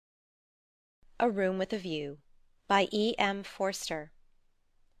A Room with a View by E. M. Forster.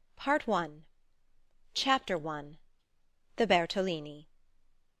 Part 1. Chapter 1. The Bertolini.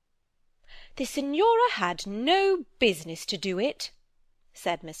 "The Signora had no business to do it,"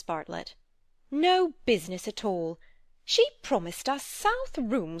 said Miss Bartlett. "No business at all. She promised us south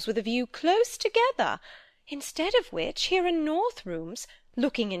rooms with a view close together, instead of which here are north rooms,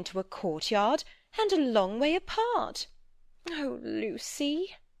 looking into a courtyard, and a long way apart. Oh,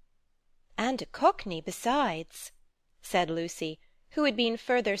 Lucy!" "And a Cockney besides," said Lucy, who had been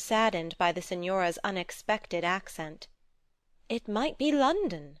further saddened by the Signora's unexpected accent. "It might be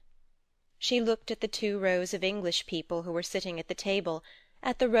London." She looked at the 2 rows of English people who were sitting at the table,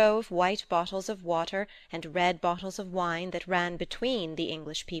 at the row of white bottles of water and red bottles of wine that ran between the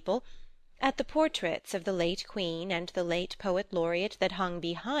English people, at the portraits of the late Queen and the late Poet Laureate that hung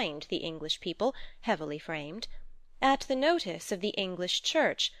behind the English people, heavily framed, at the notice of the English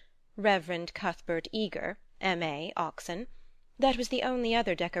Church, Reverend Cuthbert Eager, M.A., Oxon, that was the only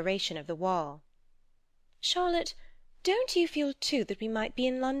other decoration of the wall. "Charlotte, don't you feel too that we might be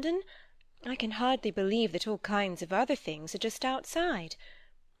in London? I can hardly believe that all kinds of other things are just outside.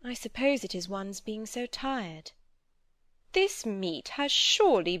 I suppose it is one's being so tired." "This meat has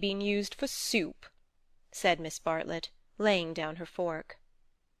surely been used for soup," said Miss Bartlett, laying down her fork.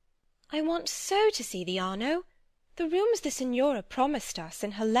 "I want so to see the Arno. The rooms the Signora promised us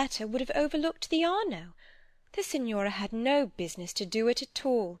in her letter would have overlooked the Arno. The Signora had no business to do it at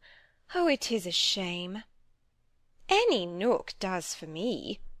all. Oh, it is a shame." "Any nook does for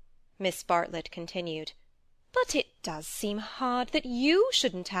me," Miss Bartlett continued, "but it does seem hard that you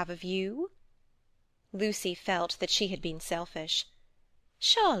shouldn't have a view." Lucy felt that she had been selfish.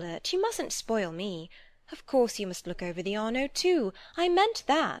 "Charlotte, you mustn't spoil me. Of course you must look over the Arno too. I meant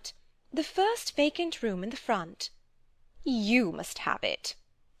that. The first vacant room in the front." "You must have it,"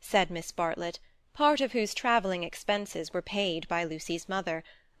 said Miss Bartlett, part of whose travelling expenses were paid by Lucy's mother,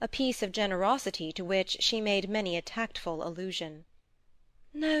 a piece of generosity to which she made many a tactful allusion.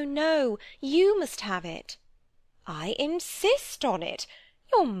 "No, no, you must have it." "I insist on it.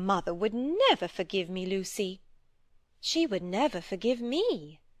 Your mother would never forgive me, Lucy." "She would never forgive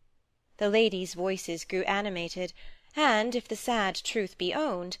me." The ladies' voices grew animated, and, if the sad truth be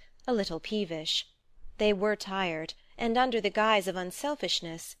owned, a little peevish. They were tired, and under the guise of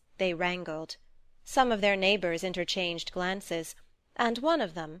unselfishness they wrangled. Some of their neighbours interchanged glances, and one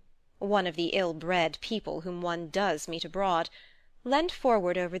of them, one of the ill-bred people whom one does meet abroad, leant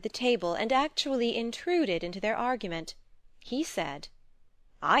forward over the table and actually intruded into their argument. He said,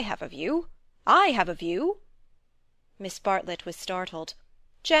 "I have a view. I have a view." Miss Bartlett was startled.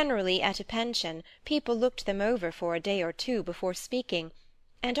 Generally, at a pension, people looked them over for a day or 2 before speaking,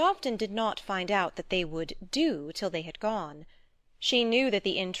 and often did not find out that they would do till they had gone. She knew that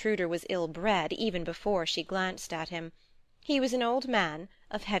the intruder was ill-bred even before she glanced at him. He was an old man,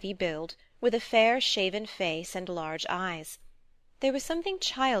 of heavy build, with a fair shaven face and large eyes. There was something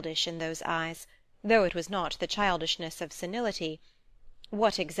childish in those eyes, though it was not the childishness of senility.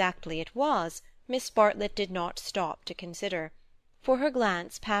 What exactly it was, Miss Bartlett did not stop to consider, for her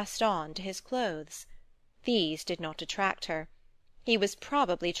glance passed on to his clothes. These did not attract her. He was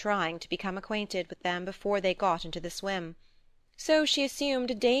probably trying to become acquainted with them before they got into the swim. So she assumed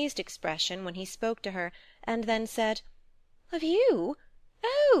a dazed expression when he spoke to her, and then said, "A view?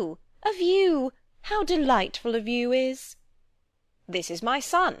 Oh, a view! How delightful a view is!" "This is my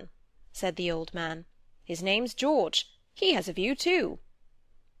son," said the old man. "His name's George. He has a view too."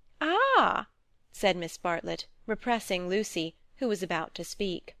 "Ah!" said Miss Bartlett, repressing Lucy, who was about to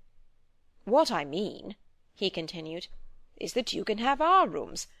speak. "What I mean," he continued, "is that you can have our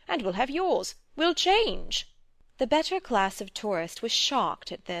rooms, and we'll have yours. We'll change." The better class of tourist was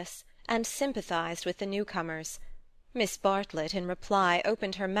shocked at this, and sympathized with the newcomers. Miss Bartlett, in reply,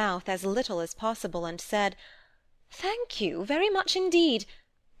 opened her mouth as little as possible, and said, "Thank you, very much indeed.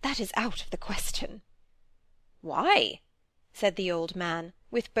 That is out of the question." "Why?" said the old man,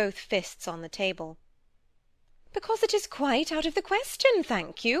 with both fists on the table. "Because it is quite out of the question,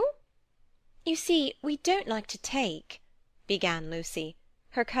 thank you." "You see, we don't like to take—" began Lucy.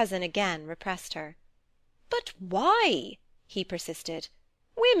 Her cousin again repressed her. "But why?" he persisted.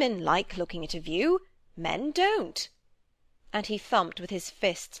 "Women like looking at a view. Men don't." And he thumped with his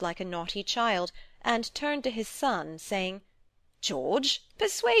fists like a naughty child, and turned to his son, saying, "George,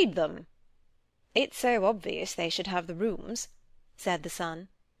 persuade them." "It's so obvious they should have the rooms," said the son.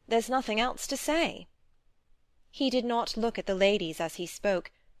 "There's nothing else to say." He did not look at the ladies as he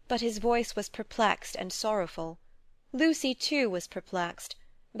spoke, but his voice was perplexed and sorrowful. Lucy, too, was perplexed,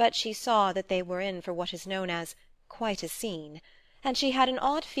 but she saw that they were in for what is known as quite a scene, and she had an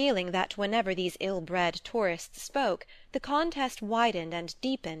odd feeling that whenever these ill-bred tourists spoke, the contest widened and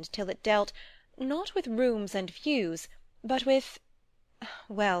deepened till it dealt, not with rooms and views, but with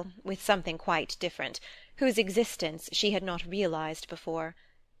something quite different, whose existence she had not realized before.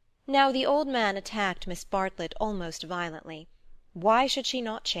 Now the old man attacked Miss Bartlett almost violently. Why should she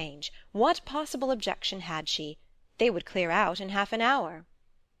not change? What possible objection had she? They would clear out in half an hour.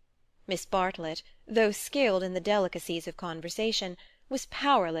 Miss Bartlett, though skilled in the delicacies of conversation, was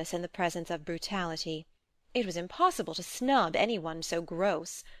powerless in the presence of brutality. It was impossible to snub any one so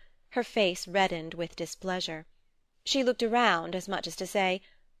gross. Her face reddened with displeasure. She looked around, as much as to say,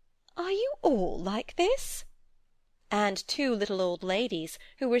 "Are you all like this?" And two little old ladies,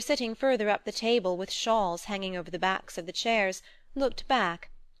 who were sitting further up the table with shawls hanging over the backs of the chairs, looked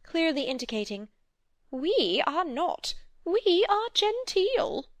back, clearly indicating, "We are not. We are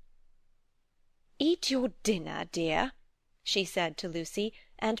genteel." "Eat your dinner, dear," she said to Lucy,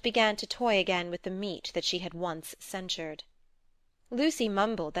 and began to toy again with the meat that she had once censured. Lucy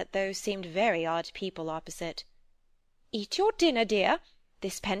mumbled that those seemed very odd people opposite. "Eat your dinner, dear.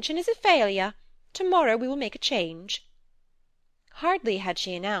 This pension is a failure. To-morrow we will make a change." Hardly had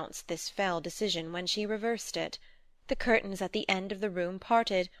she announced this fell decision when she reversed it. The curtains at the end of the room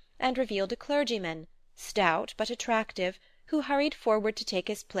parted, and revealed a clergyman, stout but attractive, who hurried forward to take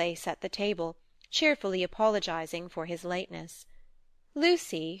his place at the table, cheerfully apologizing for his lateness.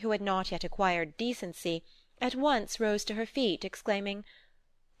 Lucy, who had not yet acquired decency, at once rose to her feet, exclaiming,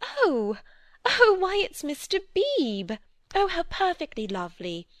 "Oh, why, it's Mr. Beebe! Oh, how perfectly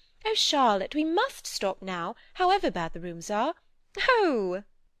lovely! Oh, Charlotte, we must stop now, however bad the rooms are. Oh!"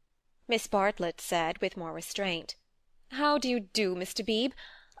 Miss Bartlett said with more restraint, "How do you do, Mr. Beebe?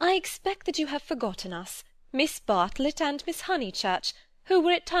 I expect that you have forgotten us, Miss Bartlett and Miss Honeychurch, who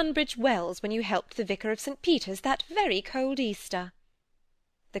were at Tunbridge Wells when you helped the vicar of St. Peter's that very cold Easter."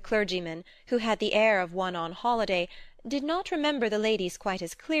 The clergyman, who had the air of one on holiday, did not remember the ladies quite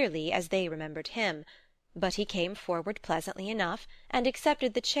as clearly as they remembered him, but he came forward pleasantly enough, and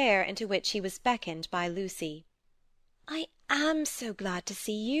accepted the chair into which he was beckoned by Lucy. "I am so glad to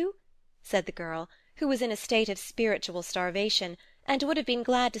see you," said the girl, who was in a state of spiritual starvation, and would have been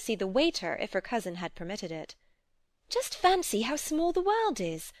glad to see the waiter if her cousin had permitted it. "Just fancy how small the world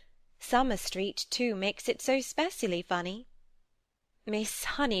is. Summer Street, too, makes it so specially funny." "Miss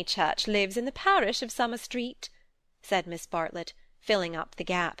Honeychurch lives in the parish of Summer Street," said Miss Bartlett, filling up the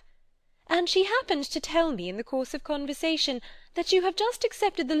gap, "and she happened to tell me in the course of conversation that you have just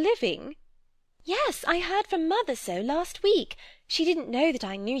accepted the living—" "Yes, I heard from mother so last week. She didn't know that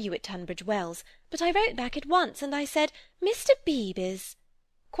I knew you at Tunbridge Wells, but I wrote back at once, and I said, 'Mr. Beebe is—'"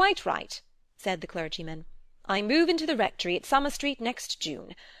 "Quite right," said the clergyman. "I move into the rectory at Summer Street next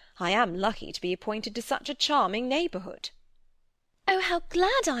June. I am lucky to be appointed to such a charming neighbourhood." "Oh, how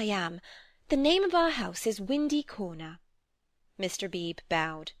glad I am! The name of our house is Windy Corner." Mr. Beebe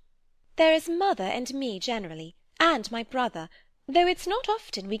bowed. "There is mother and me generally, and my brother, though it's not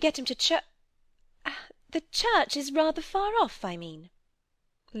often we get him to the church is rather far off, I mean."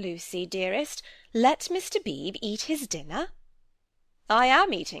 "Lucy, dearest, let Mr. Beebe eat his dinner." "I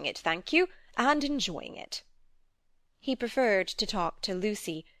am eating it, thank you, and enjoying it." He preferred to talk to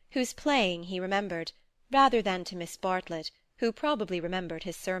Lucy, whose playing he remembered, rather than to Miss Bartlett, who probably remembered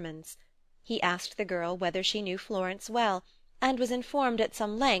his sermons. He asked the girl whether she knew Florence well, and was informed at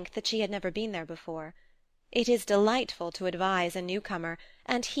some length that she had never been there before. It is delightful to advise a newcomer,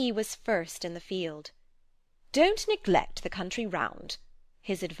 and he was first in the field. "Don't neglect the country round,"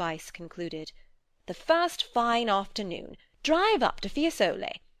 his advice concluded. "The first fine afternoon, drive up to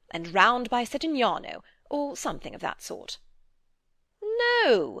Fiesole, and round by Settignano, or something of that sort."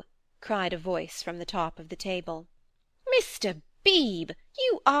 "No!" cried a voice from the top of the table. "Mr. Beebe,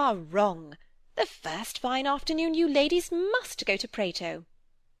 you are wrong. The first fine afternoon you ladies must go to Prato."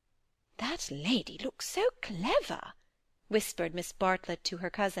 "That lady looks so clever," whispered Miss Bartlett to her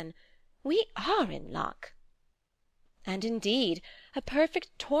cousin. "We are in luck." And indeed, a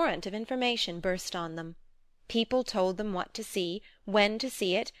perfect torrent of information burst on them. People told them what to see, when to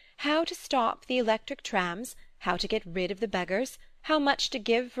see it, how to stop the electric trams, how to get rid of the beggars, how much to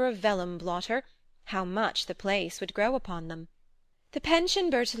give for a vellum blotter, how much the place would grow upon them. The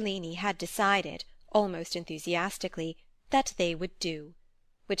Pension Bertolini had decided, almost enthusiastically, that they would do.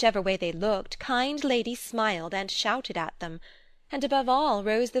 Whichever way they looked, kind ladies smiled and shouted at them, and above all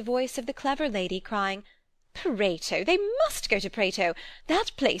rose the voice of the clever lady, crying, "Prato! They must go to Prato!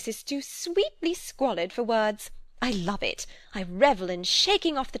 That place is too sweetly squalid for words. I love it. I revel in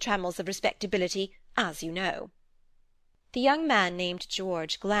shaking off the trammels of respectability, as you know." The young man named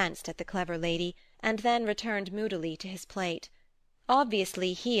George glanced at the clever lady, and then returned moodily to his plate.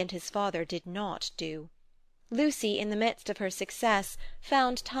 Obviously he and his father did not do. Lucy, in the midst of her success,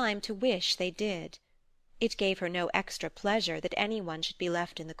 found time to wish they did. It gave her no extra pleasure that any one should be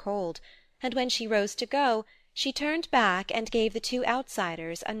left in the cold, and when she rose to go, she turned back and gave the two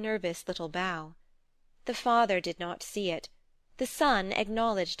outsiders a nervous little bow. The father did not see it. The son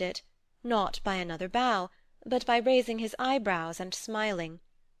acknowledged it, not by another bow, but by raising his eyebrows and smiling.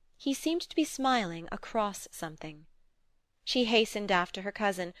 He seemed to be smiling across something. She hastened after her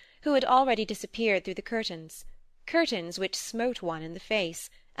cousin, who had already disappeared through the curtains which smote one in the face,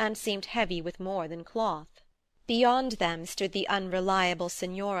 and seemed heavy with more than cloth. Beyond them stood the unreliable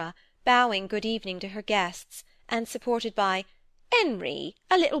Signora, bowing good evening to her guests, and supported by "Henry,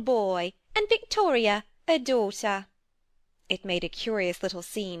 a little boy, and Victoria, a daughter." It made a curious little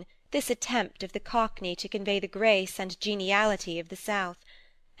scene, this attempt of the Cockney to convey the grace and geniality of the South,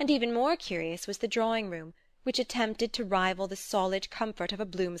 and even more curious was the drawing-room, which attempted to rival the solid comfort of a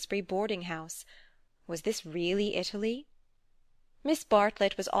Bloomsbury boarding-house. Was this really Italy? Miss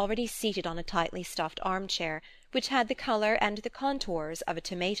Bartlett was already seated on a tightly stuffed armchair, which had the colour and the contours of a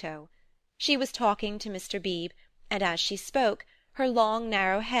tomato. She was talking to Mr. Beebe, and as she spoke, her long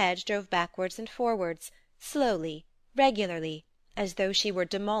narrow head drove backwards and forwards, slowly, regularly, as though she were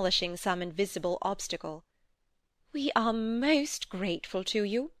demolishing some invisible obstacle. "We are most grateful to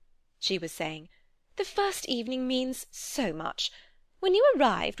you," she was saying. "The first evening means so much. When you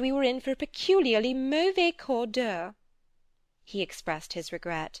arrived we were in for a peculiarly mauvais quart d'heure." He expressed his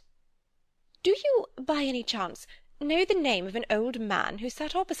regret. "Do you, by any chance, know the name of an old man who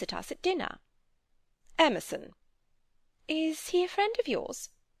sat opposite us at dinner?" "Emerson." "Is he a friend of yours?"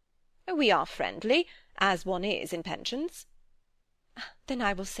 "We are friendly, as one is in pensions." "Then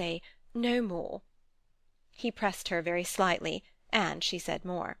I will say no more." He pressed her very slightly, and she said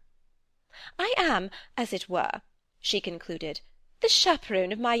more. "I am, as it were," she concluded, "the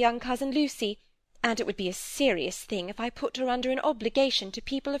chaperone of my young cousin Lucy, and it would be a serious thing if I put her under an obligation to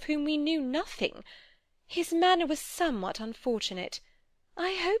people of whom we knew nothing. His manner was somewhat unfortunate.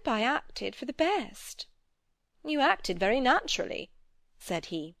 I hope I acted for the best." "You acted very naturally," said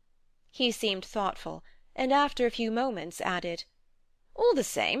he. He seemed thoughtful, and after a few moments added, "All the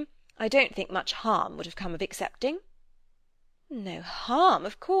same, I don't think much harm would have come of accepting." "No harm,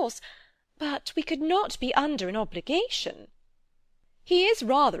 of course, but we could not be under an obligation." "He is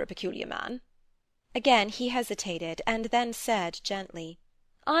rather a peculiar man." Again he hesitated, and then said gently,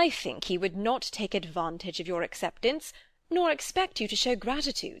 "I think he would not take advantage of your acceptance, nor expect you to show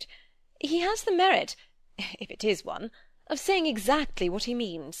gratitude. He has the merit, if it is one, of saying exactly what he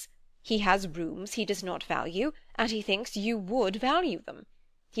means. He has rooms he does not value, and he thinks you would value them.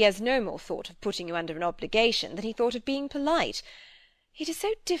 He has no more thought of putting you under an obligation than he thought of being polite. It is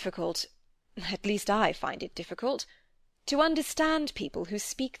so difficult, at least I find it difficult, to understand people who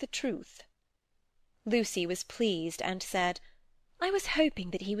speak the truth." Lucy was pleased, and said, "I was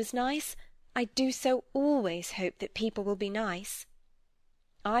hoping that he was nice. I do so always hope that people will be nice."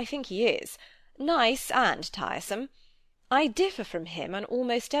 "I think he is, nice and tiresome. I differ from him on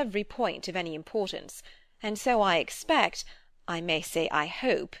almost every point of any importance, and so I expect, I may say I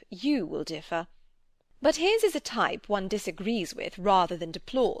hope, you will differ. But his is a type one disagrees with rather than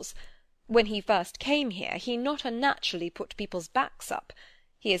deplores. When he first came here, he not unnaturally put people's backs up.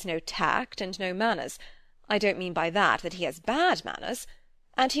 He has no tact and no manners. I don't mean by that he has bad manners.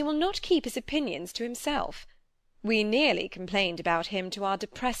 And he will not keep his opinions to himself. We nearly complained about him to our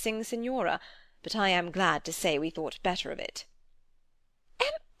depressing Signora, but I am glad to say we thought better of it."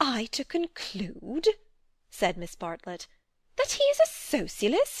 "Am I to conclude," said Miss Bartlett, "that he is a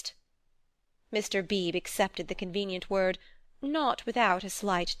Socialist?" Mr. Beebe accepted the convenient word, not without a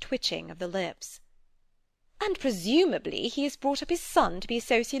slight twitching of the lips. "And presumably he has brought up his son to be a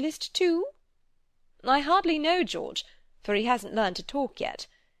Socialist too?" "I hardly know George, for he hasn't learned to talk yet.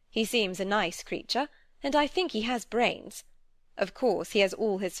 He seems a nice creature, and I think he has brains. Of course he has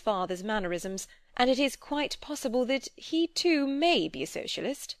all his father's mannerisms, and it is quite possible that he too may be a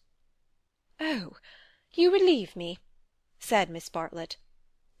Socialist." "Oh, you relieve me," said Miss Bartlett.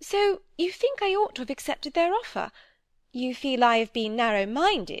 "So you think I ought to have accepted their offer? You feel I have been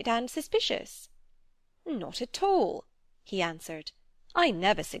narrow-minded and suspicious?" "Not at all," he answered. "I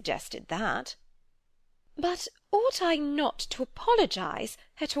never suggested that." "But ought I not to apologize,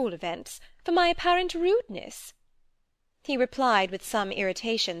 at all events, for my apparent rudeness?" He replied with some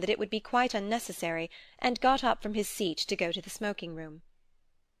irritation that it would be quite unnecessary, and got up from his seat to go to the smoking-room.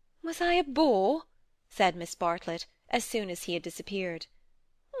 "Was I a bore?" said Miss Bartlett, as soon as he had disappeared.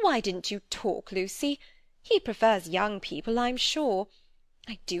 "Why didn't you talk, Lucy? He prefers young people, I'm sure.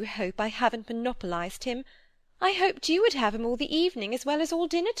 I do hope I haven't monopolized him. I hoped you would have him all the evening as well as all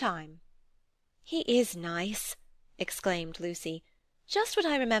dinner-time." "He is nice," exclaimed Lucy. "Just what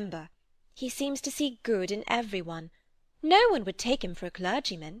I remember. He seems to see good in every one. No one would take him for a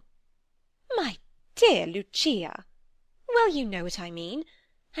clergyman." "My dear Lucia!" "Well, you know what I mean.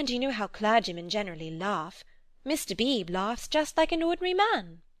 And you know how clergymen generally laugh. Mr. Beebe laughs just like an ordinary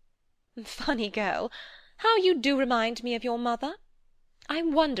man." "Funny girl! How you do remind me of your mother! I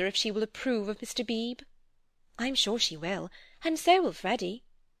wonder if she will approve of Mr. Beebe." "I'm sure she will, and so will Freddy."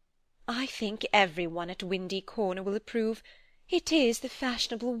 "I think every one at Windy Corner will approve. It is the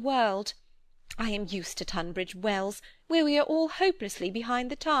fashionable world. I am used to Tunbridge Wells, where we are all hopelessly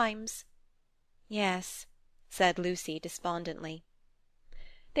behind the times." "Yes," said Lucy despondently.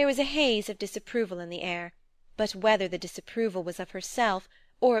 There was a haze of disapproval in the air, but whether the disapproval was of herself,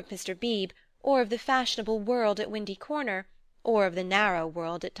 or of Mr. Beebe, or of the fashionable world at Windy Corner, or of the narrow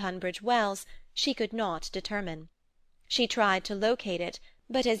world at Tunbridge Wells, she could not determine. She tried to locate it,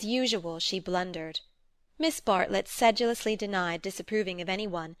 but as usual she blundered. Miss Bartlett sedulously denied disapproving of any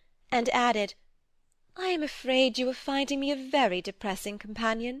one, and added, "I am afraid you are finding me a very depressing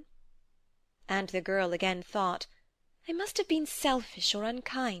companion." And the girl again thought, "I must have been selfish or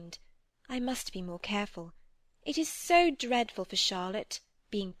unkind. I must be more careful. It is so dreadful for Charlotte,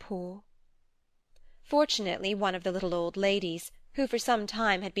 being poor." Fortunately one of the little old ladies, who for some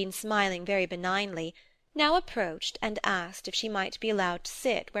time had been smiling very benignly, now approached and asked if she might be allowed to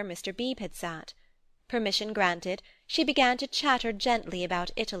sit where Mr. Beebe had sat. Permission granted, she began to chatter gently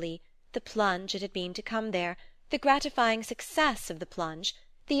about Italy, the plunge it had been to come there, the gratifying success of the plunge,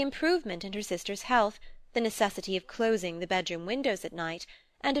 the improvement in her sister's health, the necessity of closing the bedroom windows at night,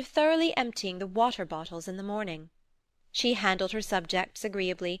 and of thoroughly emptying the water-bottles in the morning. She handled her subjects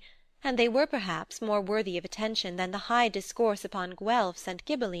agreeably, and they were perhaps more worthy of attention than the high discourse upon Guelphs and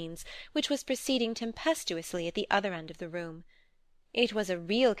Ghibellines which was proceeding tempestuously at the other end of the room. It was a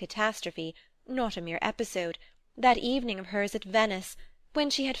real catastrophe, not a mere episode, that evening of hers at Venice, when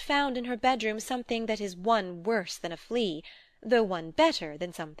she had found in her bedroom something that is one worse than a flea, though one better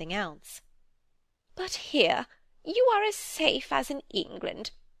than something else. "But here you are as safe as in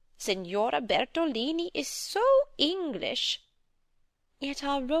England. Signora Bertolini is so English." "Yet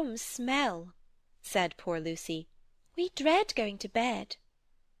our rooms smell," said poor Lucy. "We dread going to bed."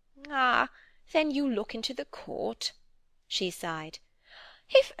 "Ah, then you look into the court," she sighed.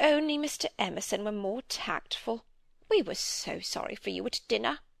 "If only Mr. Emerson were more tactful. We were so sorry for you at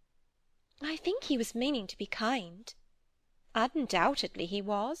dinner." "I think he was meaning to be kind." "Undoubtedly he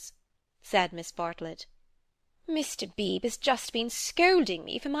was," said Miss Bartlett. "Mr. Beebe has just been scolding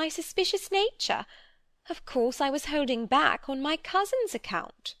me for my suspicious nature. Of course I was holding back on my cousin's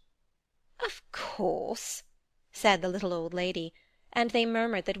account." "Of course," said the little old lady, and they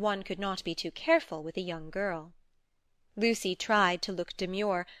murmured that one could not be too careful with a young girl. Lucy tried to look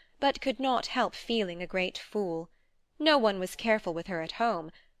demure, but could not help feeling a great fool. No one was careful with her at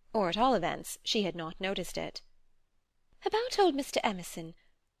home, or at all events she had not noticed it. "About old Mr. Emerson,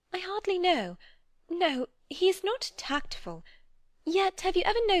 I hardly know. No, he is not tactful. Yet have you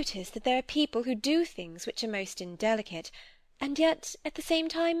ever noticed that there are people who do things which are most indelicate, and yet, at the same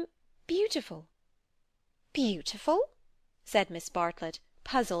time, beautiful?" "Beautiful?" said Miss Bartlett,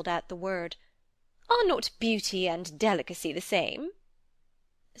 puzzled at the word. "Are not beauty and delicacy the same?"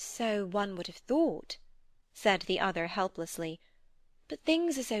 "So one would have thought," said the other helplessly. "But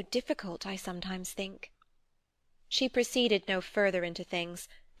things are so difficult, I sometimes think." She proceeded no further into things,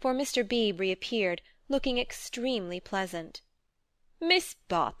 for Mr. Beebe reappeared, looking extremely pleasant. "Miss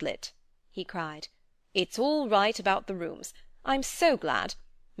Bartlett," he cried, "it's all right about the rooms. I'm so glad.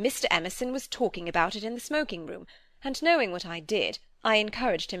 Mr. Emerson was talking about it in the smoking-room, and knowing what I did, I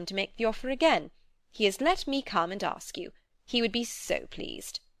encouraged him to make the offer again. He has let me come and ask you. He would be so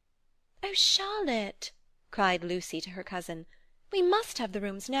pleased." "Oh, Charlotte!" cried Lucy to her cousin, "we must have the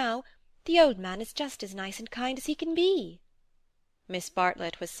rooms now. The old man is just as nice and kind as he can be." Miss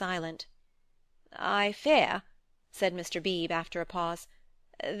Bartlett was silent. "I fear," said Mr. Beebe after a pause,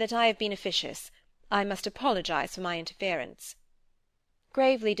 "that I have been officious. I must apologize for my interference."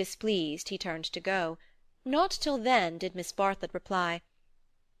 Gravely displeased, he turned to go. Not till then did Miss Bartlett reply,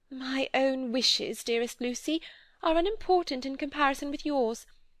 "My own wishes, dearest Lucy, are unimportant in comparison with yours.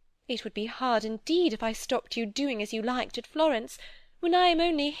 It would be hard indeed if I stopped you doing as you liked at Florence, when I am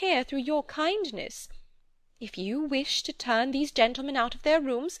only here through your kindness. If you wish to turn these gentlemen out of their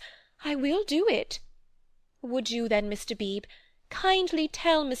rooms, I will do it. Would you then, Mr. Beebe, kindly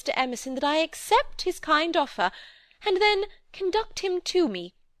tell Mr. Emerson that I accept his kind offer, and then conduct him to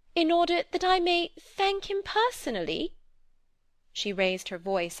me, in order that I may thank him personally?" She raised her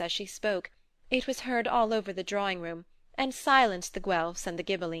voice as she spoke, It was heard all over the drawing-room, and silenced the Guelphs and the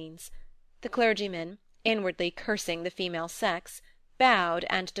Ghibellines. The clergyman, inwardly cursing the female sex, bowed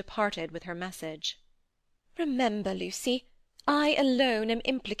and departed with her message. Remember, Lucy, I alone am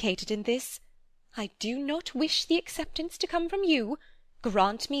implicated in this. I do not wish the acceptance to come from you.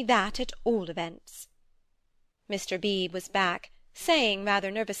 Grant me that at all events. Mr. Beebe was back, saying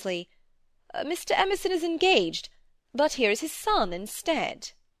rather nervously, "Mr. Emerson is engaged, but here is his son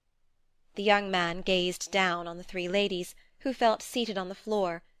instead." The young man gazed down on the three ladies, who felt seated on the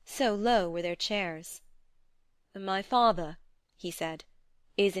floor, so low were their chairs. "My father," he said,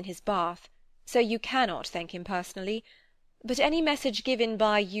 "is in his bath, so you cannot thank him personally, but any message given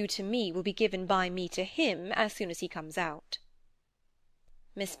by you to me will be given by me to him as soon as he comes out."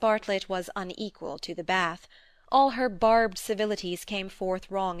 Miss Bartlett was unequal to the bath. All her barbed civilities came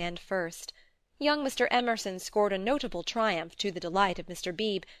forth wrong and first. Young Mr. Emerson scored a notable triumph to the delight of Mr.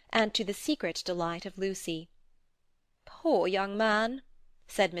 Beebe and to the secret delight of Lucy. "Poor young man,"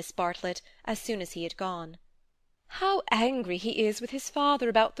 said Miss Bartlett as soon as he had gone. "How angry he is with his father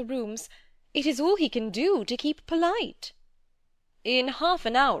about the rooms! It is all he can do to keep polite." "In half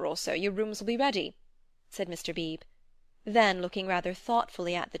an hour or so your rooms will be ready," said Mr. Beebe. Then, looking rather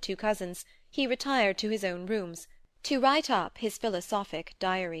thoughtfully at the two cousins, he retired to his own rooms, to write up his philosophic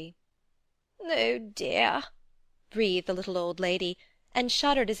diary. "Oh, dear!" breathed the little old lady, and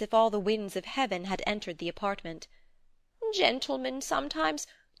shuddered as if all the winds of heaven had entered the apartment. "Gentlemen sometimes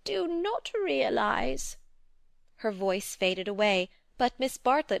do not realize—" Her voice faded away, but Miss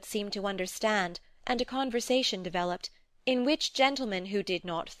Bartlett seemed to understand, and a conversation developed, in which gentlemen who did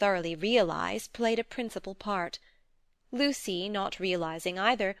not thoroughly realize played a principal part. Lucy, not realizing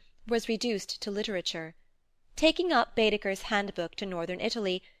either, was reduced to literature. Taking up Baedeker's Handbook to Northern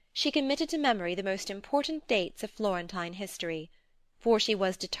Italy, she committed to memory the most important dates of Florentine history, for she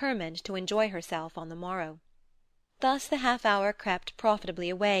was determined to enjoy herself on the morrow. Thus the half-hour crept profitably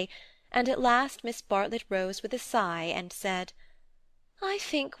away, and at last Miss Bartlett rose with a sigh and said, "I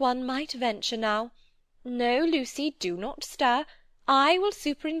think one might venture now. No, Lucy, do not stir. I will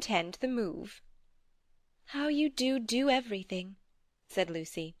superintend the move." "How you do everything," said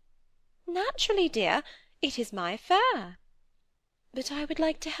Lucy. "Naturally, dear. It is my affair." "But I would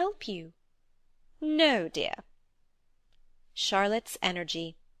like to help you." "No, dear." Charlotte's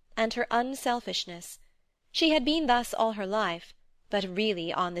energy, and her unselfishness. She had been thus all her life, but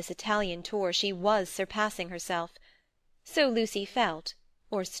really on this Italian tour she was surpassing herself. So Lucy felt,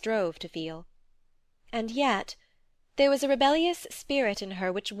 or strove to feel. And yet there was a rebellious spirit in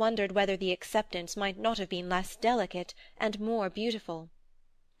her which wondered whether the acceptance might not have been less delicate and more beautiful.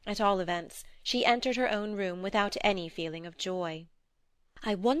 At all events, she entered her own room without any feeling of joy.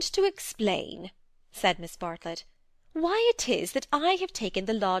 "I want to explain," said Miss Bartlett, "why it is that I have taken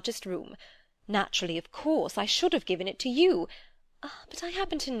the largest room. Naturally, of course, I should have given it to you, but I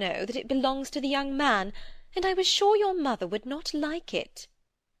happen to know that it belongs to the young man, and I was sure your mother would not like it."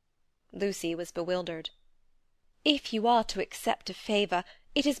 Lucy was bewildered. "If you are to accept a favour,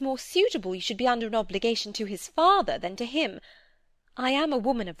 it is more suitable you should be under an obligation to his father than to him. I am a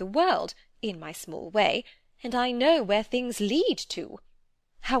woman of the world, in my small way, and I know where things lead to.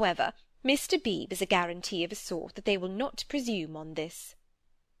 However, Mr. Beebe is a guarantee of a sort that they will not presume on this."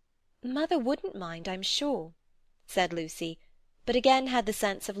 "Mother wouldn't mind, I'm sure," said Lucy, but again had the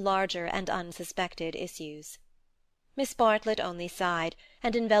sense of larger and unsuspected issues. Miss Bartlett only sighed,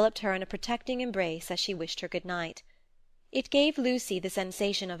 and enveloped her in a protecting embrace as she wished her good night. It gave Lucy the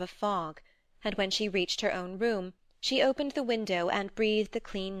sensation of a fog, and when she reached her own room, she opened the window and breathed the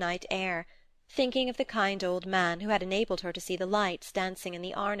clean night air, thinking of the kind old man who had enabled her to see the lights dancing in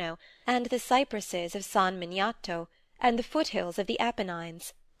the Arno, and the cypresses of San Miniato, and the foothills of the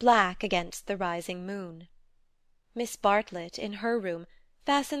Apennines, black against the rising moon. Miss Bartlett, in her room,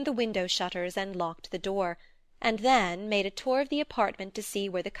 fastened the window-shutters and locked the door, and then made a tour of the apartment to see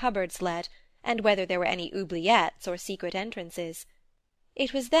where the cupboards led, and whether there were any oubliettes or secret entrances.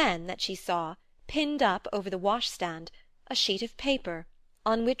 It was then that she saw, pinned up over the washstand, a sheet of paper,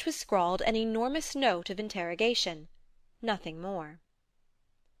 on which was scrawled an enormous note of interrogation, nothing more.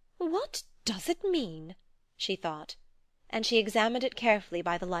 "What does it mean?" she thought, and she examined it carefully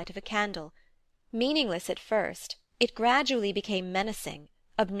by the light of a candle. Meaningless at first, it gradually became menacing,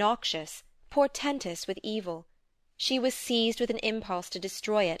 obnoxious, portentous with evil. She was seized with an impulse to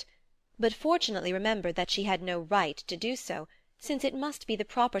destroy it, but fortunately remembered that she had no right to do so, since it must be the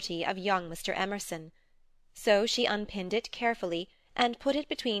property of young Mr. Emerson. So she unpinned it carefully, and put it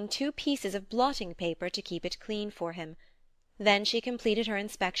between two pieces of blotting-paper to keep it clean for him. Then she completed her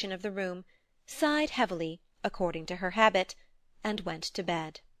inspection of the room, sighed heavily, according to her habit, and went to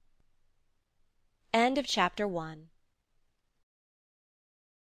bed. Chapter 1.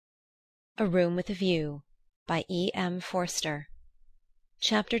 A Room with a View by E.M. Forster.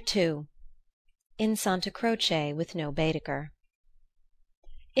 Chapter 2. In Santa Croce with no Baedeker.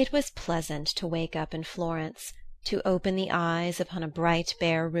 It was pleasant to wake up in Florence, to open the eyes upon a bright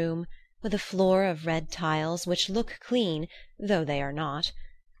bare room, with a floor of red tiles which look clean, though they are not,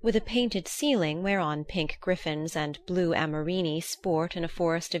 with a painted ceiling whereon pink griffins and blue amorini sport in a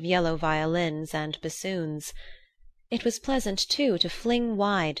forest of yellow violins and bassoons. It was pleasant, too, to fling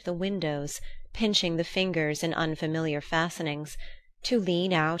wide the windows, pinching the fingers in unfamiliar fastenings, to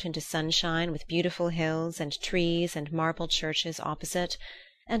lean out into sunshine with beautiful hills and trees and marble churches opposite,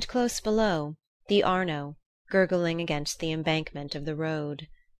 and close below, the Arno, gurgling against the embankment of the road.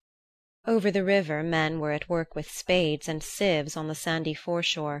 Over the river men were at work with spades and sieves on the sandy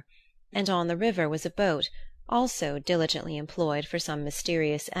foreshore, and on the river was a boat, also diligently employed for some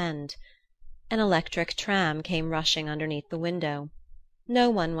mysterious end. An electric tram came rushing underneath the window. No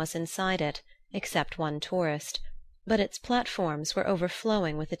one was inside it, except one tourist, but its platforms were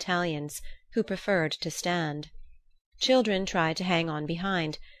overflowing with Italians, who preferred to stand. Children tried to hang on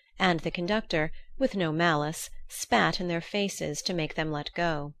behind, and the conductor, with no malice, spat in their faces to make them let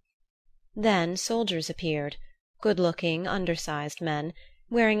go. Then soldiers appeared, good-looking, undersized men,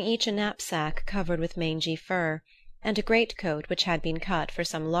 wearing each a knapsack covered with mangy fur, and a greatcoat which had been cut for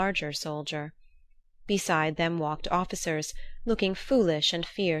some larger soldier. Beside them walked officers, looking foolish and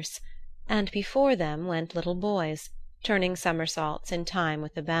fierce, and before them went little boys, turning somersaults in time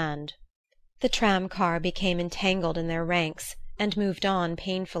with the band. The tram-car became entangled in their ranks, and moved on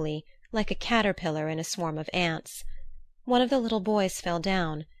painfully, like a caterpillar in a swarm of ants. One of the little boys fell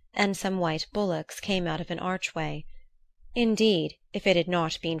down, and some white bullocks came out of an archway. Indeed, if it had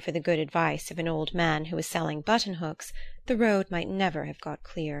not been for the good advice of an old man who was selling button-hooks, the road might never have got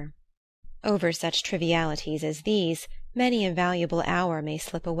clear. Over such trivialities as these many a valuable hour may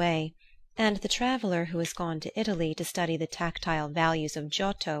slip away, and the traveller who has gone to Italy to study the tactile values of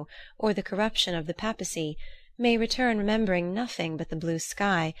Giotto or the corruption of the papacy may return remembering nothing but the blue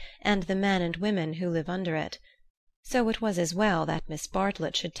sky and the men and women who live under it. So it was as well that Miss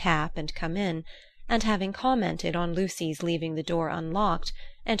Bartlett should tap and come in, and having commented on Lucy's leaving the door unlocked,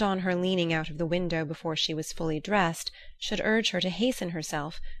 and on her leaning out of the window before she was fully dressed, should urge her to hasten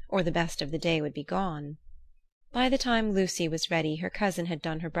herself, or the best of the day would be gone. By the time Lucy was ready her cousin had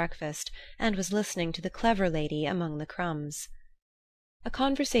done her breakfast, and was listening to the clever lady among the crumbs. A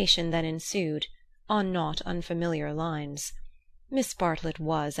conversation then ensued, on not unfamiliar lines. Miss Bartlett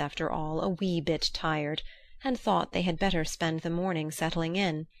was, after all, a wee bit tired, and thought they had better spend the morning settling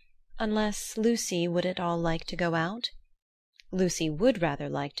in, unless Lucy would at all like to go out? Lucy would rather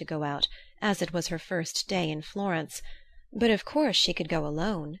like to go out, as it was her first day in Florence, but of course she could go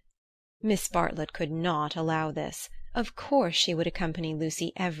alone. Miss Bartlett could not allow this. Of course she would accompany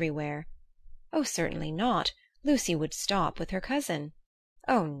Lucy everywhere. Oh, certainly not. Lucy would stop with her cousin.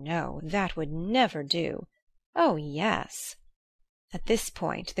 Oh, no, that would never do. Oh, yes. At this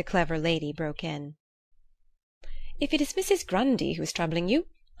point the clever lady broke in. "If it is Mrs. Grundy who is troubling you,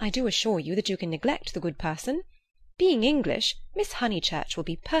 I do assure you that you can neglect the good person. Being English, Miss Honeychurch will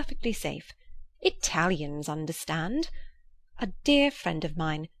be perfectly safe. Italians understand. A dear friend of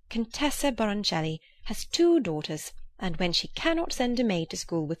mine, Contessa Baroncelli, has 2 daughters, and when she cannot send a maid to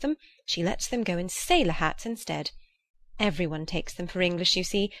school with them, she lets them go in sailor hats instead. Everyone takes them for English, you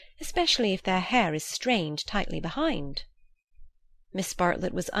see, especially if their hair is strained tightly behind." Miss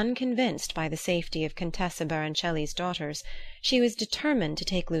Bartlett was unconvinced by the safety of Contessa Baroncelli's daughters. She was determined to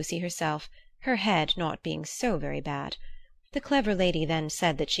take Lucy herself, her head not being so very bad. The clever lady then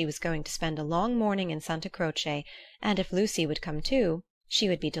said that she was going to spend a long morning in Santa Croce, and if Lucy would come too, she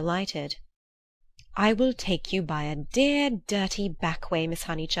would be delighted. "I will take you by a dear dirty back way, Miss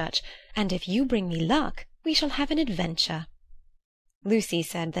Honeychurch, and if you bring me luck we shall have an adventure." Lucy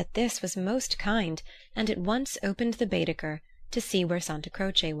said that this was most kind, and at once opened the Baedeker to see where Santa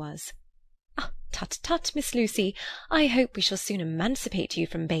Croce was. "Ah, tut, tut, Miss Lucy, I hope we shall soon emancipate you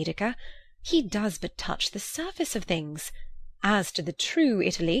from Baedeker. He does but touch the surface of things. As to the true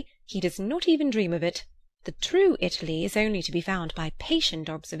Italy, he does not even dream of it. The true Italy is only to be found by patient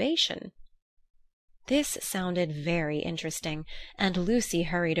observation." This sounded very interesting, and Lucy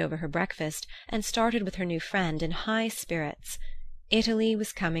hurried over her breakfast and started with her new friend in high spirits. Italy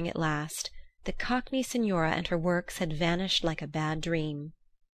was coming at last. The Cockney signora and her works had vanished like a bad dream.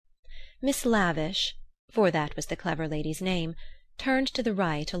 Miss Lavish, for that was the clever lady's name, turned to the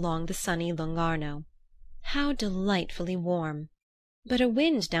right along the sunny Lung' Arno. How delightfully warm! But a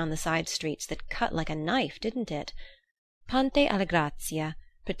wind down the side streets that cut like a knife, didn't it? Ponte alla Grazia,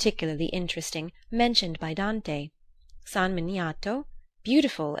 particularly interesting, mentioned by Dante; San Miniato,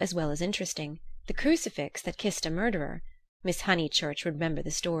 beautiful as well as interesting; the crucifix that kissed a murderer. Miss Honeychurch would remember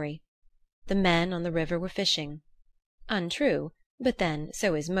the story. The men on the river were fishing. Untrue, but then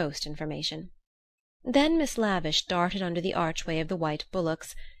so is most information. Then Miss Lavish darted under the archway of the White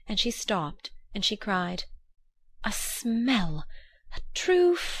Bullocks, and she stopped, and she cried, "A smell! A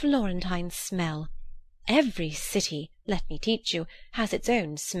true Florentine smell! Every city, let me teach you, has its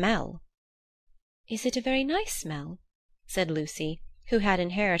own smell." "Is it a very nice smell?" said Lucy, who had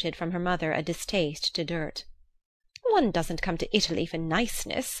inherited from her mother a distaste to dirt. "One doesn't come to Italy for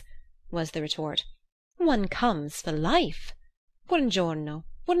niceness," was the retort. "One comes for life. Buongiorno,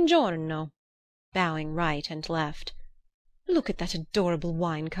 buongiorno," bowing right and left. "Look at that adorable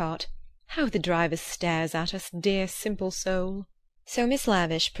wine-cart. How the driver stares at us, dear simple soul!" So Miss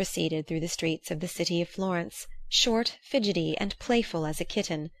Lavish proceeded through the streets of the city of Florence, short, fidgety, and playful as a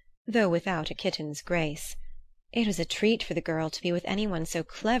kitten, though without a kitten's grace. It was a treat for the girl to be with anyone so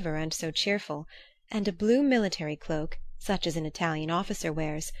clever and so cheerful, and a blue military cloak, such as an Italian officer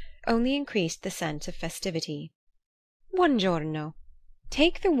wears, only increased the sense of festivity. "Buongiorno.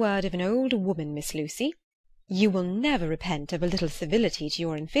 Take the word of an old woman, Miss Lucy. You will never repent of a little civility to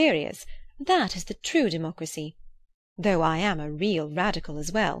your inferiors. That is the true democracy. Though I am a real radical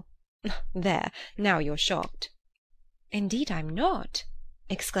as well. There, now you're shocked." "Indeed I'm not,"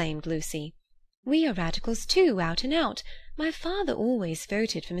 exclaimed Lucy. "We are radicals too, out and out. My father always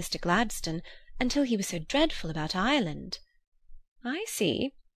voted for Mr. Gladstone, until he was so dreadful about Ireland." I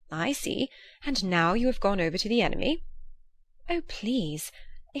see. And now you have gone over to the enemy?" "Oh, please!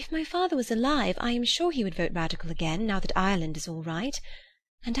 If my father was alive, I am sure he would vote radical again, now that Ireland is all right.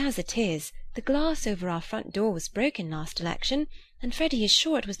 And as it is, the glass over our front door was broken last election, and Freddy is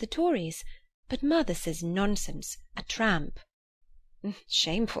sure it was the Tories. But mother says nonsense, a tramp."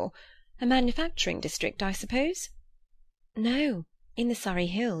 "Shameful. A manufacturing district, I suppose?" "No, in the Surrey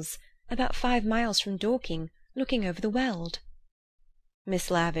Hills, about 5 miles from Dorking, looking over the Weald."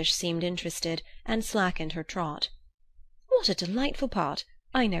 Miss Lavish seemed interested, and slackened her trot. "What a delightful part!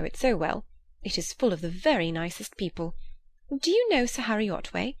 I know it so well. It is full of the very nicest people. Do you know Sir Harry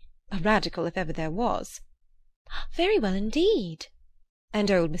Otway? A radical if ever there was." "Very well indeed." "And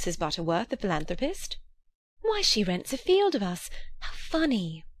old Mrs. Butterworth, the philanthropist?" "Why, she rents a field of us. How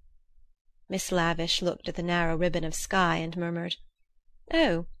funny!" Miss Lavish looked at the narrow ribbon of sky and murmured,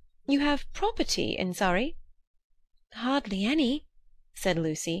 "Oh, you have property in Surrey?" "Hardly any," said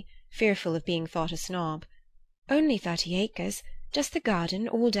Lucy, fearful of being thought a snob. "Only 30 acres, just the garden,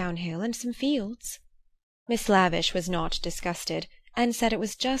 all downhill, and some fields." Miss Lavish was not disgusted, and said it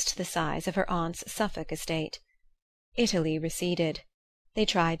was just the size of her aunt's Suffolk estate. Italy receded. They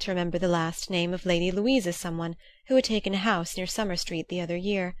tried to remember the last name of Lady Louisa someone, who had taken a house near Summer Street the other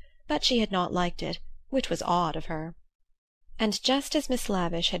year, but she had not liked it, which was odd of her. And just as Miss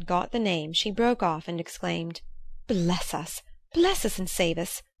Lavish had got the name she broke off and exclaimed, Bless us and save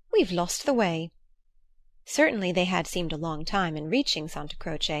us! We've lost the way." Certainly they had seemed a long time in reaching Santa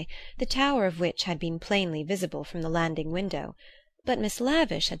Croce, the tower of which had been plainly visible from the landing window, but Miss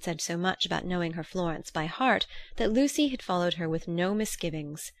Lavish had said so much about knowing her Florence by heart that Lucy had followed her with no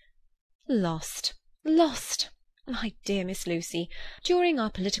misgivings. Lost! My dear Miss Lucy, during our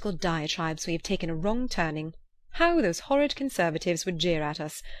political diatribes we have taken a wrong turning. How those horrid Conservatives would jeer at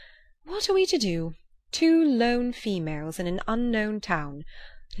us! What are we to do? 2 lone females in an unknown town.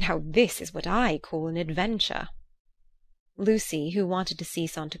 Now this is what I call an adventure." Lucy, who wanted to see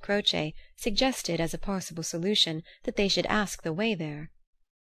Santa Croce, suggested as a possible solution that they should ask the way there.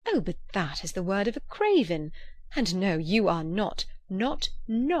 "Oh, but that is the word of a craven. And no, you are not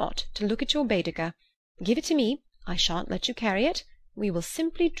to look at your Baedeker. Give it to me. I shan't let you carry it. We will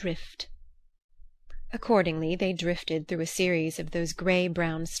simply drift." Accordingly they drifted through a series of those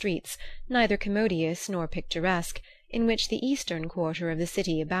grey-brown streets, neither commodious nor picturesque, in which the eastern quarter of the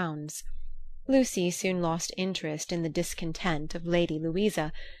city abounds. Lucy soon lost interest in the discontent of Lady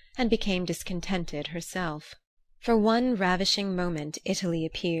Louisa, and became discontented herself. For one ravishing moment Italy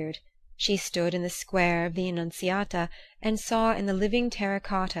appeared. She stood in the square of the Annunziata, and saw in the living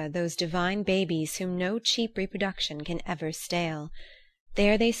terra-cotta those divine babies whom no cheap reproduction can ever stale.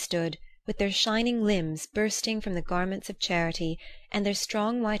 There they stood, with their shining limbs bursting from the garments of charity, and their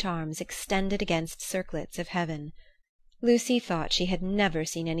strong white arms extended against circlets of heaven. Lucy thought she had never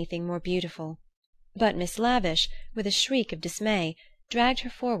seen anything more beautiful. But Miss Lavish, with a shriek of dismay, dragged her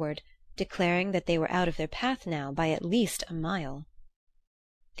forward, declaring that they were out of their path now by at least a mile.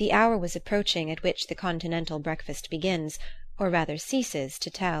 The hour was approaching at which the continental breakfast begins, or rather ceases, to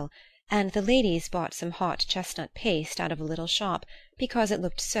tell, and the ladies bought some hot chestnut paste out of a little shop because it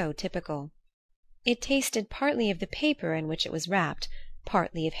looked so typical. It tasted partly of the paper in which it was wrapped,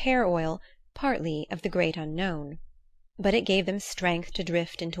 partly of hair oil, partly of the great unknown. But it gave them strength to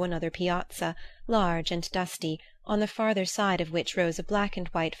drift into another piazza, large and dusty, on the farther side of which rose a black and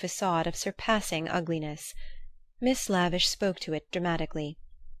white facade of surpassing ugliness. Miss Lavish spoke to it dramatically.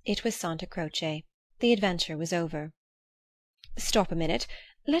 It was Santa Croce. The adventure was over. "Stop a minute.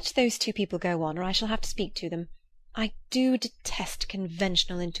 Let those two people go on, or I shall have to speak to them. I do detest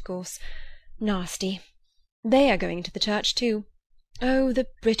conventional intercourse. Nasty. They are going to the church too. Oh, the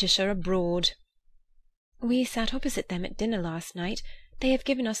British are abroad." "We sat opposite them at dinner last night. They have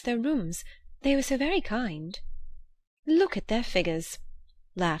given us their rooms. They were so very kind." "Look at their figures,"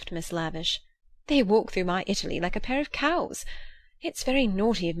 laughed Miss Lavish. "They walk through my Italy like a pair of cows. It's very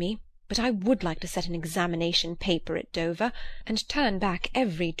naughty of me, but I would like to set an examination paper at Dover, and turn back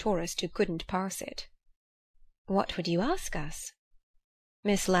every tourist who couldn't pass it." "What would you ask us?"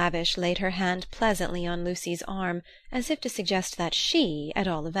 Miss Lavish laid her hand pleasantly on Lucy's arm, as if to suggest that she, at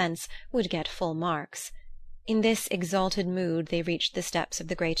all events, would get full marks. In this exalted mood they reached the steps of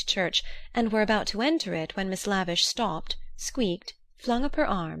the great church, and were about to enter it when Miss Lavish stopped, squeaked, flung up her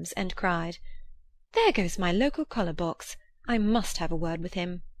arms, and cried, "There goes my local colour-box. I must have a word with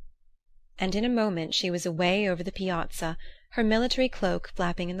him." And in a moment she was away over the piazza, her military cloak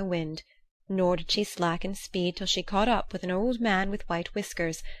flapping in the wind, nor did she slacken speed till she caught up with an old man with white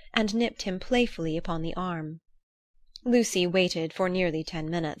whiskers, and nipped him playfully upon the arm. Lucy waited for nearly 10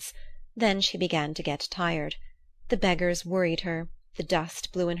 minutes. Then she began to get tired. The beggars worried her, the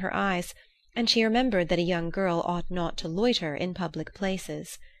dust blew in her eyes, and she remembered that a young girl ought not to loiter in public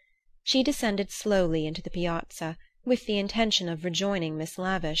places. She descended slowly into the piazza, with the intention of rejoining Miss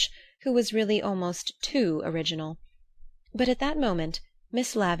Lavish, who was really almost too original. But at that moment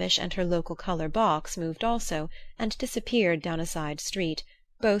Miss Lavish and her local colour box moved also, and disappeared down a side street,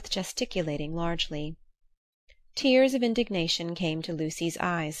 both gesticulating largely. Tears of indignation came to Lucy's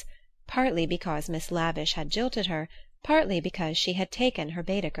eyes, partly because Miss Lavish had jilted her, partly because she had taken her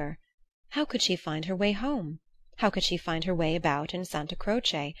Baedeker. How could she find her way home? How could she find her way about in Santa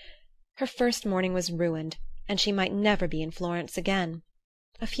Croce? Her first morning was ruined, and she might never be in Florence again.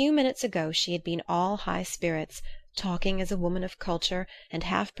 A few minutes ago she had been all high spirits, talking as a woman of culture, and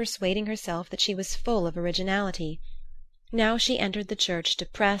half persuading herself that she was full of originality. Now she entered the church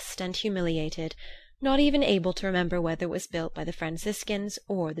depressed and humiliated, not even able to remember whether it was built by the Franciscans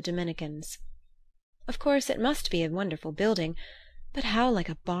or the Dominicans. Of course it must be a wonderful building, but how like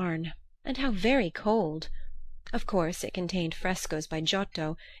a barn, and how very cold! Of course it contained frescoes by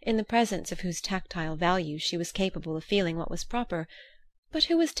Giotto, in the presence of whose tactile values she was capable of feeling what was proper, but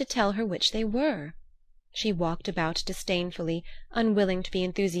who was to tell her which they were? She walked about disdainfully, unwilling to be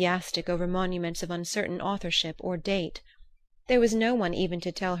enthusiastic over monuments of uncertain authorship or date. There was no one even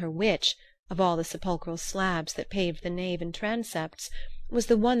to tell her which, of all the sepulchral slabs that paved the nave and transepts, was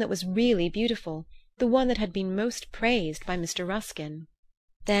the one that was really beautiful, the one that had been most praised by Mr. Ruskin.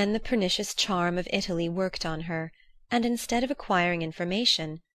 Then the pernicious charm of Italy worked on her, and instead of acquiring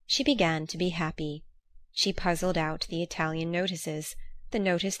information, she began to be happy. She puzzled out the Italian notices, the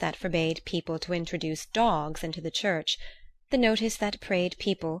notice that forbade people to introduce dogs into the church, the notice that prayed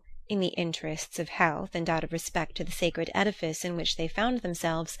people, in the interests of health and out of respect to the sacred edifice in which they found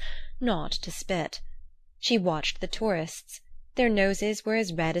themselves, not to spit. She watched the tourists. Their noses were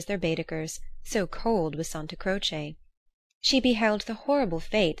as red as their Baedekers, so cold was Santa Croce. She beheld the horrible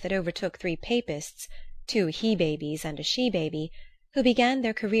fate that overtook 3 papists, 2 he-babies and a she-baby, who began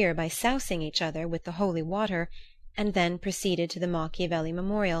their career by sousing each other with the holy water, and then proceeded to the Machiavelli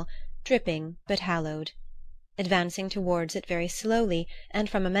memorial, dripping but hallowed. Advancing towards it very slowly, and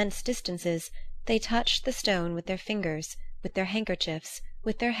from immense distances, they touched the stone with their fingers, with their handkerchiefs,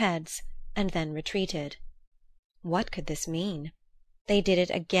 with their heads, and then retreated. What could this mean? They did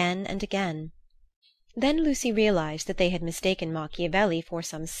it again and again. Then Lucy realized that they had mistaken Machiavelli for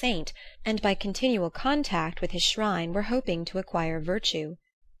some saint, and by continual contact with his shrine were hoping to acquire virtue.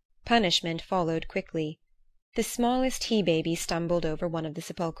 Punishment followed quickly. The smallest he-baby stumbled over one of the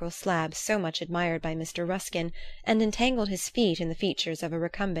sepulchral slabs so much admired by Mr. Ruskin, and entangled his feet in the features of a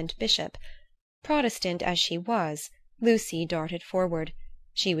recumbent bishop. Protestant as she was, Lucy darted forward.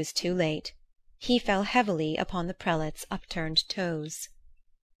 She was too late. He fell heavily upon the prelate's upturned toes.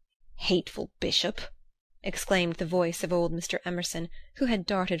 "Hateful bishop!" exclaimed the voice of old Mr. Emerson, who had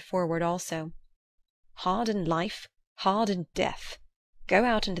darted forward also. "Hard in life, hard in death. Go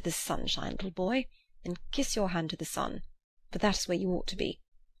out into the sunshine, little boy, and kiss your hand to the sun, for that is where you ought to be.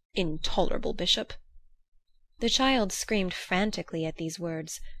 Intolerable bishop!" The child screamed frantically at these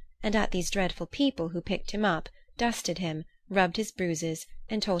words. and at these dreadful people who picked him up, dusted him, rubbed his bruises,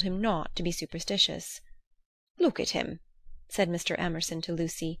 and told him not to be superstitious. "Look at him," said Mr. Emerson to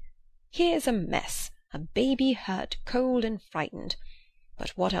Lucy. "Here's a mess, a baby hurt, cold, and frightened.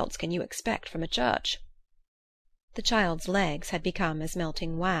 But what else can you expect from a church?" The child's legs had become as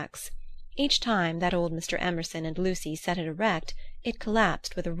melting wax. Each time that old Mr. Emerson and Lucy set it erect, it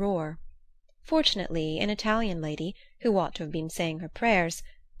collapsed with a roar. Fortunately, an Italian lady, who ought to have been saying her prayers,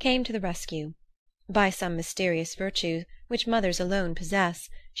 came to the rescue. By some mysterious virtue which mothers alone possess,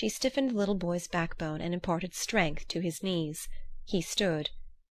 she stiffened the little boy's backbone and imparted strength to his knees. He stood.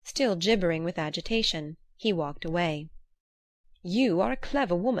 Still gibbering with agitation, he walked away. "You are a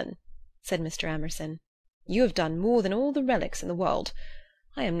clever woman," said Mr. Emerson. "You have done more than all the relics in the world.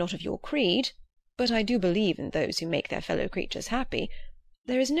 I am not of your creed, but I do believe in those who make their fellow creatures happy.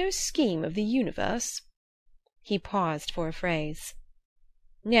 There is no scheme of the universe—" He paused for a phrase.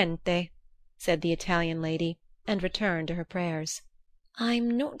 "Niente," said the Italian lady, and returned to her prayers.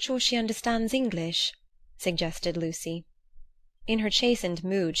 "I'm not sure she understands English," suggested Lucy. In her chastened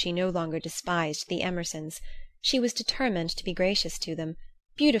mood she no longer despised the Emersons. She was determined to be gracious to them,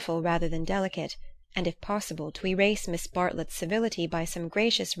 beautiful rather than delicate, and if possible to erase Miss Bartlett's civility by some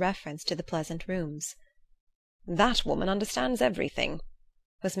gracious reference to the pleasant rooms. "That woman understands everything,"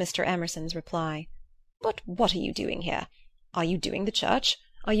 was Mr. Emerson's reply. "But what are you doing here? Are you doing the church?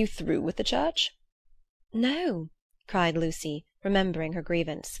 Are you through with the church?" "No," cried Lucy, remembering her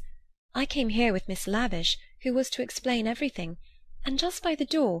grievance. "I came here with Miss Lavish, who was to explain everything, and just by the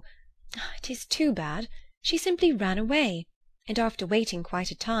door—it is too bad—she simply ran away, and after waiting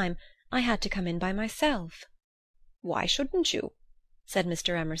quite a time, I had to come in by myself." "Why shouldn't you?" said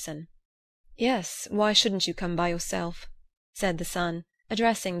Mr. Emerson. "Yes, why shouldn't you come by yourself?" said the son,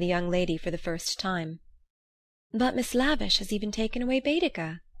 addressing the young lady for the first time. "But Miss Lavish has even taken away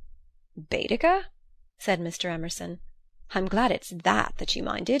Baedeker." "Baedeker?" said Mr. Emerson. "I'm glad it's that you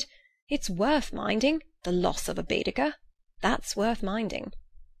minded. It's worth minding, the loss of a Baedeker. That's worth minding."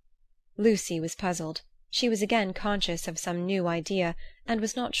 Lucy was puzzled. She was again conscious of some new idea, and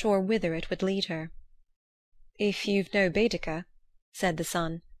was not sure whither it would lead her. "If you've no Baedeker," said the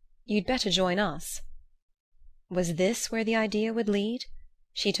son, "you'd better join us." Was this where the idea would lead?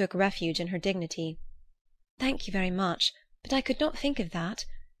 She took refuge in her dignity. "Thank you very much, but I could not think of that.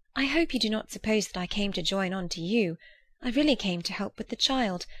 I hope you do not suppose that I came to join on to you. I really came to help with the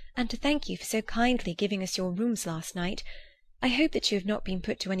child, and to thank you for so kindly giving us your rooms last night. I hope that you have not been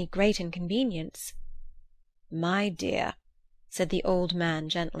put to any great inconvenience." "My dear," said the old man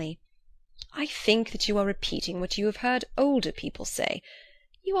gently, "I think that you are repeating what you have heard older people say.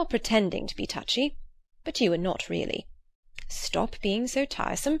 You are pretending to be touchy, but you are not really. Stop being so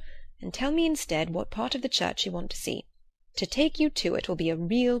tiresome, and tell me instead what part of the church you want to see. To take you to it will be a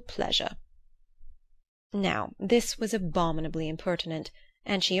real pleasure." Now, this was abominably impertinent,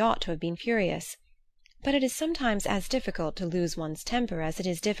 and she ought to have been furious. But it is sometimes as difficult to lose one's temper as it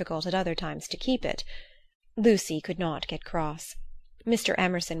is difficult at other times to keep it. Lucy could not get cross. Mr.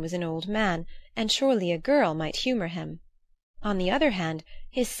 Emerson was an old man, and surely a girl might humour him. On the other hand,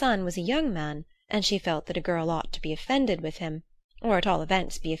 his son was a young man, and she felt that a girl ought to be offended with him, or at all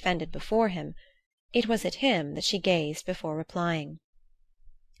events be offended before him. It was at him that she gazed before replying.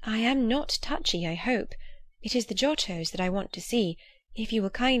 "I am not touchy, I hope. It is the Giottos that I want to see, if you will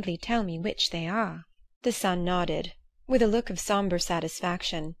kindly tell me which they are." The son nodded. With a look of sombre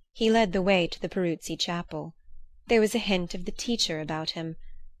satisfaction, he led the way to the Peruzzi chapel. There was a hint of the teacher about him.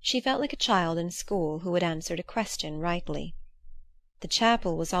 She felt like a child in school who had answered a question rightly. The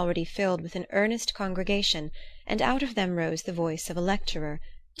chapel was already filled with an earnest congregation, and out of them rose the voice of a lecturer,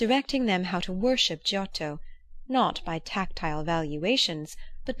 directing them how to worship Giotto, not by tactile valuations,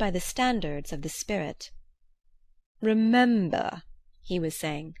 but by the standards of the spirit. "Remember," he was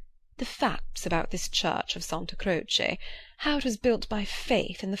saying, "the facts about this church of Santa Croce, how it was built by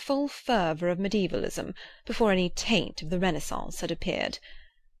faith in the full fervour of medievalism, before any taint of the Renaissance had appeared.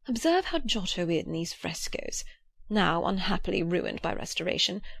 Observe how Giotto in these frescoes, now unhappily ruined by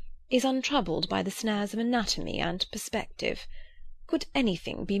restoration, is untroubled by the snares of anatomy and perspective. Could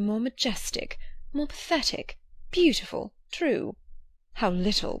anything be more majestic, more pathetic, beautiful, true? How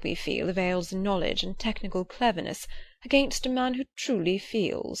little, we feel, avails knowledge and technical cleverness against a man who truly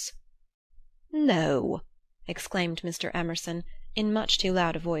feels." "No," exclaimed Mr. Emerson, in much too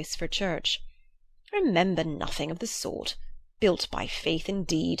loud a voice for church. "Remember nothing of the sort. Built by faith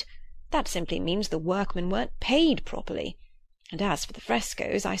indeed. That simply means the workmen weren't paid properly. And as for the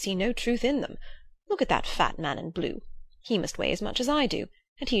frescoes, I see no truth in them. Look at that fat man in blue. He must weigh as much as I do,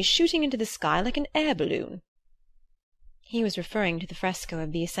 and he is shooting into the sky like an air balloon." He was referring to the fresco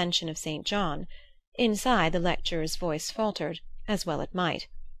of the Ascension of St. John. Inside, the lecturer's voice faltered, as well it might.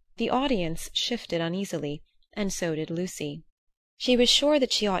 The audience shifted uneasily, and so did Lucy. She was sure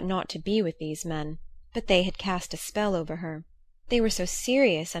that she ought not to be with these men, but they had cast a spell over her. They were so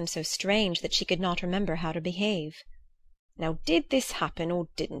serious and so strange that she could not remember how to behave. "Now did this happen, or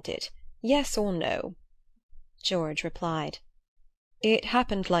didn't it? Yes or no?" George replied. "It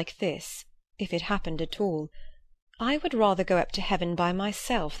happened like this, if it happened at all. I would rather go up to heaven by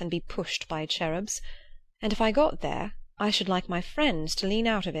myself than be pushed by cherubs, and if I got there I should like my friends to lean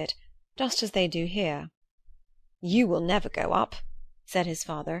out of it, just as they do here." "You will never go up," said his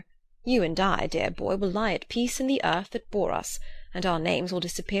father. "You and I, dear boy, will lie at peace in the earth that bore us, and our names will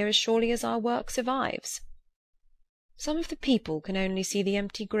disappear as surely as our work survives." "Some of the people can only see the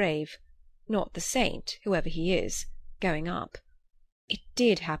empty grave, not the saint, whoever he is, going up. It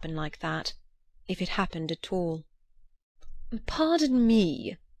did happen like that, if it happened at all." "Pardon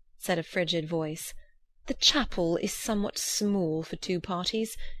me," said a frigid voice. "The chapel is somewhat small for 2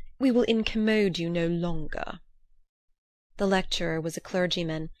 parties. We will incommode you no longer." The lecturer was a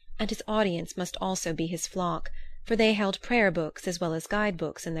clergyman, and his audience must also be his flock, for they held prayer-books as well as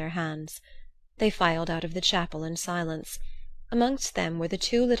guide-books in their hands. They filed out of the chapel in silence. Amongst them were the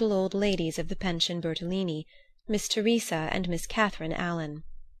 2 little old ladies of the Pension Bertolini, Miss Teresa and Miss Catherine Allen.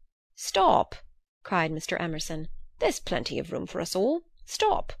 "Stop!" cried Mr. Emerson. "There's plenty of room for us all.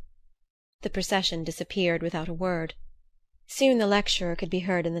 Stop!" The procession disappeared without a word. Soon the lecturer could be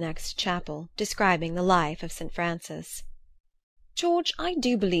heard in the next chapel, describing the life of St. Francis. "George, I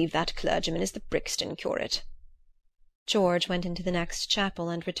do believe that clergyman is the Brixton curate." George went into the next chapel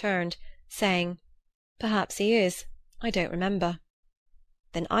and returned, saying, "Perhaps he is. I don't remember."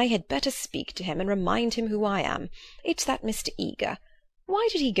 "Then I had better speak to him and remind him who I am. It's that Mr. Eager. Why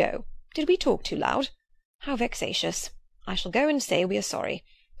did he go? Did we talk too loud? How vexatious. I shall go and say we are sorry.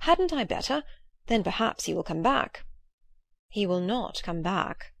 Hadn't I better? Then perhaps he will come back." "He will not come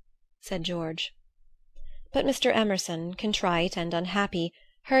back," said George. But Mr. Emerson, contrite and unhappy,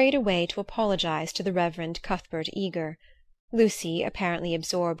 hurried away to apologize to the Reverend Cuthbert Eager. Lucy, apparently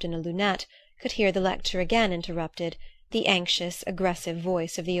absorbed in a lunette, could hear the lecture again interrupted, the anxious, aggressive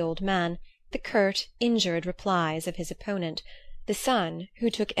voice of the old man, the curt, injured replies of his opponent. The son, who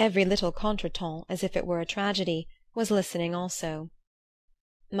took every little contretemps as if it were a tragedy, was listening also.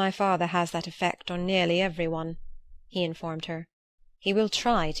 "My father has that effect on nearly every one," he informed her. "He will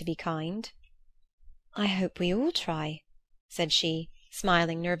try to be kind." "I hope we all try," said she,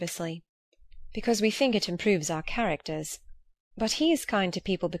 smiling nervously, "because we think it improves our characters. But he is kind to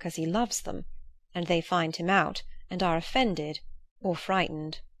people because he loves them, and they find him out and are offended or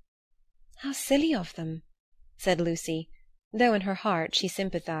frightened." "How silly of them," said Lucy, though in her heart she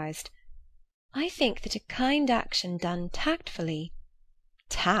sympathized. "I think that a kind action done tactfully—"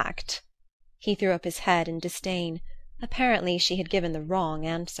 "Tact?" He threw up his head in disdain. Apparently she had given the wrong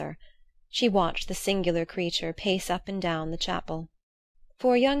answer. She watched the singular creature pace up and down the chapel.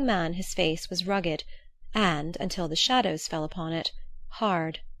 For a young man his face was rugged, and, until the shadows fell upon it,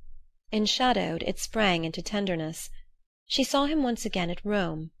 hard. Enshadowed, it sprang into tenderness. She saw him once again at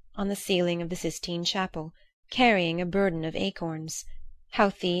Rome, on the ceiling of the Sistine Chapel, carrying a burden of acorns.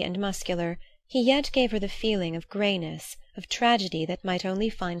 Healthy and muscular, he yet gave her the feeling of greyness, of tragedy that might only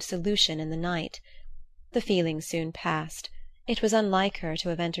find solution in the night. The feeling soon passed. It was unlike her to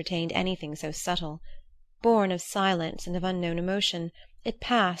have entertained anything so subtle. Born of silence and of unknown emotion, it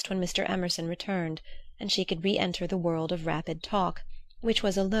passed when Mr. Emerson returned, and she could re-enter the world of rapid talk, which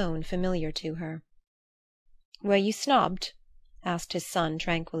was alone familiar to her. "Were you snubbed?" asked his son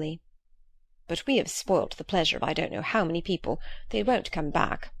tranquilly. "But we have spoilt the pleasure of I don't know how many people. They won't come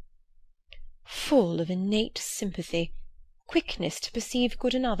back." "Full of innate sympathy, quickness to perceive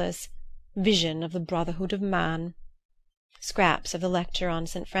good in others, vision of the brotherhood of man." Scraps of the lecture on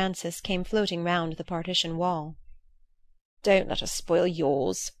St. Francis came floating round the partition wall. "Don't let us spoil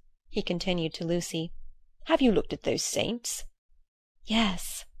yours," he continued to Lucy. "Have you looked at those saints?"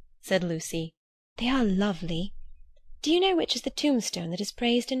 "Yes," said Lucy. "They are lovely. Do you know which is the tombstone that is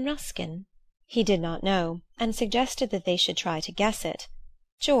praised in Ruskin?" He did not know, and suggested that they should try to guess it.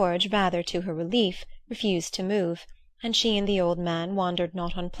 George, rather to her relief, refused to move, and she and the old man wandered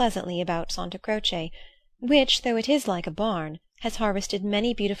not unpleasantly about Santa Croce, which, though it is like a barn, has harvested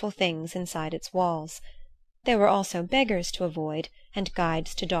many beautiful things inside its walls. There were also beggars to avoid, and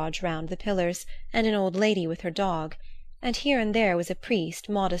guides to dodge round the pillars, and an old lady with her dog, and here and there was a priest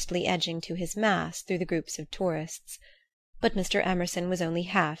modestly edging to his mass through the groups of tourists. But Mr. Emerson was only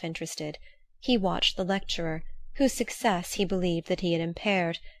half interested. He watched the lecturer, whose success he believed that he had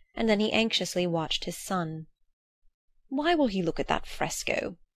impaired, and then he anxiously watched his son. Why will he look at that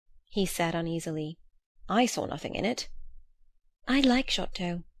fresco?" he said uneasily. "I saw nothing in it." "I like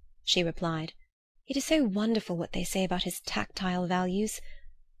Giotto," she replied. "It is so wonderful what they say about his tactile values,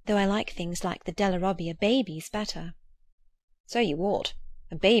 though I like things like the Della Robbia babies better." "So you ought.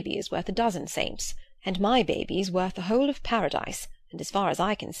 A baby is worth a dozen saints, and my baby's worth the whole of paradise, and as far as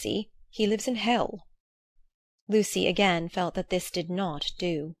I can see, he lives in hell." Lucy again felt that this did not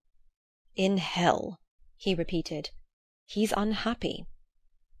do. "In hell," he repeated. "He's unhappy."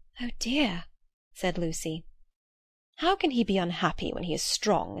 "Oh dear," said Lucy. "How can he be unhappy when he is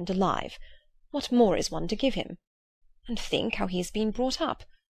strong and alive? What more is one to give him? And think how he has been brought up,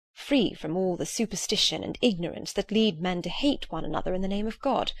 free from all the superstition and ignorance that lead men to hate one another in the name of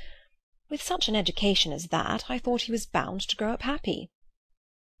God. With such an education as that, I thought he was bound to grow up happy."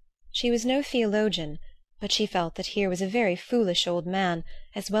 She was no theologian, but she felt that here was a very foolish old man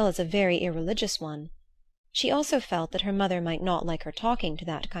as well as a very irreligious one. She also felt that her mother might not like her talking to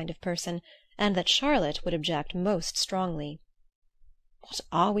that kind of person, and that Charlotte would object most strongly. "What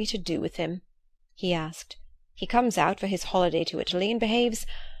are we to do with him?" he asked. "He comes out for his holiday to Italy and behaves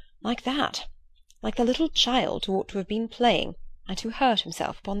like that, like the little child who ought to have been playing, and who hurt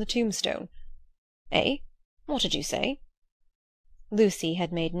himself upon the tombstone. Eh? What did you say?" Lucy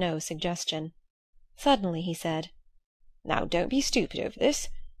had made no suggestion. Suddenly he said, "Now don't be stupid over this.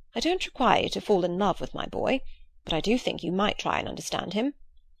 I don't require you to fall in love with my boy, but I do think you might try and understand him.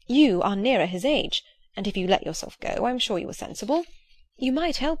 You are nearer his age, and if you let yourself go, I'm sure you are sensible. You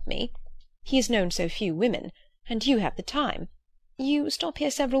might help me. He has known so few women, and you have the time. You stop here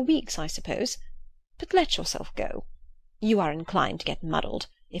several weeks, I suppose. But let yourself go. You are inclined to get muddled,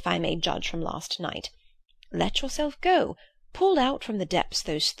 if I may judge from last night. Let yourself go. Pull out from the depths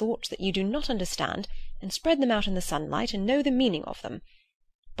those thoughts that you do not understand, and spread them out in the sunlight and know the meaning of them.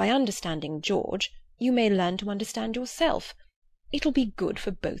 By understanding George, you may learn to understand yourself. It'll be good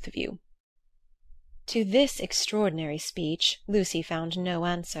for both of you." To this extraordinary speech Lucy found no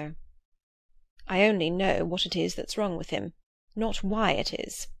answer. "I only know what it is that's wrong with him, not why it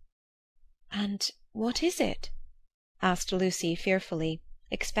is." "And what is it?" asked Lucy fearfully,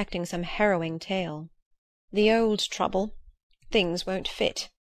 expecting some harrowing tale. "The old trouble. Things won't fit."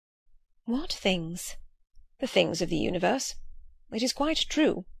 "What things?" "The things of the universe. It is quite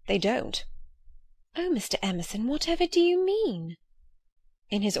true. They don't." "Oh, Mr. Emerson, whatever do you mean?"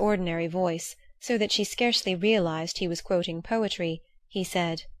 In his ordinary voice, so that she scarcely realized he was quoting poetry, he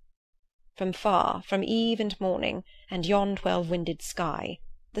said, "From far, from eve and morning, and yon 12-winded sky,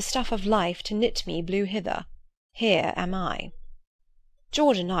 the stuff of life to knit me blew hither. Here am I."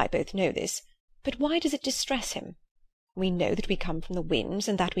 George and I both know this, but why does it distress him? We know that we come from the winds,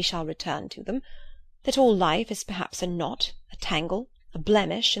 and that we shall return to them, that all life is perhaps a knot, a tangle, a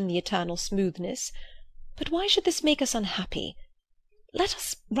blemish in the eternal smoothness. But why should this make us unhappy? Let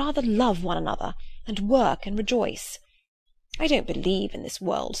us rather love one another, and work and rejoice. I don't believe in this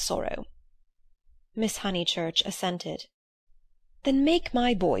world sorrow." Miss Honeychurch assented. "Then make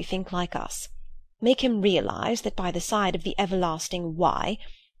my boy think like us. Make him realize that by the side of the everlasting why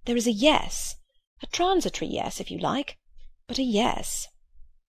there is a yes, a transitory yes, if you like, but a yes."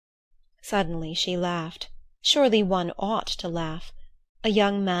 Suddenly she laughed. Surely one ought to laugh. A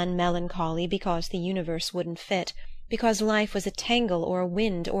young man melancholy because the universe wouldn't fit, because life was a tangle or a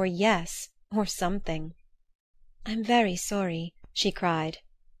wind or a yes, or something. "I'm very sorry," she cried.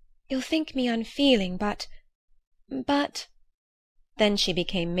 "You'll think me unfeeling, but—" Then she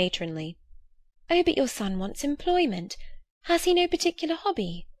became matronly. "Oh, but your son wants employment. Has he no particular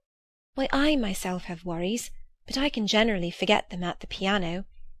hobby? Why, I myself have worries, but I can generally forget them at the piano.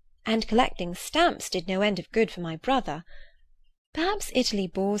 And collecting stamps did no end of good for my brother. Perhaps Italy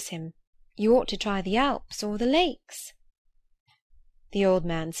bores him. You ought to try the Alps or the lakes." The old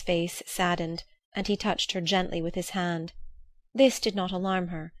man's face saddened, and he touched her gently with his hand. This did not alarm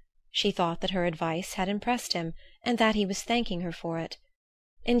her. She thought that her advice had impressed him, and that he was thanking her for it.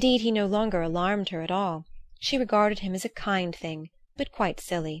 Indeed, he no longer alarmed her at all. She regarded him as a kind thing, but quite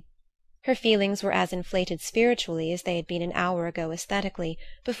silly. Her feelings were as inflated spiritually as they had been an hour ago aesthetically,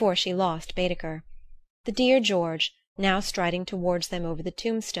 before she lost Baedeker. The dear George, now striding towards them over the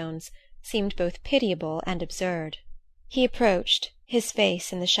tombstones, seemed both pitiable and absurd. He approached, his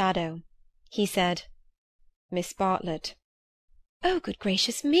face in the shadow. He said, "Miss Bartlett." "Oh, good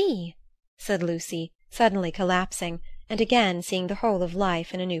gracious me!" said Lucy, suddenly collapsing, and again seeing the whole of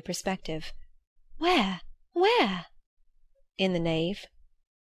life in a new perspective. "Where? Where?" "In the nave."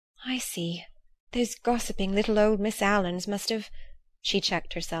 "I see. Those gossiping little old Miss Allens must have—" She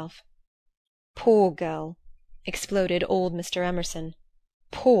checked herself. "Poor girl!" exploded old Mr. Emerson.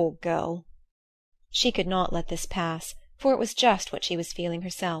 "Poor girl!" She could not let this pass, for it was just what she was feeling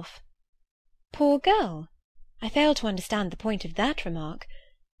herself. "Poor girl! I fail to understand the point of that remark.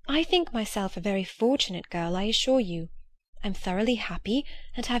 I think myself a very fortunate girl, I assure you. I'm thoroughly happy,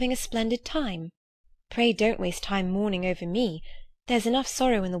 and having a splendid time. Pray don't waste time mourning over me. There's enough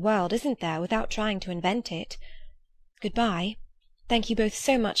sorrow in the world, isn't there, without trying to invent it? Good-bye. Thank you both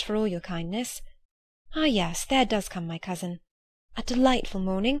so much for all your kindness. Ah, yes, there does come my cousin. A delightful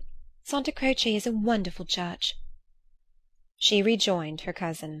morning. Santa Croce is a wonderful church." She rejoined her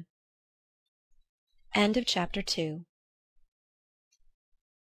cousin. End of Chapter 2.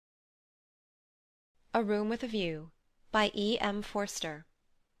 A Room with a View, by E. M. Forster.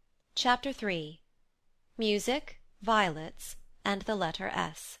 Chapter 3. Music, Violets, and the Letter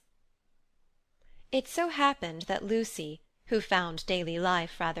S. It so happened that Lucy, who found daily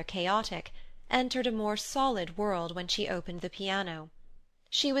life rather chaotic, entered a more solid world when she opened the piano.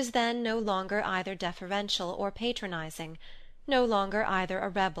 She was then no longer either deferential or patronizing, no longer either a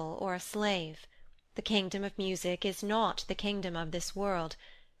rebel or a slave. The kingdom of music is not the kingdom of this world.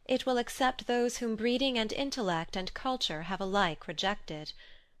 It will accept those whom breeding and intellect and culture have alike rejected.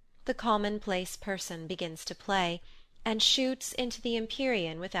 The commonplace person begins to play, and shoots into the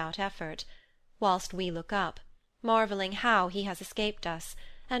empyrean without effort, whilst we look up, marvelling how he has escaped us,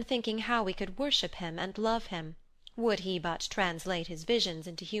 and thinking how we could worship him and love him, would he but translate his visions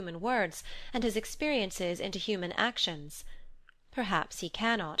into human words, and his experiences into human actions. Perhaps he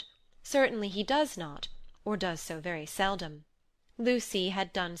cannot, certainly he does not, or does so very seldom. Lucy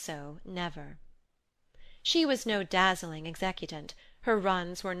had done so never. She was no dazzling executant, her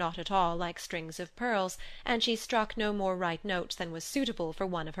runs were not at all like strings of pearls, and she struck no more right notes than was suitable for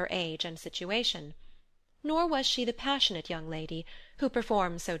one of her age and situation. Nor was she the passionate young lady who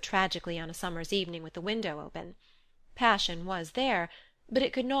performs so tragically on a summer's evening with the window open. Passion was there, but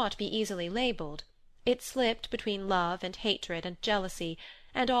it could not be easily labelled. It slipped between love and hatred and jealousy,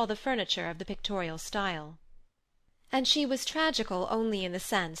 and all the furniture of the pictorial style. And she was tragical only in the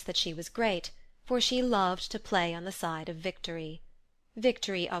sense that she was great, for she loved to play on the side of victory.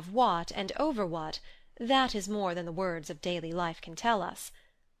 Victory of what, and over what, that is more than the words of daily life can tell us.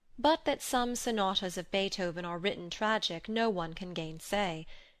 But that some sonatas of Beethoven are written tragic no one can gainsay.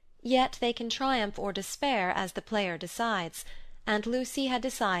 Yet they can triumph or despair as the player decides, and Lucy had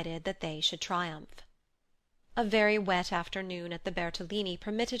decided that they should triumph. A very wet afternoon at the Bertolini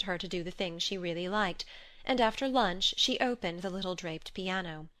permitted her to do the thing she really liked, and after lunch she opened the little draped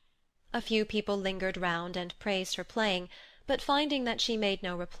piano. A few people lingered round and praised her playing, but finding that she made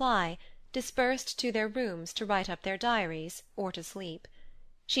no reply, dispersed to their rooms to write up their diaries or to sleep.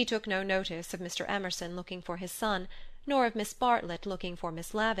 She took no notice of Mr. Emerson looking for his son, nor of Miss Bartlett looking for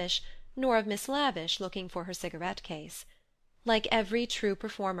Miss Lavish, nor of Miss Lavish looking for her cigarette-case. Like every true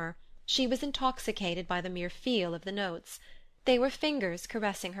performer, she was intoxicated by the mere feel of the notes. They were fingers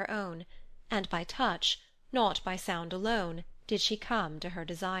caressing her own, and by touch, not by sound alone, did she come to her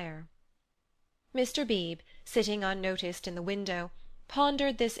desire. Mr. Beebe, sitting unnoticed in the window,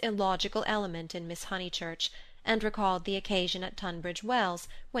 pondered this illogical element in Miss Honeychurch, and recalled the occasion at Tunbridge Wells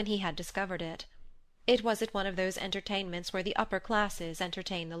when he had discovered it. It was at one of those entertainments where the upper classes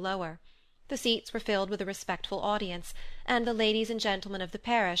entertain the lower. The seats were filled with a respectful audience, and the ladies and gentlemen of the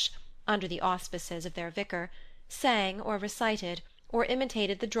parish, under the auspices of their vicar, sang or recited or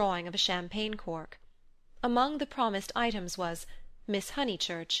imitated the drawing of a champagne cork. Among the promised items was Miss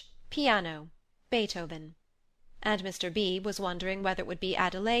Honeychurch, piano, Beethoven, and Mr. Beebe was wondering whether it would be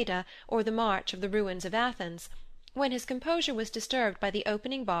Adelaida or the March of the Ruins of Athens, when his composure was disturbed by the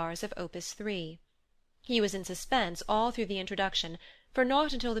opening bars of Opus 3. He was in suspense all through the introduction, for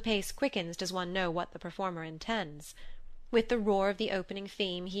not until the pace quickens does one know what the performer intends. With the roar of the opening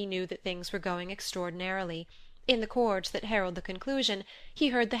theme he knew that things were going extraordinarily. In the chords that herald the conclusion he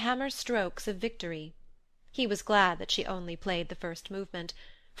heard the hammer strokes of victory. He was glad that she only played the first movement,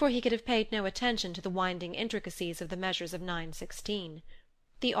 for he could have paid no attention to the winding intricacies of the measures of 9/16.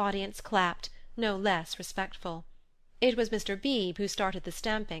 The audience clapped, no less respectful. It was Mr. Beebe who started the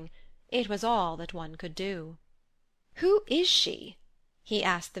stamping. It was all that one could do. "Who is she?" he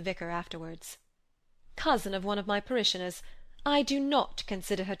asked the vicar afterwards. "Cousin of one of my parishioners. I do not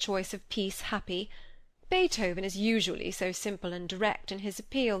consider her choice of piece happy. Beethoven is usually so simple and direct in his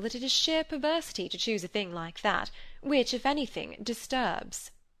appeal that it is sheer perversity to choose a thing like that, which, if anything,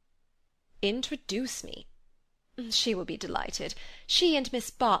 disturbs." "Introduce me." "She will be delighted. She and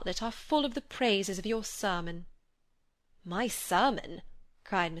Miss Bartlett are full of the praises of your sermon." "My sermon!"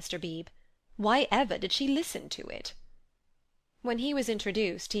 cried Mr. Beebe. "Why ever did she listen to it?" When he was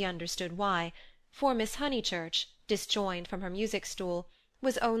introduced he understood why, for Miss Honeychurch, disjoined from her music-stool,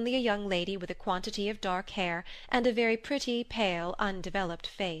 was only a young lady with a quantity of dark hair and a very pretty, pale, undeveloped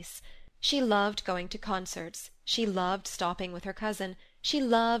face. She loved going to concerts, she loved stopping with her cousin, she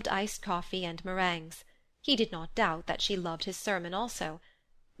loved iced coffee and meringues. He did not doubt that she loved his sermon also.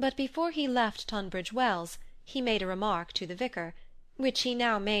 But before he left Tunbridge Wells he made a remark to the vicar, which he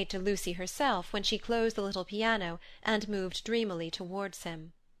now made to Lucy herself when she closed the little piano and moved dreamily towards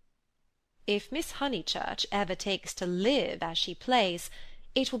him. "If Miss Honeychurch ever takes to live as she plays,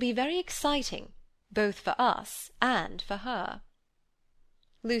 it will be very exciting, both for us and for her."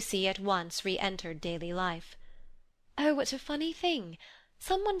 Lucy at once re-entered daily life. "Oh, what a funny thing!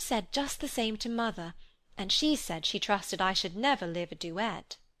 Someone said just the same to mother, and she said she trusted I should never live a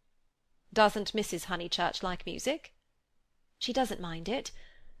duet." "Doesn't Mrs. Honeychurch like music?" "She doesn't mind it,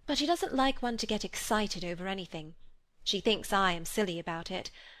 but she doesn't like one to get excited over anything. She thinks I am silly about it.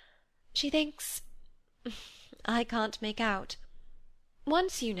 She thinks— I can't make out.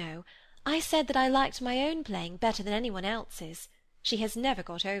 Once, you know, I said that I liked my own playing better than anyone else's. She has never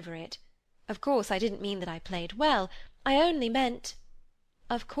got over it. Of course I didn't mean that I played well, I only meant—"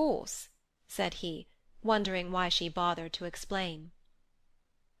 "Of course," said he, wondering why she bothered to explain.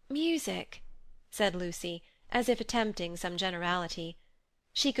 "Music," said Lucy, as if attempting some generality.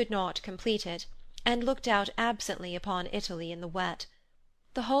 She could not complete it, and looked out absently upon Italy in the wet.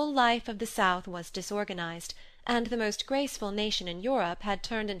 The whole life of the South was disorganized, and the most graceful nation in Europe had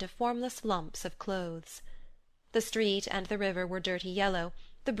turned into formless lumps of clothes. The street and the river were dirty yellow,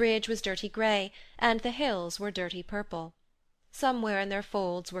 the bridge was dirty grey, and the hills were dirty purple. Somewhere in their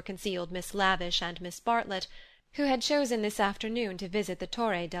folds were concealed Miss Lavish and Miss Bartlett, who had chosen this afternoon to visit the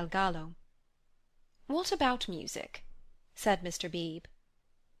Torre del Gallo. "What about music?" said Mr. Beebe.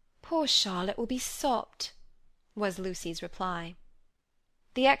 "Poor Charlotte will be sopped," was Lucy's reply.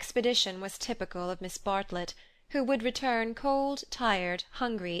 The expedition was typical of Miss Bartlett, who would return cold, tired,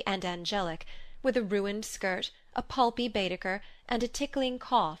 hungry, and angelic, with a ruined skirt, a pulpy Baedeker, and a tickling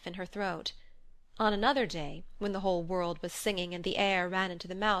cough in her throat. On another day, when the whole world was singing and the air ran into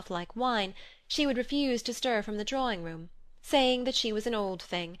the mouth like wine, she would refuse to stir from the drawing-room, saying that she was an old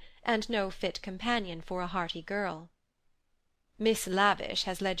thing, and no fit companion for a hearty girl. "Miss Lavish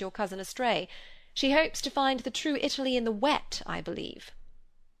has led your cousin astray. She hopes to find the true Italy in the wet, I believe."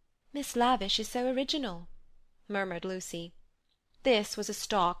 "Miss Lavish is so original," murmured Lucy. This was a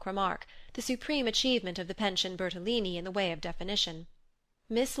stock remark, the supreme achievement of the Pension Bertolini in the way of definition.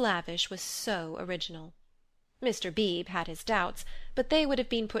 Miss Lavish was so original. Mr. Beebe had his doubts, but they would have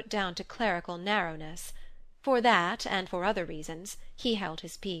been put down to clerical narrowness. For that, and for other reasons, he held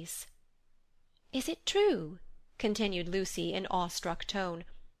his peace. "Is it true," continued Lucy in awe-struck tone,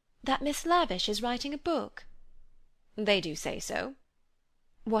 "that Miss Lavish is writing a book?" "They do say so."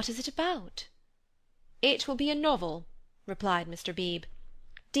 "What is it about?" "It will be a novel," replied Mr. Beebe,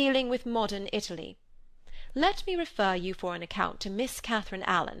 "dealing with modern Italy. Let me refer you for an account to Miss Catherine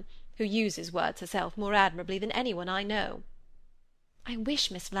Allen, who uses words herself more admirably than anyone I know." "I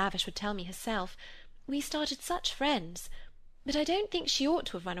wish Miss Lavish would tell me herself. We started such friends. But I don't think she ought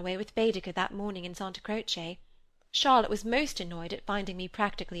to have run away with Baedeker that morning in Santa Croce. Charlotte was most annoyed at finding me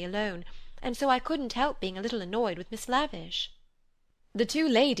practically alone, and so I couldn't help being a little annoyed with Miss Lavish." "The two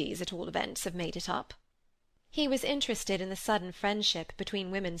ladies, at all events, have made it up." He was interested in the sudden friendship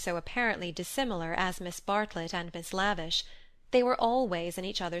between women so apparently dissimilar as Miss Bartlett and Miss Lavish. They were always in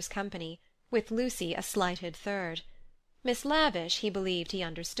each other's company, with Lucy a slighted third. Miss Lavish he believed he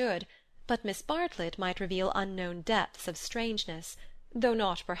understood, but Miss Bartlett might reveal unknown depths of strangeness, though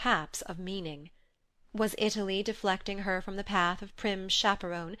not perhaps of meaning. Was Italy deflecting her from the path of prim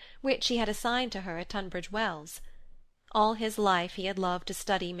chaperon which he had assigned to her at Tunbridge Wells? All his life he had loved to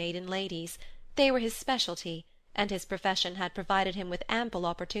study maiden ladies. They were his specialty, and his profession had provided him with ample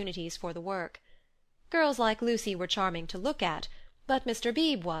opportunities for the work. Girls like Lucy were charming to look at, but Mr.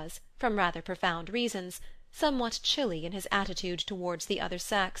 Beebe was, from rather profound reasons, somewhat chilly in his attitude towards the other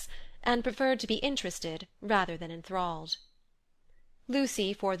sex, and preferred to be interested rather than enthralled.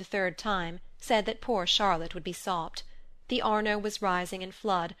 Lucy, for the third time, said that poor Charlotte would be sopped. The Arno was rising in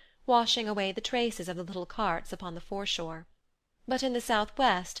flood, washing away the traces of the little carts upon the foreshore. But in the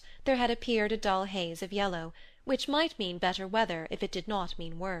south-west there had appeared a dull haze of yellow, which might mean better weather if it did not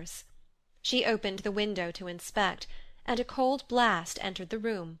mean worse. She opened the window to inspect, and a cold blast entered the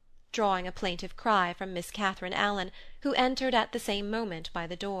room, drawing a plaintive cry from Miss Catherine Allen, who entered at the same moment by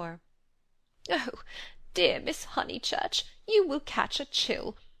the door. "Oh, dear Miss Honeychurch, you will catch a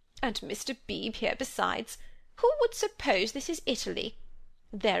chill. And Mr. Beebe here besides. Who would suppose this is Italy?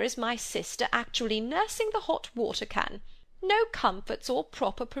 There is my sister actually nursing the hot water can. No comforts or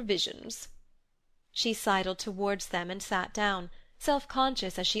proper provisions." She sidled towards them and sat down,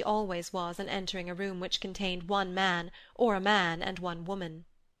 self-conscious as she always was on entering a room which contained one man, or a man and one woman.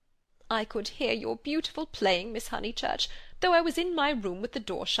 "I could hear your beautiful playing, Miss Honeychurch, though I was in my room with the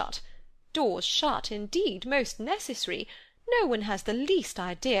door shut. Doors shut, indeed, most necessary. No one has the least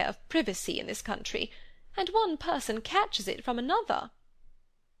idea of privacy in this country, and one person catches it from another."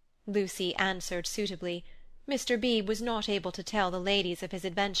 Lucy answered suitably. Mr. Beebe was not able to tell the ladies of his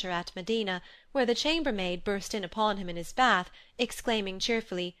adventure at Medina, where the chambermaid burst in upon him in his bath, exclaiming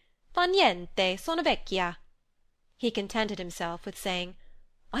cheerfully, "Fa niente, sono vecchia." He contented himself with saying,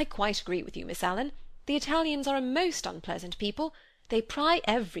 "I quite agree with you, Miss Allen. The Italians are a most unpleasant people. They pry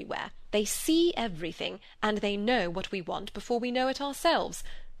everywhere, they see everything, and they know what we want before we know it ourselves.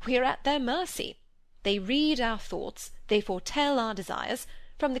 We are at their mercy. They read our thoughts, they foretell our desires.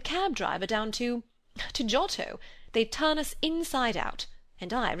 From the cab-driver down to Giotto, they turn us inside out,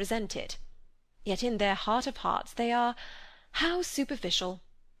 and I resent it. Yet in their heart of hearts they are, how superficial!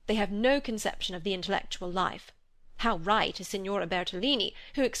 They have no conception of the intellectual life. How right is Signora Bertolini,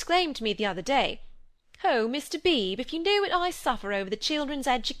 who exclaimed to me the other day, 'Oh, Mr. Beebe, if you knew what I suffer over the children's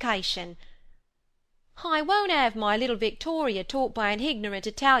education!' I won't have my little Victoria taught by an ignorant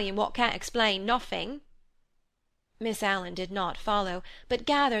Italian what can't explain nothing." Miss Allen did not follow, but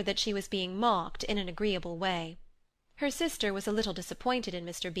gathered that she was being mocked in an agreeable way. Her sister was a little disappointed in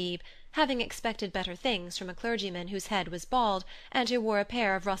Mr. Beebe, having expected better things from a clergyman whose head was bald, and who wore a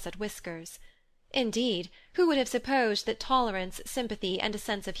pair of russet whiskers. Indeed, who would have supposed that tolerance, sympathy, and a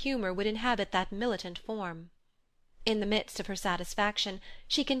sense of humour would inhabit that militant form? In the midst of her satisfaction,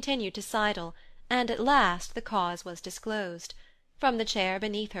 she continued to sidle, and at last the cause was disclosed. From the chair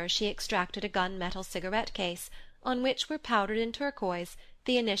beneath her she extracted a gun-metal cigarette-case, on which were powdered in turquoise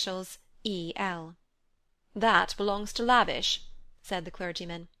the initials E.L. "That belongs to Lavish," said the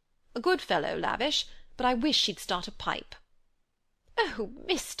clergyman. "A good fellow, Lavish, but I wish she'd start a pipe." "Oh,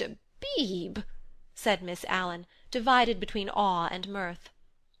 Mr. Beebe!" said Miss Allen, divided between awe and mirth.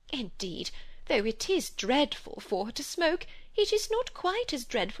 "Indeed, though it is dreadful for her to smoke, it is not quite as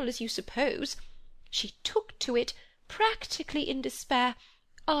dreadful as you suppose. She took to it, practically in despair,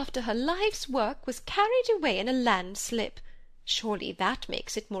 after her life's work was carried away in a landslip. Surely that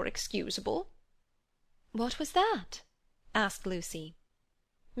makes it more excusable." "What was that?" asked Lucy.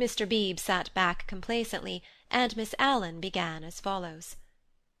 Mr. Beebe sat back complacently, and Miss Allen began as follows.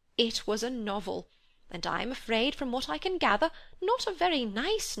 "It was a novel, and I am afraid, from what I can gather, not a very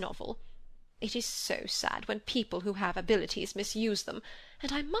nice novel. It is so sad when people who have abilities misuse them,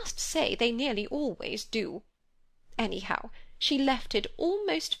 and I must say they nearly always do. Anyhow, she left it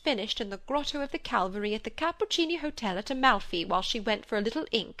almost finished in the grotto of the Calvary at the Cappuccini Hotel at Amalfi while she went for a little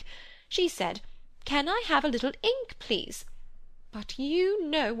ink. She said, 'Can I have a little ink, please?' But you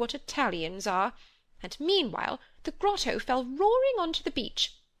know what Italians are. And meanwhile the grotto fell roaring on to the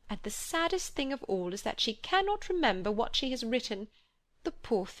beach, and the saddest thing of all is that she cannot remember what she has written. The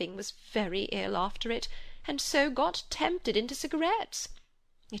poor thing was very ill after it, and so got tempted into cigarettes.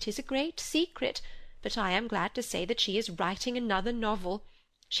 It is a great secret, but I am glad to say that she is writing another novel.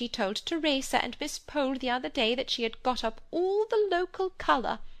 She told Teresa and Miss Pole the other day that she had got up all the local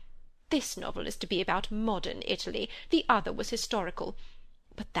colour. This novel is to be about modern Italy, the other was historical.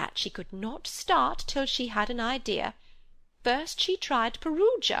 But that she could not start till she had an idea. First she tried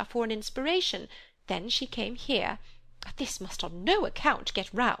Perugia for an inspiration, then she came here. This must on no account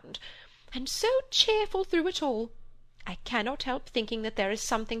get round. And so cheerful through it all. I cannot help thinking that there is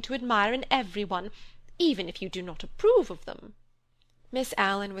something to admire in everyone, even if you do not approve of them." Miss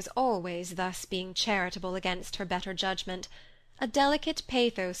Allen was always thus being charitable against her better judgment. A delicate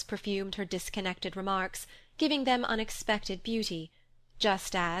pathos perfumed her disconnected remarks, giving them unexpected beauty,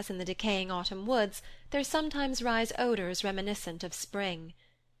 just as, in the decaying autumn woods, there sometimes rise odours reminiscent of spring.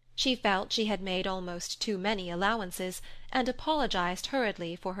 She felt she had made almost too many allowances, and apologized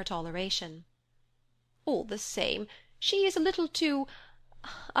hurriedly for her toleration. "All the same, she is a little too,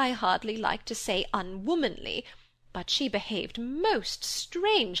 I hardly like to say unwomanly, but she behaved most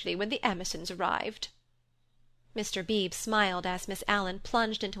strangely when the Emersons arrived." Mr. Beebe smiled as Miss Allen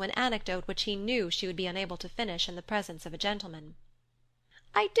plunged into an anecdote which he knew she would be unable to finish in the presence of a gentleman.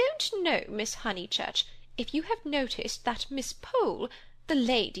 "I don't know, Miss Honeychurch, if you have noticed that Miss Pole, the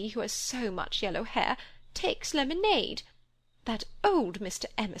lady who has so much yellow hair, takes lemonade. That old Mr.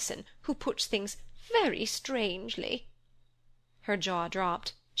 Emerson, who puts things very strangely." Her jaw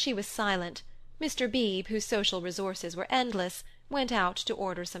dropped. She was silent. Mr. Beebe, whose social resources were endless, went out to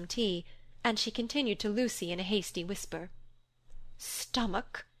order some tea, and she continued to Lucy in a hasty whisper.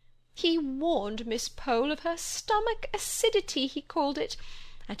 "Stomach! He warned Miss Pole of her stomach acidity, he called it,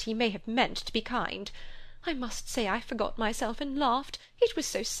 and he may have meant to be kind. I must say I forgot myself and laughed. It was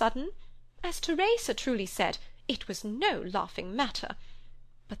so sudden. As Teresa truly said, it was no laughing matter.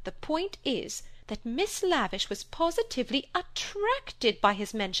 But the point is that Miss Lavish was positively attracted by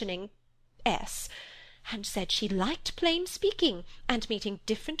his mentioning S, and said she liked plain speaking and meeting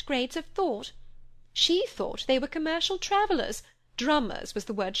different grades of thought. She thought they were commercial travellers, drummers was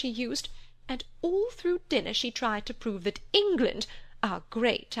the word she used, and all through dinner she tried to prove that England, our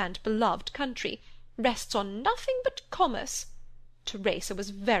great and beloved country, rests on nothing but commerce. Teresa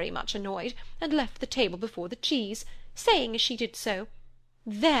was very much annoyed, and left the table before the cheese, saying as she did so,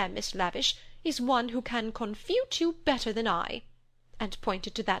 "There, Miss Lavish, is one who can confute you better than I," and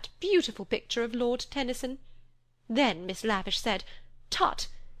pointed to that beautiful picture of Lord Tennyson. Then Miss Lavish said, "Tut,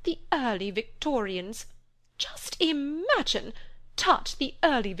 the early Victorians! Just imagine! Tut, the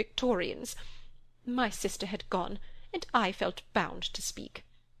early Victorians!" My sister had gone, and I felt bound to speak.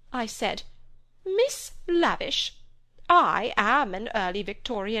 I said, "Miss Lavish, I am an early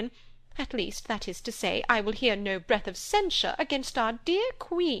Victorian. At least, that is to say, I will hear no breath of censure against our dear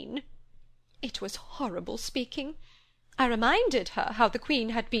Queen." It was horrible speaking. I reminded her how the Queen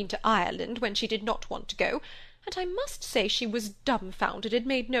had been to Ireland when she did not want to go, and I must say she was dumbfounded and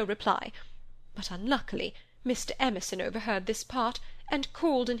made no reply. But unluckily Mr. Emerson overheard this part, and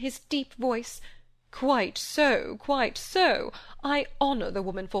called in his deep voice, "Quite so, quite so. I honour the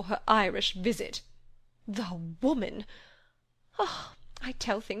woman for her Irish visit." The woman! Ah, I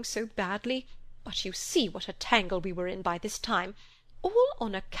tell things so badly, but you see what a tangle we were in by this time, all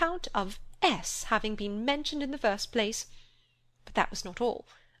on account of S having been mentioned in the first place. But that was not all.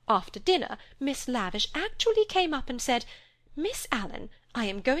 After dinner, Miss Lavish actually came up and said, "Miss Allen, I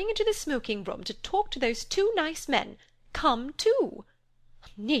am going into the smoking-room to talk to those two nice men. Come too."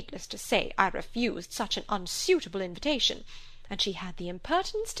 Needless to say, I refused such an unsuitable invitation, and she had the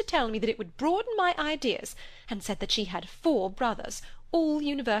impertinence to tell me that it would broaden my ideas, and said that she had 4 brothers, all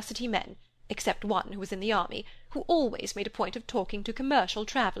university men, except one who was in the army, who always made a point of talking to commercial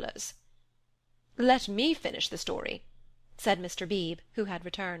travellers. "Let me finish the story," said Mr. Beebe, who had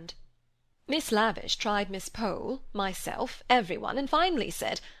returned. "Miss Lavish tried Miss Pole, myself, everyone, and finally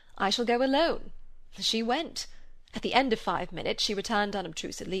said, 'I shall go alone.' She went. At the end of 5 minutes she returned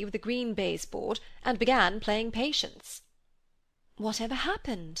unobtrusively with a green baize board, and began playing Patience." "Whatever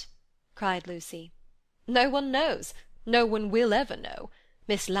happened?" cried Lucy. "No one knows. No one will ever know.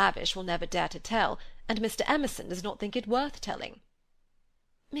 Miss Lavish will never dare to tell, and Mr. Emerson does not think it worth telling."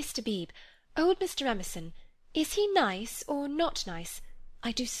 "Mr. Beebe, old Mr. Emerson, is he nice or not nice?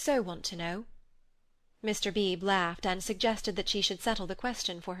 I do so want to know." Mr. Beebe laughed, and suggested that she should settle the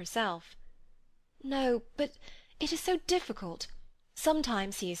question for herself. "No, but it is so difficult.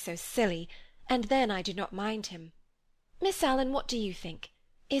 Sometimes he is so silly, and then I do not mind him. Miss Allen, what do you think?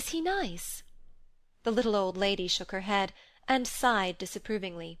 Is he nice?" The little old lady shook her head, and sighed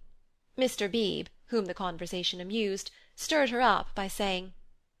disapprovingly. Mr. Beebe, whom the conversation amused, stirred her up by saying,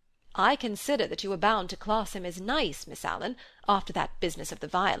 "I consider that you are bound to class him as nice, Miss Allen, after that business of the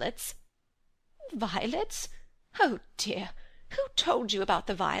violets." "Violets? Oh dear! Who told you about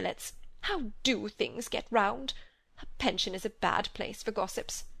the violets? How do things get round? A pension is a bad place for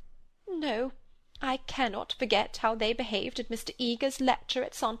gossips. No, I cannot forget how they behaved at Mr. Eager's lecture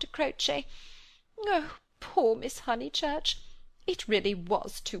at Santa Croce. Oh, poor Miss Honeychurch! It really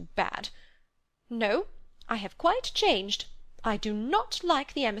was too bad. No, I have quite changed. I do not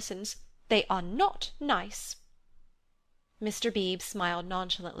like the Emersons. They are not nice." Mr. Beebe smiled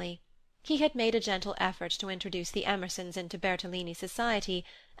nonchalantly. He had made a gentle effort to introduce the Emersons into Bertolini society,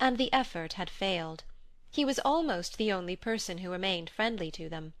 and the effort had failed. He was almost the only person who remained friendly to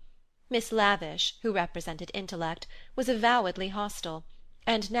them. Miss Lavish, who represented intellect, was avowedly hostile,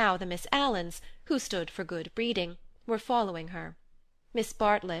 and now the Miss Allens, who stood for good breeding, were following her. Miss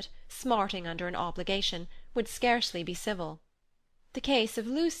Bartlett, smarting under an obligation, would scarcely be civil. The case of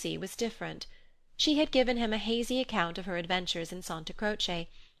Lucy was different. She had given him a hazy account of her adventures in Santa Croce,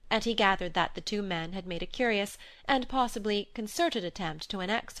 and he gathered that the 2 men had made a curious, and possibly concerted attempt to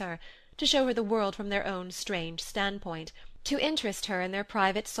annex her, to show her the world from their own strange standpoint, to interest her in their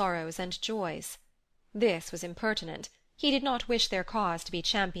private sorrows and joys. This was impertinent. He did not wish their cause to be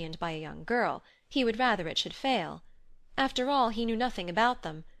championed by a young girl. He would rather it should fail. After all, he knew nothing about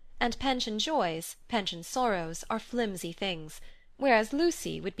them, and pension joys, pension sorrows, are flimsy things, whereas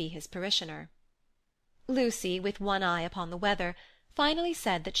Lucy would be his parishioner. Lucy, with one eye upon the weather, finally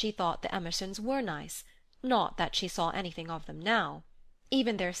said that she thought the Emersons were nice, not that she saw anything of them now.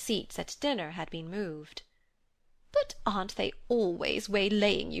 Even their seats at dinner had been moved. "But aren't they always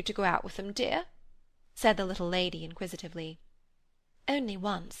waylaying you to go out with them, dear?" said the little lady inquisitively. "Only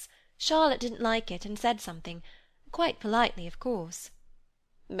once. Charlotte didn't like it and said something, quite politely, of course.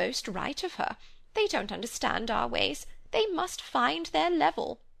 Most right of her. They don't understand our ways. They must find their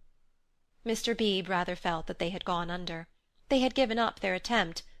level. Mr. Beebe rather felt that they had gone under. They had given up their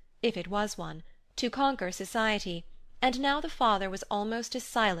attempt, if it was one, to conquer society, and now the father was almost as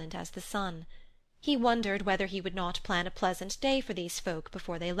silent as the son. He wondered whether he would not plan a pleasant day for these folk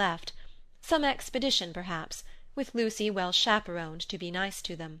before they left. Some expedition, perhaps, with Lucy well chaperoned to be nice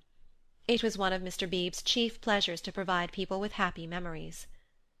to them. It was one of Mr. Beebe's chief pleasures to provide people with happy memories.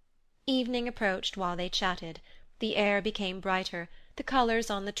 Evening approached while they chatted. The air became brighter, the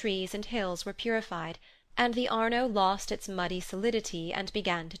colours on the trees and hills were purified, and the Arno lost its muddy solidity and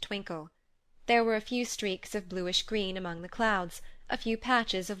began to twinkle. There were a few streaks of bluish-green among the clouds, a few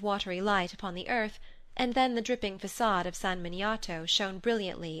patches of watery light upon the earth, and then the dripping façade of San Miniato shone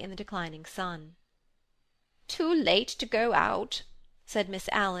brilliantly in the declining sun. "Too late to go out," said Miss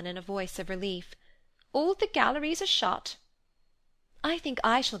Allen in a voice of relief. "All the galleries are shut." "I think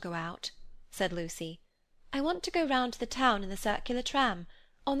I shall go out," said Lucy. "I want to go round to the town in the circular tram,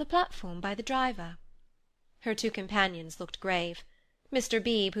 on the platform by the driver." Her two companions looked grave. Mr.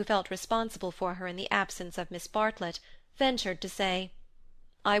 Beebe, who felt responsible for her in the absence of Miss Bartlett, ventured to say,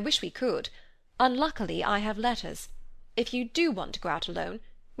 "I wish we could. Unluckily I have letters. If you do want to go out alone,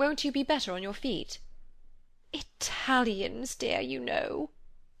 won't you be better on your feet?" "Italians, dear, you know,"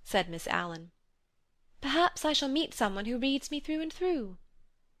 said Miss Allen. "Perhaps I shall meet someone who reads me through and through."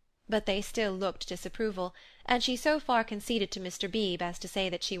 But they still looked disapproval, and she so far conceded to Mr. Beebe as to say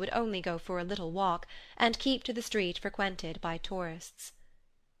that she would only go for a little walk, and keep to the street frequented by tourists.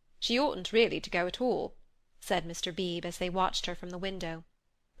 "She oughtn't really to go at all," said Mr. Beebe as they watched her from the window.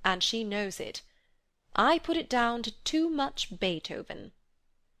 "And she knows it. I put it down to too much Beethoven."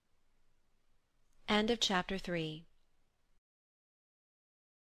 End of Chapter 3.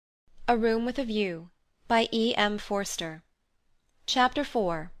 A Room with a View, by E. M. Forster. Chapter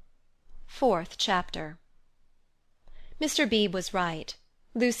 4. Fourth Chapter. Mr. Beebe was right.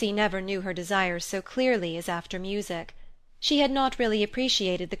 Lucy never knew her desires so clearly as after music. She had not really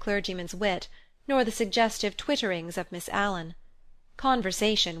appreciated the clergyman's wit, nor the suggestive twitterings of Miss Allen.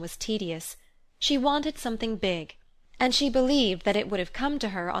 Conversation was tedious. She wanted something big, and she believed that it would have come to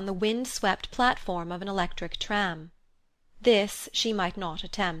her on the wind-swept platform of an electric tram. This she might not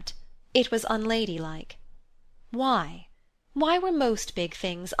attempt. It was unladylike. Why? Why were most big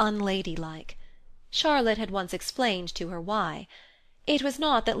things unladylike? Charlotte had once explained to her why. It was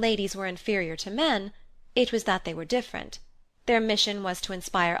not that ladies were inferior to men, it was that they were different. Their mission was to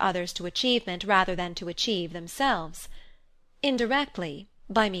inspire others to achievement rather than to achieve themselves. Indirectly,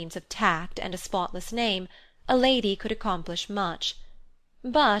 by means of tact and a spotless name, a lady could accomplish much.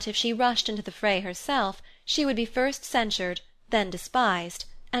 But if she rushed into the fray herself, she would be first censured, then despised,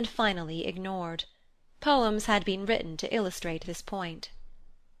 and finally ignored. Poems had been written to illustrate this point.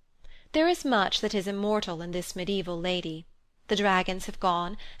 There is much that is immortal in this medieval lady. The dragons have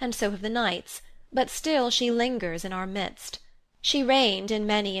gone, and so have the knights, but still she lingers in our midst. She reigned in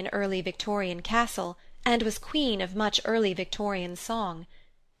many an early Victorian castle, and was queen of much early Victorian song.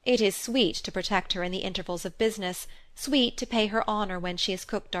 It is sweet to protect her in the intervals of business, sweet to pay her honour when she has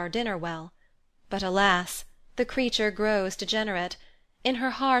cooked our dinner well. But alas, the creature grows degenerate. In her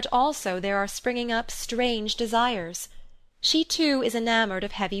heart also there are springing up strange desires. She too is enamoured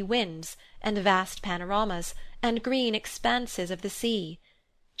of heavy winds, and vast panoramas, and green expanses of the sea.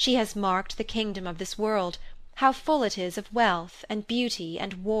 She has marked the kingdom of this world, how full it is of wealth, and beauty,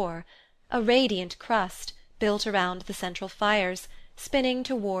 and war, a radiant crust, built around the central fires, spinning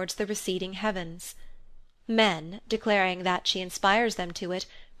towards the receding heavens. Men, declaring that she inspires them to it,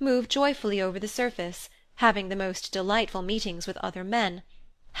 move joyfully over the surface, having the most delightful meetings with other men,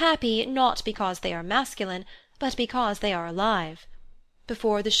 happy not because they are masculine, but because they are alive.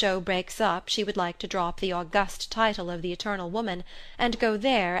 Before the show breaks up she would like to drop the august title of the eternal woman, and go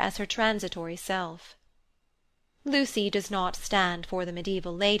there as her transitory self. Lucy does not stand for the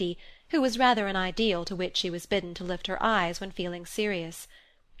medieval lady, who was rather an ideal to which she was bidden to lift her eyes when feeling serious.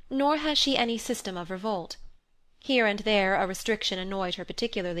 Nor has she any system of revolt. Here and there a restriction annoyed her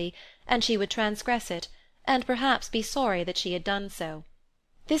particularly, and she would transgress it, and perhaps be sorry that she had done so.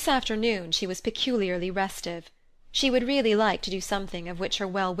 This afternoon she was peculiarly restive. She would really like to do something of which her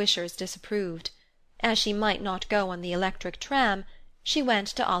well-wishers disapproved. As she might not go on the electric tram, she went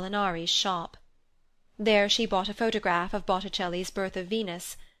to Alinari's shop. There she bought a photograph of Botticelli's Birth of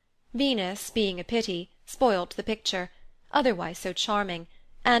Venus. Venus, being a pity, spoilt the picture, otherwise so charming,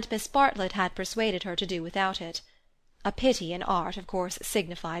 and Miss Bartlett had persuaded her to do without it. A pity in art of course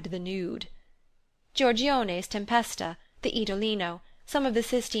signified the nude. Giorgione's Tempesta, the Idolino, Some of the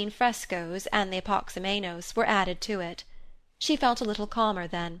Sistine frescoes and the Apoxymenos were added to it. She felt a little calmer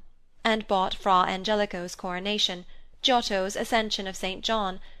then, and bought Fra Angelico's Coronation, Giotto's Ascension of St.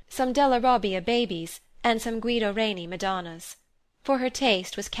 John, some Della Robbia babies, and some Guido Reni Madonnas. For her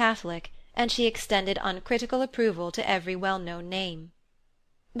taste was Catholic, and she extended uncritical approval to every well-known name.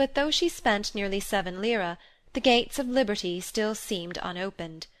 But though she spent nearly 7 lire, the gates of liberty still seemed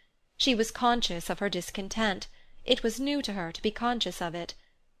unopened. She was conscious of her discontent. It was new to her to be conscious of it.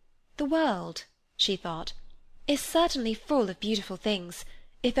 "The world," she thought, "is certainly full of beautiful things,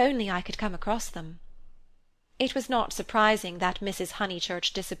 if only I could come across them." It was not surprising that Mrs.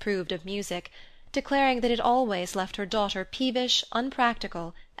 Honeychurch disapproved of music, declaring that it always left her daughter peevish,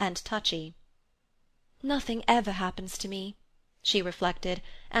 unpractical, and touchy. "Nothing ever happens to me," she reflected,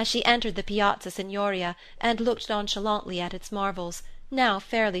 as she entered the Piazza Signoria and looked nonchalantly at its marvels, now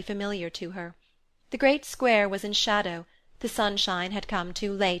fairly familiar to her. The great square was in shadow, the sunshine had come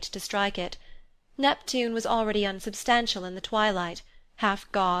too late to strike it. Neptune was already unsubstantial in the twilight, half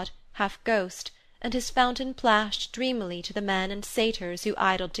god, half ghost, and his fountain plashed dreamily to the men and satyrs who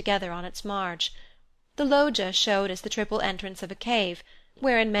idled together on its marge. The loggia showed as the triple entrance of a cave,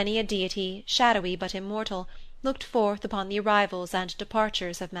 wherein many a deity, shadowy but immortal, looked forth upon the arrivals and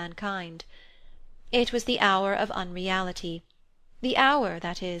departures of mankind. It was the hour of unreality, the hour,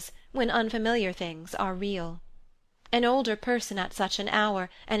 that is, when unfamiliar things are real. An older person at such an hour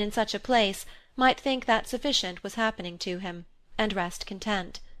and in such a place might think that sufficient was happening to him, and rest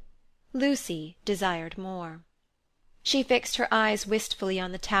content. Lucy desired more. She fixed her eyes wistfully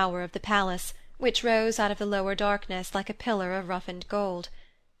on the tower of the palace, which rose out of the lower darkness like a pillar of roughened gold.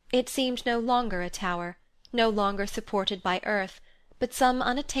 It seemed no longer a tower, no longer supported by earth, but some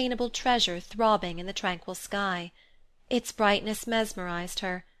unattainable treasure throbbing in the tranquil sky. Its brightness mesmerized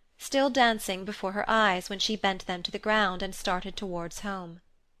her, still dancing before her eyes when she bent them to the ground and started towards home.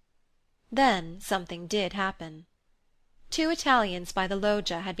 Then something did happen. 2 Italians by the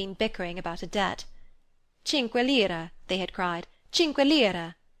loggia had been bickering about a debt. "Cinque lire," they had cried, "cinque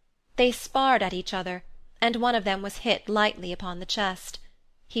lire." They sparred at each other, and one of them was hit lightly upon the chest.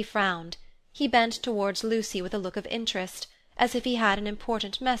 He frowned. He bent towards Lucy with a look of interest, as if he had an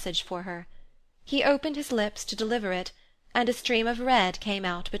important message for her. He opened his lips to deliver it, and a stream of red came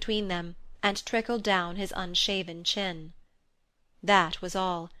out between them, and trickled down his unshaven chin. That was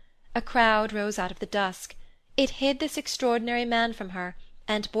all. A crowd rose out of the dusk. It hid this extraordinary man from her,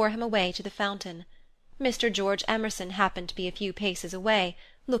 and bore him away to the fountain. Mr. George Emerson happened to be a few paces away,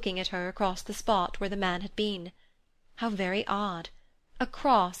 looking at her across the spot where the man had been. How very odd!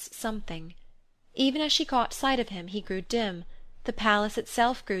 Across something. Even as she caught sight of him he grew dim, the palace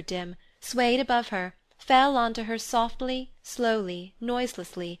itself grew dim, swayed above her, fell on to her softly, slowly,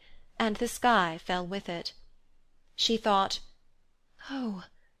 noiselessly, and the sky fell with it. She thought, "Oh,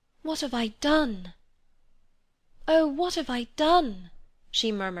 what have I done?" "Oh, what have I done?"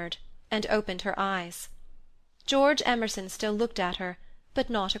 she murmured, and opened her eyes. George Emerson still looked at her,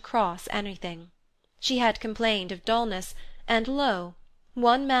 but not across anything. She had complained of dullness, and lo,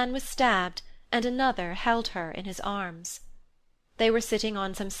 one man was stabbed, and another held her in his arms. They were sitting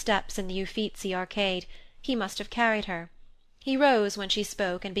on some steps in the Uffizi arcade. He must have carried her. He rose when she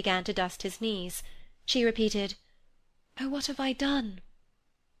spoke and began to dust his knees. She repeated, "Oh, what have I done?"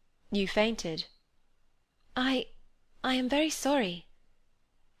 "You fainted." I am very sorry."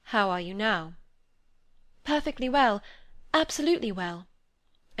 "How are you now?" "Perfectly well, absolutely well."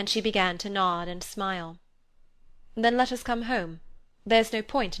 And she began to nod and smile. "Then let us come home. There's no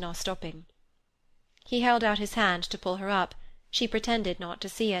point in our stopping." He held out his hand to pull her up. She pretended not to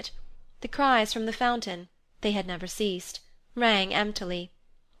see it. The cries from the fountain, they had never ceased, rang emptily.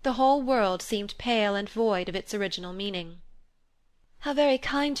 The whole world seemed pale and void of its original meaning. "How very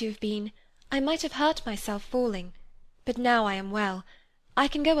kind you have been! I might have hurt myself falling. But now I am well. I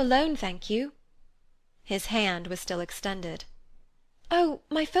can go alone, thank you." His hand was still extended. "Oh,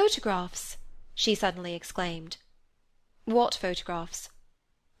 my photographs!" she suddenly exclaimed. "What photographs?"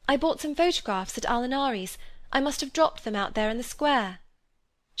 "I bought some photographs at Alinari's. I must have dropped them out there in the square."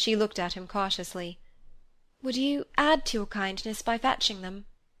 She looked at him cautiously. "Would you add to your kindness by fetching them?"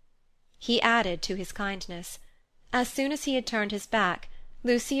 He added to his kindness. As soon as he had turned his back,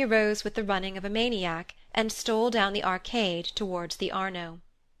 Lucy arose with the running of a maniac and stole down the arcade towards the Arno.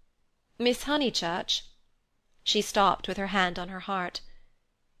 "Miss Honeychurch—" She stopped with her hand on her heart.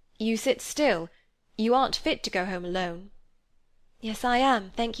 "You sit still. You aren't fit to go home alone." "Yes, I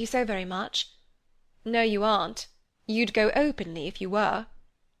am, thank you so very much." "No, you aren't. You'd go openly if you were."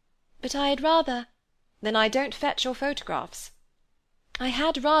 "But I had rather—" "Then I don't fetch your photographs." "I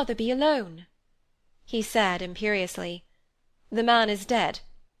had rather be alone," he said imperiously. The man is dead.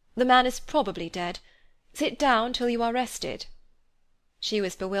 The man is probably dead. Sit down till you are rested." She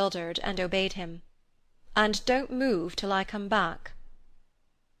was bewildered, and obeyed him. "And don't move till I come back."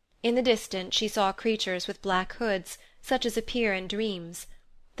 In the distance she saw creatures with black hoods, such as appear in dreams.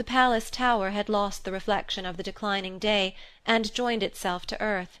 The palace tower had lost the reflection of the declining day, and joined itself to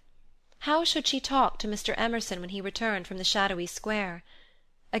earth. How should she talk to Mr. Emerson when he returned from the shadowy square?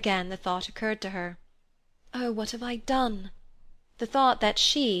 Again the thought occurred to her. Oh, what have I done? The thought that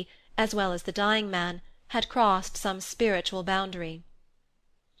she, as well as the dying man, had crossed some spiritual boundary.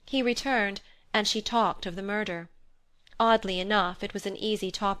 He returned, and she talked of the murder. Oddly enough, it was an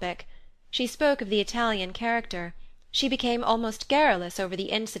easy topic. She spoke of the Italian character. She became almost garrulous over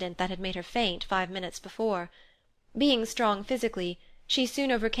the incident that had made her faint 5 minutes before. Being strong physically, she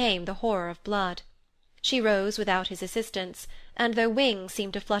soon overcame the horror of blood. She rose without his assistance, and though wings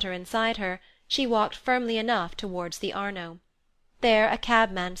seemed to flutter inside her, she walked firmly enough towards the Arno. There a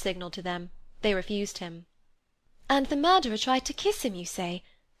cabman signalled to them. They refused him. "And the murderer tried to kiss him, you say?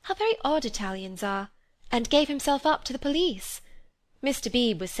 How very odd Italians are! And gave himself up to the police. Mr.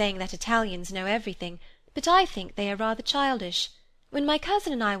 Beebe was saying that Italians know everything, but I think they are rather childish. When my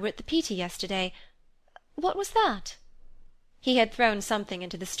cousin and I were at the Pitti yesterday— What was that?" He had thrown something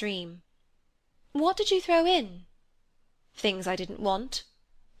into the stream. "What did you throw in?" "Things I didn't want,"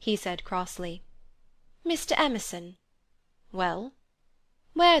 he said crossly. "Mr. Emerson." "Well?"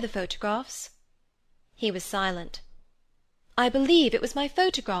 "Where are the photographs?" He was silent. "I believe it was my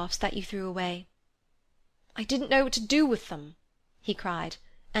photographs that you threw away." "I didn't know what to do with them," he cried,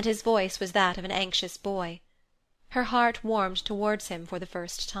 and his voice was that of an anxious boy. Her heart warmed towards him for the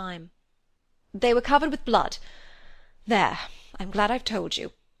first time. "They were covered with blood. There, I'm glad I've told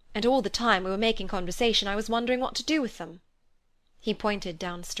you. And all the time we were making conversation I was wondering what to do with them." He pointed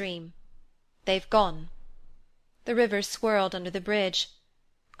downstream. "They've gone." The river swirled under the bridge.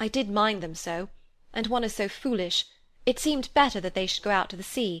 "I did mind them so. And one is so foolish. It seemed better that they should go out to the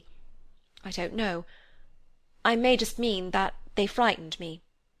sea. I don't know. I may just mean that they frightened me."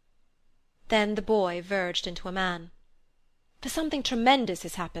 Then the boy verged into a man. "For something tremendous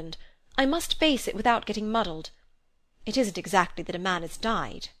has happened. I must face it without getting muddled. It isn't exactly that a man has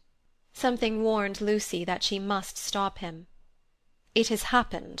died." Something warned Lucy that she must stop him. "It has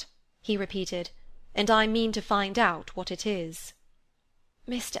happened," he repeated, "and I mean to find out what it is."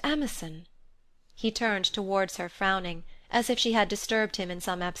 "Mr. Emerson." He turned towards her, frowning, as if she had disturbed him in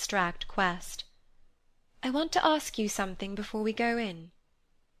some abstract quest. "I want to ask you something before we go in."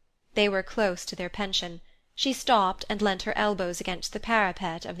 They were close to their pension. She stopped and leant her elbows against the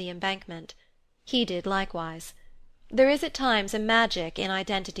parapet of the embankment. He did likewise. There is at times a magic in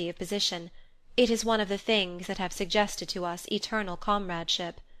identity of position. It is one of the things that have suggested to us eternal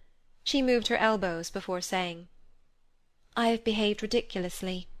comradeship. She moved her elbows before saying, "I have behaved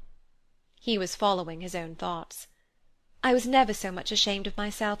ridiculously." He was following his own thoughts. "I was never so much ashamed of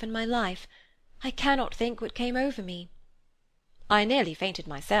myself in my life. I cannot think what came over me." "I nearly fainted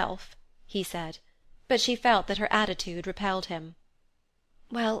myself," he said, but she felt that her attitude repelled him.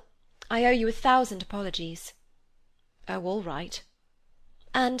 "Well, I owe you 1,000 apologies." "Oh, all right."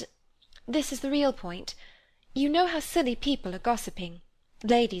 "And this is the real point. You know how silly people are gossiping,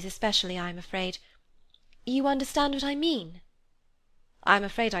 ladies especially, I am afraid. You understand what I mean?" "I'm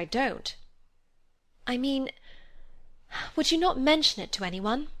afraid I don't." "I mean, would you not mention it to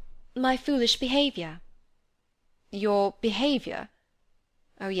anyone? My foolish behaviour?" "Your behaviour?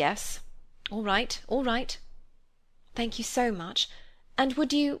 Oh, yes. All right, all right." "Thank you so much. And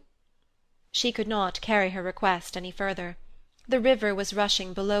would you—" She could not carry her request any further. The river was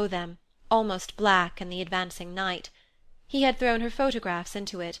rushing below them, almost black in the advancing night. He had thrown her photographs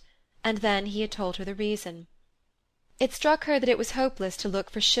into it, and then he had told her the reason. It struck her that it was hopeless to look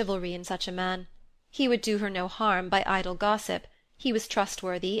for chivalry in such a man. He would do her no harm by idle gossip. He was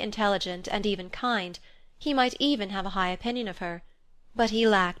trustworthy, intelligent, and even kind. He might even have a high opinion of her. But he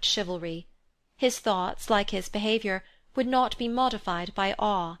lacked chivalry. His thoughts, like his behaviour, would not be modified by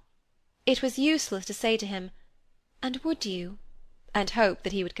awe. It was useless to say to him, "And would you?" and hope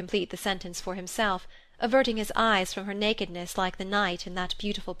that he would complete the sentence for himself, averting his eyes from her nakedness like the night in that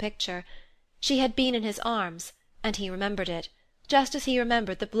beautiful picture. She had been in his arms, and he remembered it, just as he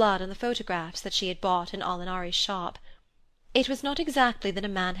remembered the blood on the photographs that she had bought in Alinari's shop. It was not exactly that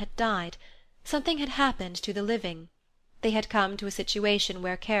a man had died. Something had happened to the living. They had come to a situation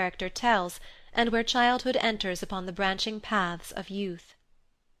where character tells, and where childhood enters upon the branching paths of youth.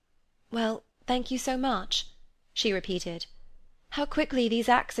 "Well, thank you so much," she repeated. "How quickly these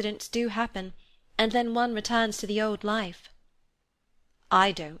accidents do happen, and then one returns to the old life."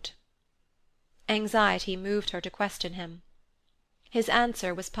 "I don't." Anxiety moved her to question him. His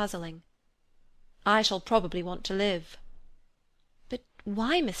answer was puzzling. "I shall probably want to live." "But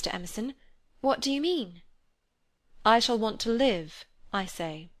why, Mr. Emerson? What do you mean?" "I shall want to live, I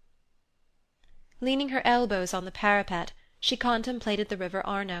say." Leaning her elbows on the parapet, she contemplated the river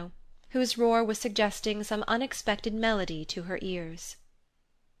Arno, whose roar was suggesting some unexpected melody to her ears.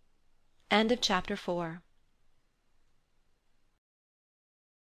 Chapter 4.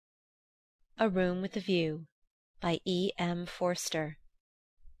 A Room with a View by E.M. Forster.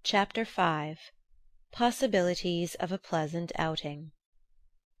 Chapter 5. Possibilities of a Pleasant Outing.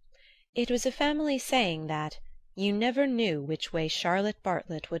 It was a family saying that you never knew which way Charlotte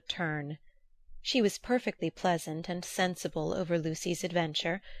Bartlett would turn. She was perfectly pleasant and sensible over Lucy's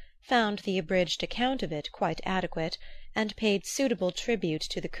adventure, found the abridged account of it quite adequate, and paid suitable tribute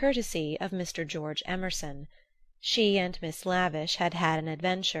to the courtesy of Mr. George Emerson. She and Miss Lavish had had an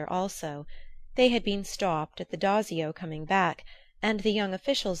adventure also. They had been stopped at the Dazio coming back, and the young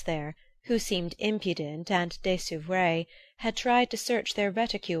officials there, who seemed impudent and désoeuvré, had tried to search their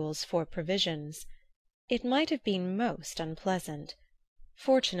reticules for provisions. It might have been most unpleasant.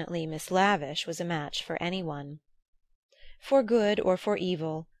 Fortunately Miss Lavish was a match for anyone. For good or for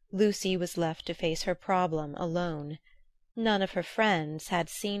evil, Lucy was left to face her problem alone. None of her friends had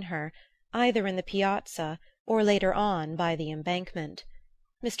seen her, either in the piazza or later on by the Embankment.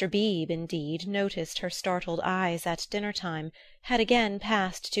 Mr. Beebe, indeed, noticed her startled eyes at dinner-time, had again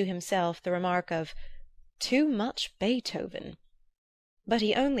passed to himself the remark of "too much Beethoven." But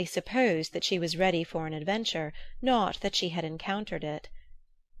he only supposed that she was ready for an adventure, not that she had encountered it.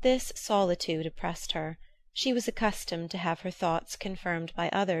 This solitude oppressed her. She was accustomed to have her thoughts confirmed by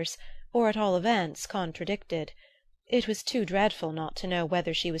others, or at all events contradicted. It was too dreadful not to know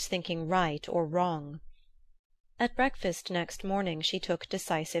whether she was thinking right or wrong. At breakfast next morning she took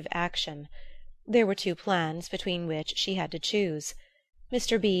decisive action. There were two plans between which she had to choose.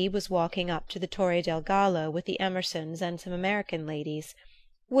 Mr. Beebe was walking up to the Torre del Gallo with the Emersons and some American ladies.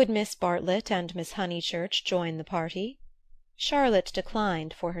 Would Miss Bartlett and Miss Honeychurch join the party? Charlotte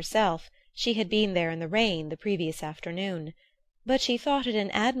declined for herself. She had been there in the rain the previous afternoon. But she thought it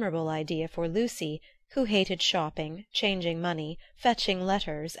an admirable idea for Lucy, who hated shopping, changing money, fetching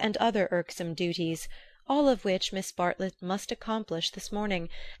letters, and other irksome duties, all of which Miss Bartlett must accomplish this morning,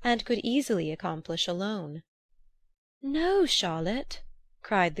 and could easily accomplish alone. "No, Charlotte,"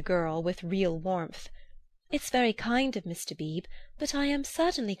 cried the girl with real warmth. "It's very kind of Mr. Beebe, but I am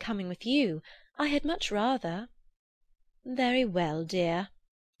certainly coming with you. I had much rather." "Very well, dear,"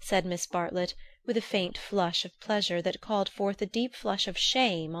 said Miss Bartlett, with a faint flush of pleasure that called forth a deep flush of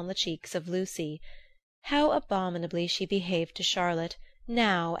shame on the cheeks of Lucy. How abominably she behaved to Charlotte,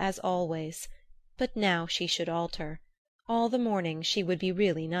 now as always! But now she should alter. All the morning she would be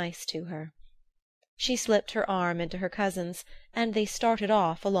really nice to her. She slipped her arm into her cousin's, and they started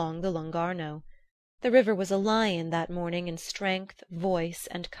off along the Lungarno. The river was a lion that morning in strength, voice,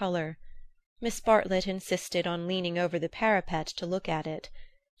 and colour. Miss Bartlett insisted on leaning over the parapet to look at it.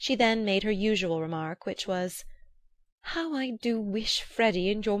 She then made her usual remark, which was, "How I do wish Freddy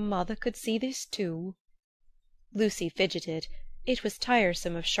and your mother could see this too." Lucy fidgeted. It was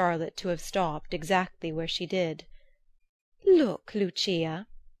tiresome of Charlotte to have stopped exactly where she did. "Look, Lucia."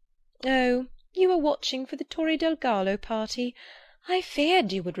 "Oh, you are watching for the Torre del Gallo party. I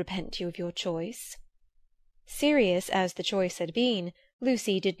feared you would repent you of your choice." Serious as the choice had been,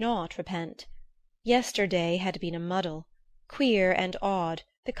 Lucy did not repent. Yesterday had been a muddle, queer and odd,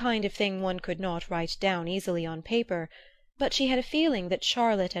 the kind of thing one could not write down easily on paper, but she had a feeling that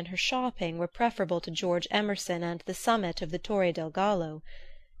Charlotte and her shopping were preferable to George Emerson and the summit of the Torre del Gallo.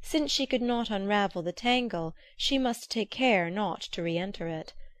 Since she could not unravel the tangle, she must take care not to re-enter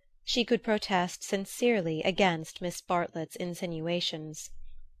it. She could protest sincerely against Miss Bartlett's insinuations.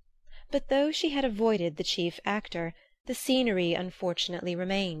 But though she had avoided the chief actor, the scenery unfortunately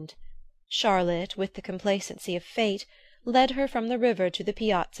remained. Charlotte, with the complacency of fate, led her from the river to the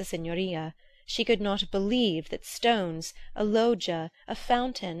Piazza Signoria. She could not believe that stones, a loggia, a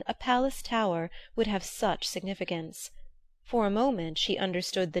fountain, a palace tower, would have such significance. For a moment she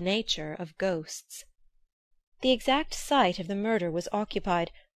understood the nature of ghosts. The exact site of the murder was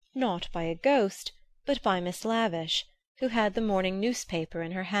occupied, not by a ghost, but by Miss Lavish, who had the morning newspaper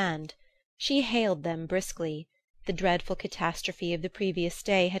in her hand. She hailed them briskly. The dreadful catastrophe of the previous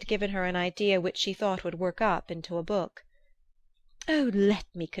day had given her an idea which she thought would work up into a book. "Oh, let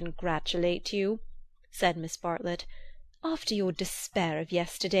me congratulate you," said Miss Bartlett. "After your despair of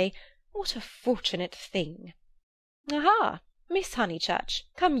yesterday, what a fortunate thing! Aha! Miss Honeychurch,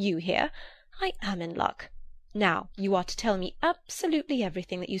 come you here. I am in luck. Now you are to tell me absolutely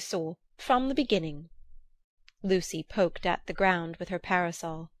everything that you saw, from the beginning." Lucy poked at the ground with her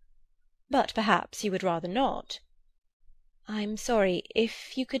parasol. "But perhaps you would rather not." "I'm sorry.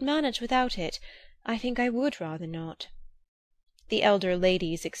 If you could manage without it, I think I would rather not." The elder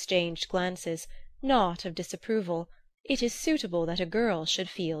ladies exchanged glances, not of disapproval. It is suitable that a girl should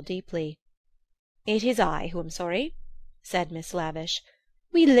feel deeply. "It is I who am sorry," said Miss Lavish.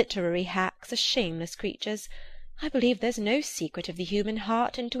 "We literary hacks are shameless creatures. I believe there's no secret of the human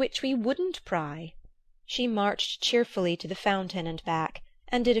heart into which we wouldn't pry." She marched cheerfully to the fountain and back,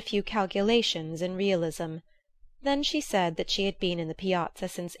 and did a few calculations in realism. Then she said that she had been in the piazza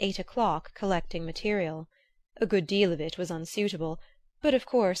since 8 o'clock collecting material. A good deal of it was unsuitable, but of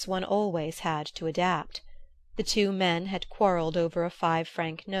course one always had to adapt. The two men had quarrelled over a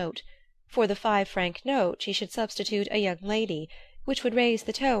 5-franc note. For the 5-franc note she should substitute a young lady, which would raise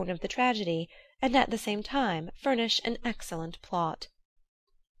the tone of the tragedy, and at the same time furnish an excellent plot.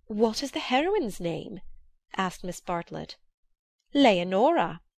 "What is the heroine's name?" asked Miss Bartlett.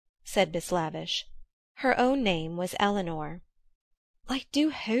 "Leonora," said Miss Lavish. Her own name was Eleanor. "I do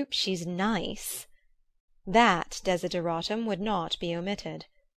hope she's nice." That desideratum would not be omitted.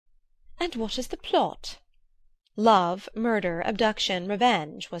 "And what is the plot?" Love, murder, abduction,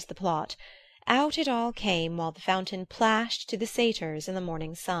 revenge was the plot. Out it all came while the fountain plashed to the satyrs in the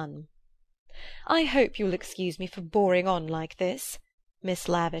morning sun. "I hope you'll excuse me for boring on like this," Miss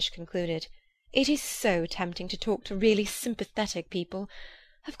Lavish concluded. "It is so tempting to talk to really sympathetic people.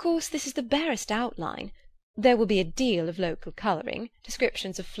 Of course this is the barest outline. There will be a deal of local colouring,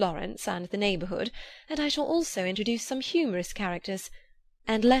 descriptions of Florence and the neighbourhood, and I shall also introduce some humorous characters.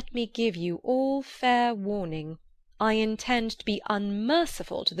 And let me give you all fair warning. I intend to be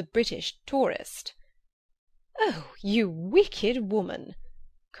unmerciful to the British tourist." "Oh, you wicked woman!"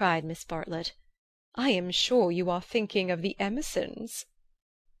 cried Miss Bartlett. "I am sure you are thinking of the Emersons."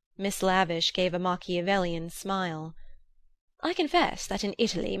 Miss Lavish gave a Machiavellian smile. "I confess that in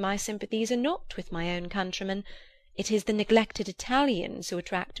Italy my sympathies are not with my own countrymen. It is the neglected Italians who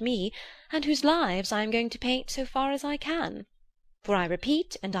attract me, and whose lives I am going to paint so far as I can. For I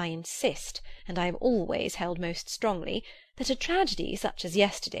repeat and I insist, and I have always held most strongly, that a tragedy such as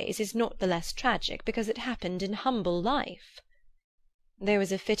yesterday's is not the less tragic because it happened in humble life." There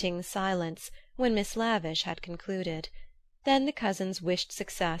was a fitting silence when Miss Lavish had concluded. Then the cousins wished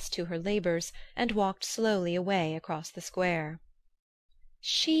success to her labours, and walked slowly away across the square.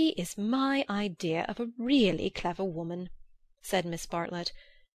 "She is my idea of a really clever woman," said Miss Bartlett.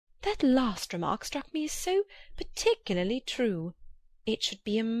 "That last remark struck me as so particularly true. It should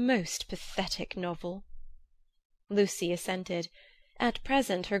be a most pathetic novel." Lucy assented. At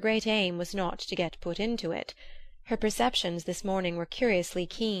present her great aim was not to get put into it. Her perceptions this morning were curiously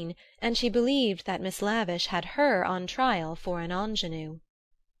keen, and she believed that Miss Lavish had her on trial for an ingenue.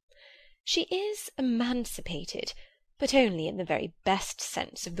 "She is emancipated, but only in the very best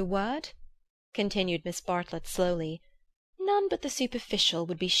sense of the word," continued Miss Bartlett slowly. "None but the superficial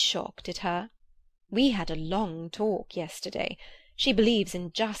would be shocked at her. We had a long talk yesterday. She believes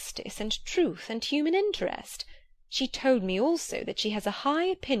in justice and truth and human interest. She told me also that she has a high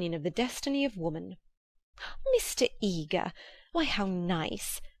opinion of the destiny of woman." "Mr. Eager! Why, how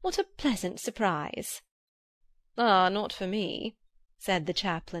nice! What a pleasant surprise!" "Ah, not for me," said the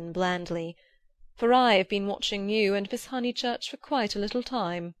chaplain blandly, "for I have been watching you and Miss Honeychurch for quite a little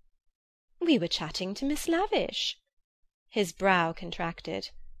time." "We were chatting to Miss Lavish." His brow contracted.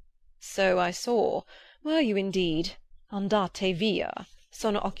 "So I saw. Were you indeed? Andate via.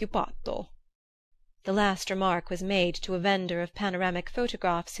 Sono occupato." The last remark was made to a vendor of panoramic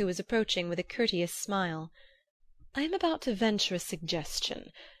photographs who was approaching with a courteous smile. "I am about to venture a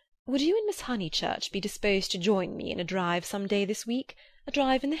suggestion. Would you and Miss Honeychurch be disposed to join me in a drive some day this week? A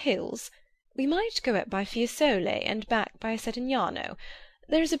drive in the hills? We might go up by Fiesole and back by Settignano.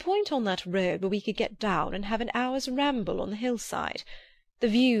 There is a point on that road where we could get down and have an hour's ramble on the hillside. The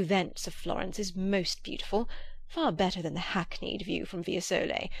view thence of Florence is most beautiful, far better than the hackneyed view from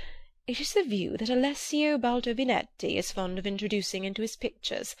Fiesole. It is the view that Alessio Baldovinetti is fond of introducing into his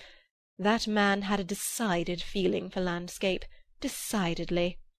pictures. That man had a decided feeling for landscape,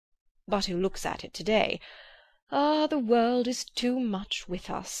 decidedly. But who looks at it to-day? Ah, the world is too much with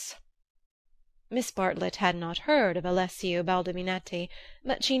us." Miss Bartlett had not heard of Alessio Baldovinetti,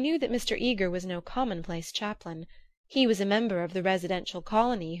 but she knew that Mr. Eager was no commonplace chaplain. He was a member of the residential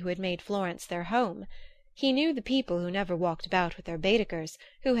colony who had made Florence their home. He knew the people who never walked about with their Baedekers,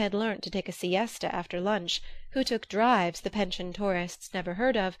 who had learnt to take a siesta after lunch, who took drives the pensioned tourists never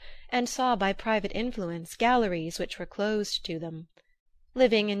heard of, and saw by private influence galleries which were closed to them.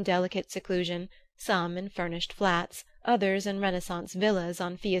 Living in delicate seclusion, some in furnished flats, others in Renaissance villas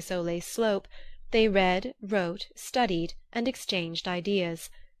on Fiesole's slope, They read, wrote, studied, and exchanged ideas,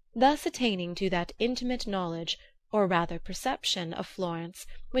 thus attaining to that intimate knowledge, or rather perception, of Florence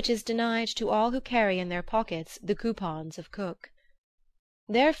which is denied to all who carry in their pockets the coupons of Cook.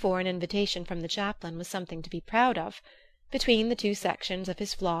 Therefore an invitation from the chaplain was something to be proud of. Between the two sections of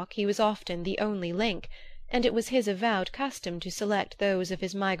his flock he was often the only link, and it was his avowed custom to select those of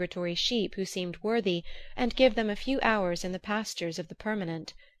his migratory sheep who seemed worthy, and give them a few hours in the pastures of the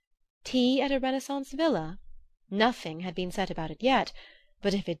permanent. Tea at a Renaissance villa? Nothing had been said about it yet,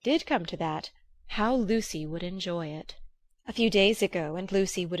 but if it did come to that, how Lucy would enjoy it! A few days ago, and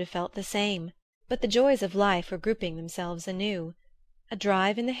Lucy would have felt the same, but the joys of life were grouping themselves anew. A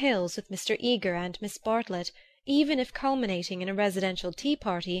drive in the hills with Mr. Eager and Miss Bartlett, even if culminating in a residential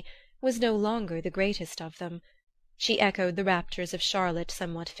tea-party, was no longer the greatest of them. She echoed the raptures of Charlotte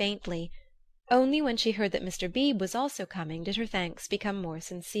somewhat faintly. Only when she heard that Mr. Beebe was also coming did her thanks become more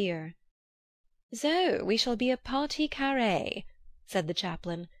sincere. "So we shall be a partie carrée," said the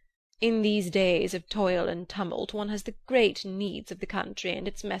chaplain. "In these days of toil and tumult one has the great needs of the country and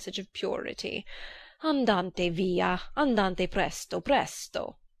its message of purity. Andante via, andante presto,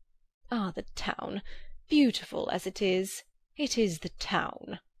 presto. Ah, the town! Beautiful as it is the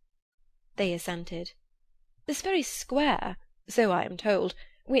town." They assented. "This very square, so I am told,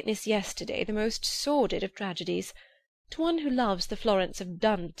 witnessed yesterday the most sordid of tragedies. To one who loves the Florence of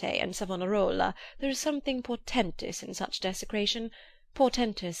Dante and Savonarola there is something portentous in such desecration,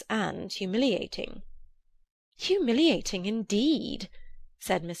 portentous and humiliating." "Humiliating indeed,"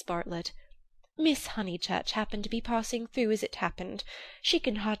 said Miss Bartlett. "Miss Honeychurch happened to be passing through as it happened. She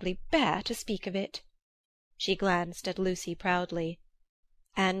can hardly bear to speak of it." She glanced at Lucy proudly.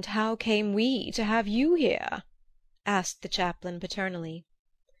 "And how came we to have you here?" asked the chaplain paternally.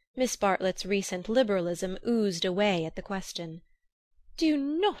 Miss Bartlett's recent liberalism oozed away at the question. "Do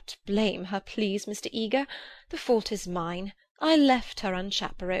not blame her, please, Mr. Eager. The fault is mine. I left her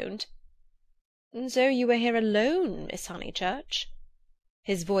unchaperoned." "So you were here alone, Miss Honeychurch?"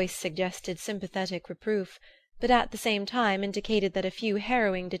 His voice suggested sympathetic reproof, but at the same time indicated that a few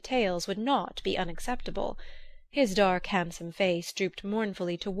harrowing details would not be unacceptable. His dark, handsome face drooped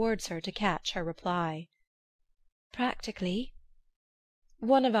mournfully towards her to catch her reply. "Practically."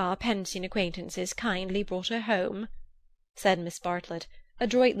 "One of our pension acquaintances kindly brought her home," said Miss Bartlett,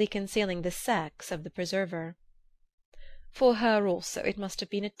 adroitly concealing the sex of the preserver. "For her also it must have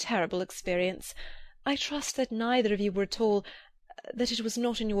been a terrible experience. I trust that neither of you were at all—that it was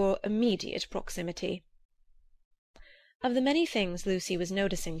not in your immediate proximity." Of the many things Lucy was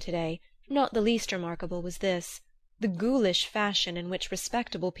noticing to-day, not the least remarkable was this: the ghoulish fashion in which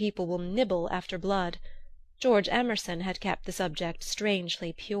respectable people will nibble after blood. George Emerson had kept the subject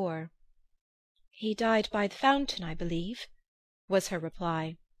strangely pure. "He died by the fountain, I believe," was her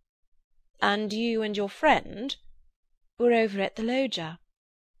reply. "And you and your friend?" "Were over at the loggia."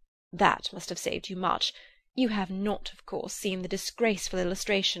 "That must have saved you much. You have not, of course, seen the disgraceful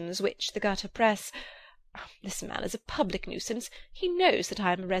illustrations which the gutter press— This man is a public nuisance. He knows that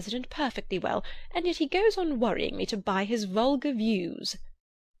I am a resident perfectly well, and yet he goes on worrying me to buy his vulgar views."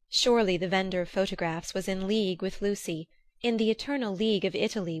 Surely the vendor of photographs was in league with Lucy, in the eternal league of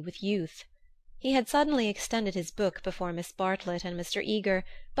Italy with youth. He had suddenly extended his book before Miss Bartlett and Mr. Eager,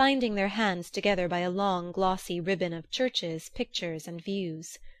 binding their hands together by a long glossy ribbon of churches, pictures, and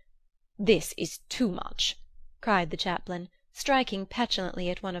views. "This is too much!" cried the chaplain, striking petulantly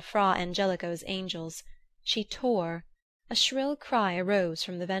at one of Fra Angelico's angels. She tore. A shrill cry arose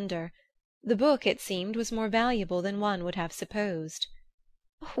from the vendor. The book, it seemed, was more valuable than one would have supposed.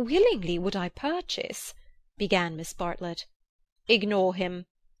 "Willingly would I purchase—" began Miss Bartlett. "Ignore him,"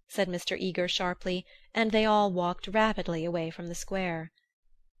 said Mr. Eager sharply, and they all walked rapidly away from the square.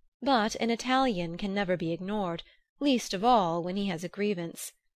 But an Italian can never be ignored, least of all when he has a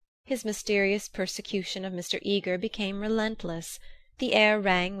grievance. His mysterious persecution of Mr. Eager became relentless. The air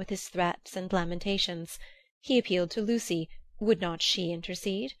rang with his threats and lamentations. He appealed to Lucy. Would not she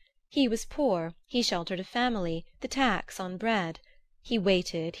intercede? He was poor, he sheltered a family, the tax on bread. He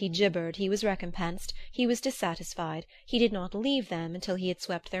waited, he gibbered, he was recompensed, he was dissatisfied, he did not leave them until he had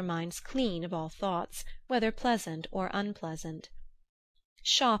swept their minds clean of all thoughts, whether pleasant or unpleasant.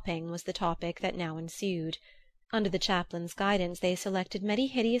 Shopping was the topic that now ensued. Under the chaplain's guidance they selected many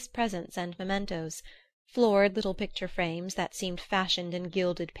hideous presents and mementos, florid little picture frames that seemed fashioned in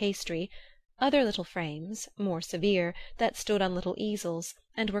gilded pastry, other little frames, more severe, that stood on little easels,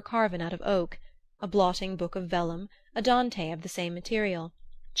 and were carven out of oak, a blotting-book of vellum, a Dante of the same material,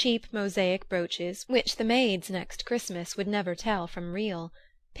 cheap mosaic brooches which the maids next Christmas would never tell from real,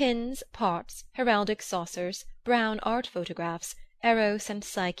 pins, pots, heraldic saucers, brown art photographs, Eros and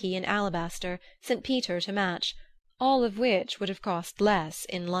Psyche in alabaster, St. Peter to match, all of which would have cost less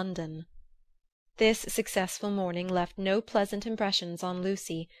in London. This successful morning left no pleasant impressions on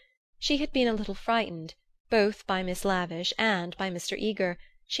Lucy. She had been a little frightened, both by Miss Lavish and by Mr. Eager,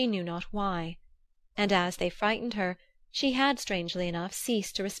 she knew not why. And as they frightened her, she had, strangely enough,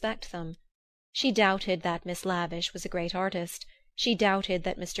 ceased to respect them. She doubted that Miss Lavish was a great artist. She doubted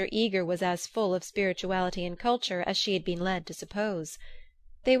that Mr. Eager was as full of spirituality and culture as she had been led to suppose.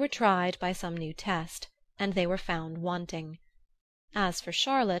 They were tried by some new test, and they were found wanting. As for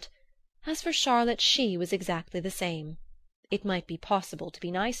Charlotte, she was exactly the same. It might be possible to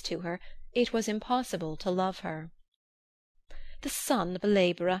be nice to her, it was impossible to love her. "The son of a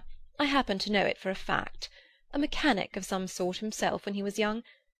labourer. I happen to know it for a fact. A mechanic of some sort himself when he was young.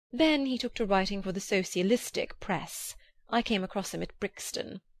 Then he took to writing for the socialistic press. I came across him at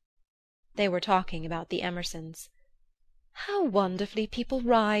Brixton." They were talking about the Emersons. "How wonderfully people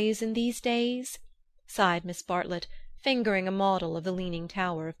rise in these days!" sighed Miss Bartlett, fingering a model of the Leaning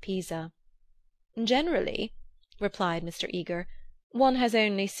Tower of Pisa. "Generally," replied Mr. Eager, "one has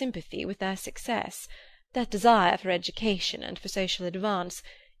only sympathy with their success, that desire for education and for social advance.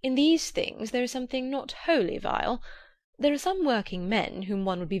 In these things there is something not wholly vile. There are some working men whom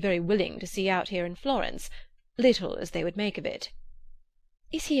one would be very willing to see out here in Florence, little as they would make of it."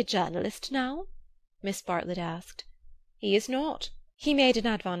 "Is he a journalist now?" Miss Bartlett asked. "He is not. He made an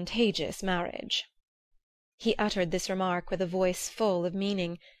advantageous marriage." He uttered this remark with a voice full of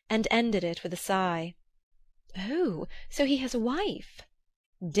meaning, and ended it with a sigh. "Oh, so he has a wife?"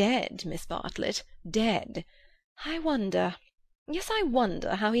 "Dead, Miss Bartlett, dead. I wonder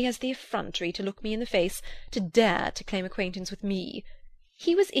how he has the effrontery to look me in the face, to dare to claim acquaintance with me.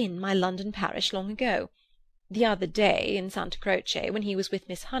 He was in my London parish long ago. The other day, in Santa Croce, when he was with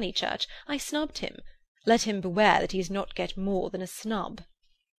Miss Honeychurch, I snubbed him. Let him beware that he does not get more than a snub."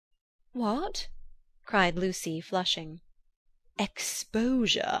 "What?" cried Lucy, flushing.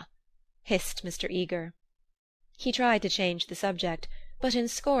 "Exposure," hissed Mr. Eager. He tried to change the subject, but in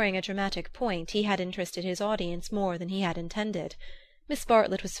scoring a dramatic point he had interested his audience more than he had intended. Miss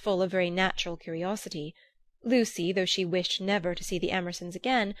Bartlett was full of very natural curiosity. Lucy, though she wished never to see the Emersons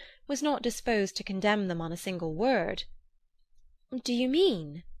again, was not disposed to condemn them on a single word. "Do you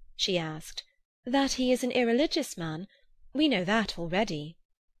mean," she asked, "that he is an irreligious man? We know that already."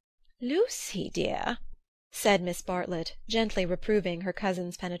 "Lucy, dear," said Miss Bartlett, gently reproving her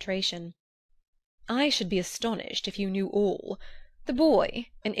cousin's penetration, "I should be astonished if you knew all. The boy,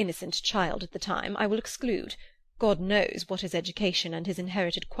 an innocent child at the time, I will exclude. God knows what his education and his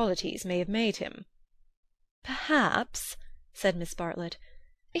inherited qualities may have made him." "Perhaps," said Miss Bartlett,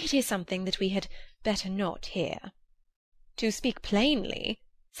 "it is something that we had better not hear." "To speak plainly,"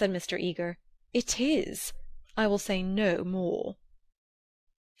 said Mr. Eager, "it is. I will say no more."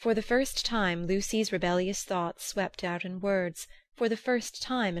 For the first time Lucy's rebellious thoughts swept out in words, for the first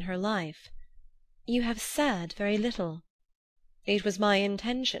time in her life. "You have said very little." "It was my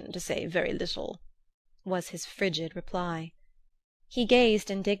intention to say very little," was his frigid reply. He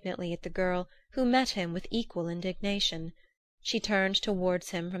gazed indignantly at the girl, who met him with equal indignation. She turned towards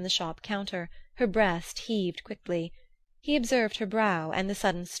him from the shop counter, her breast heaved quickly. He observed her brow and the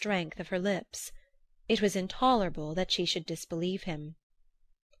sudden strength of her lips. It was intolerable that she should disbelieve him.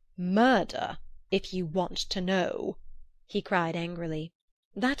 "Murder, if you want to know," he cried angrily.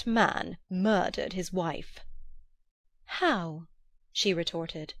 "That man murdered his wife." "How?" she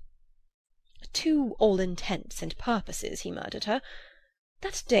retorted. "To all intents and purposes he murdered her.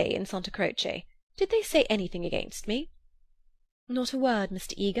 That day in Santa Croce, did they say anything against me?" "Not a word,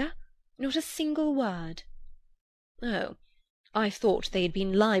 Mr. Eager. Not a single word." "Oh, I thought they had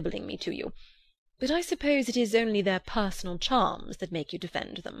been libelling me to you. But I suppose it is only their personal charms that make you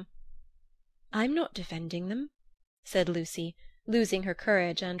defend them." "I'm not defending them," said Lucy, losing her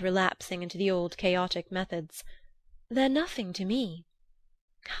courage and relapsing into the old chaotic methods. "They're nothing to me."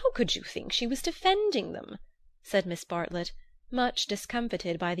 "How could you think she was defending them?" said Miss Bartlett, much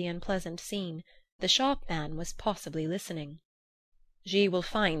discomfited by the unpleasant scene. The shopman was possibly listening. "She will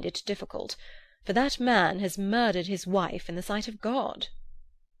find it difficult, for that man has murdered his wife in the sight of God."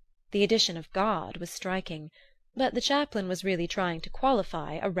 The addition of God was striking, but the chaplain was really trying to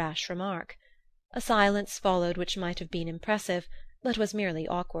qualify a rash remark. A silence followed which might have been impressive, but was merely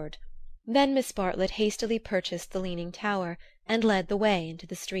awkward. Then Miss Bartlett hastily purchased the Leaning Tower, and led the way into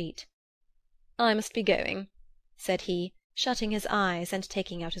the street. "I must be going," said he, shutting his eyes and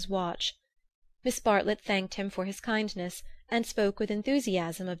taking out his watch. Miss Bartlett thanked him for his kindness, and spoke with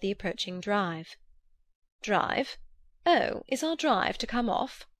enthusiasm of the approaching drive. "Drive? Oh, is our drive to come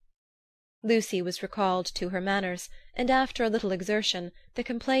off?" Lucy was recalled to her manners, and after a little exertion the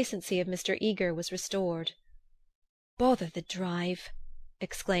complacency of Mr. Eager was restored. "Bother the drive!"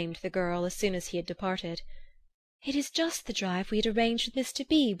 exclaimed the girl as soon as he had departed. "It is just the drive we had arranged with Mr.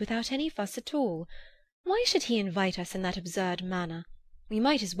 Beebe, without any fuss at all. Why should he invite us in that absurd manner? We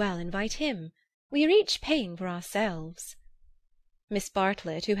might as well invite him. We are each paying for ourselves." Miss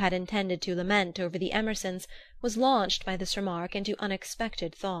Bartlett, who had intended to lament over the Emersons, was launched by this remark into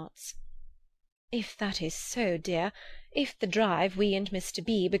unexpected thoughts. "If that is so, dear, if the drive we and Mr.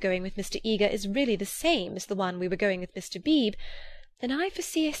 Beebe are going with Mr. Eager is really the same as the one we were going with Mr. Beebe, then I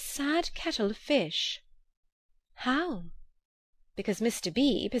foresee a sad kettle of fish." "How?" "Because Mr.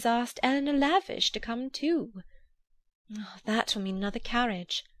 Beebe has asked Eleanor Lavish to come too." "That will mean another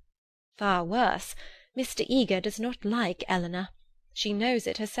carriage." "Far worse. Mr. Eager does not like Eleanor. She knows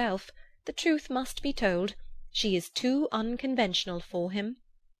it herself. The truth must be told. She is too unconventional for him."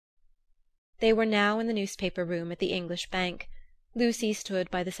 They were now in the newspaper room at the English Bank. Lucy stood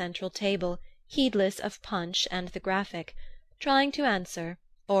by the central table, heedless of Punch and the Graphic, trying to answer,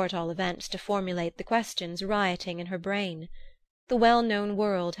 or at all events to formulate the questions rioting in her brain. The well-known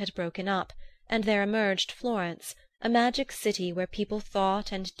world had broken up, and there emerged Florence, a magic city where people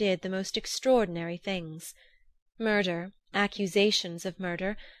thought and did the most extraordinary things. Murder, accusations of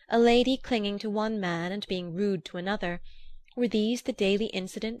murder, a lady clinging to one man and being rude to another, were these the daily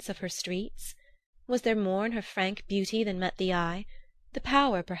incidents of her streets? Was there more in her frank beauty than met the eye? The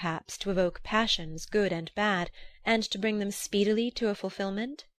power, perhaps, to evoke passions, good and bad, and to bring them speedily to a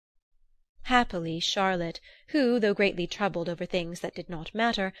fulfilment? Happily Charlotte, who, though greatly troubled over things that did not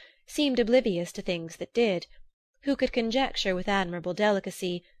matter, seemed oblivious to things that did, who could conjecture with admirable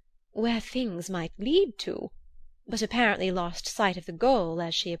delicacy where things might lead to, but apparently lost sight of the goal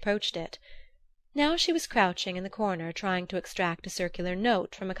as she approached it. Now she was crouching in the corner trying to extract a circular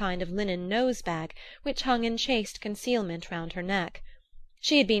note from a kind of linen nose-bag which hung in chaste concealment round her neck.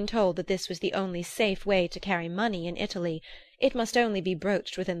 She had been told that this was the only safe way to carry money in Italy. It must only be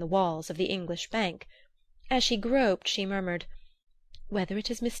broached within the walls of the English Bank. As she groped she murmured, "Whether it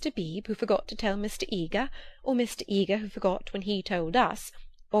is Mr. Beebe who forgot to tell Mr. Eager, or Mr. Eager who forgot when he told us,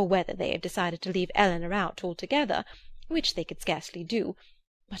 or whether they have decided to leave Eleanor out altogether, which they could scarcely do,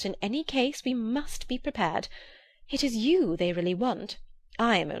 but in any case we must be prepared. It is you they really want.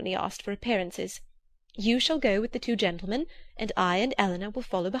 I am only asked for appearances. You shall go with the two gentlemen, and I and Eleanor will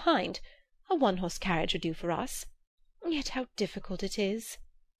follow behind. A one-horse carriage would do for us. Yet how difficult it is."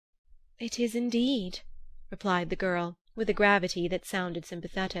 "It is indeed," replied the girl, with a gravity that sounded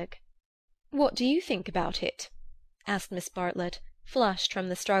sympathetic. "What do you think about it?" asked Miss Bartlett, flushed from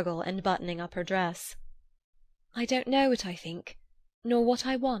the struggle and buttoning up her dress. "I don't know what I think, nor what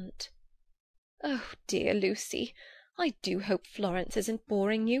I want." "Oh, dear Lucy, I do hope Florence isn't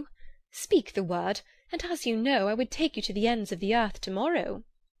boring you. Speak the word, and as you know, I would take you to the ends of the earth to-morrow."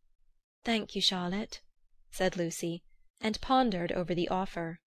 "Thank you, Charlotte," said Lucy, and pondered over the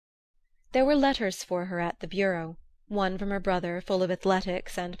offer. There were letters for her at the bureau, one from her brother full of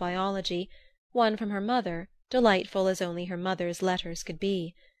athletics and biology, one from her mother, delightful as only her mother's letters could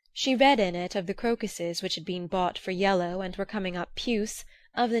be. She read in it of the crocuses which had been bought for yellow and were coming up puce,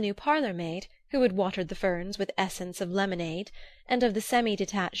 of the new parlour-maid, who had watered the ferns with essence of lemonade, and of the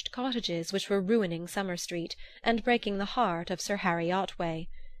semi-detached cottages which were ruining Summer Street, and breaking the heart of Sir Harry Otway.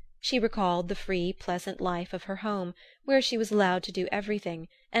 She recalled the free, pleasant life of her home, where she was allowed to do everything,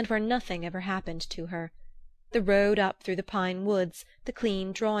 and where nothing ever happened to her. The road up through the pine woods, the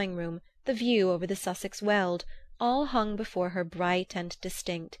clean drawing-room, the view over the Sussex Weald, all hung before her bright and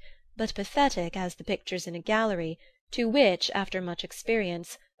distinct, but pathetic as the pictures in a gallery, to which, after much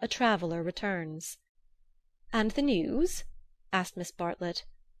experience, a traveller returns. "And the news?" asked Miss Bartlett.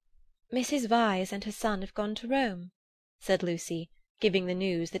 "Mrs. Vyse and her son have gone to Rome," said Lucy, giving the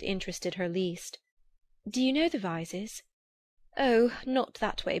news that interested her least. "Do you know the Vyses?" "Oh, not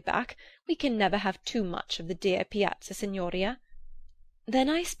that way back. We can never have too much of the dear Piazza Signoria." "They're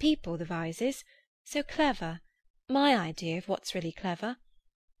nice people, the Vyses. So clever. My idea of what's really clever.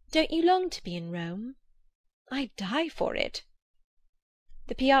 Don't you long to be in Rome?" "I die for it."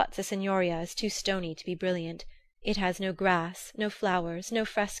 The Piazza Signoria is too stony to be brilliant. It has no grass, no flowers, no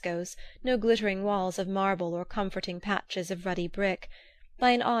frescoes, no glittering walls of marble or comforting patches of ruddy brick.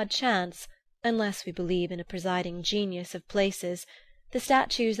 By an odd chance, unless we believe in a presiding genius of places, the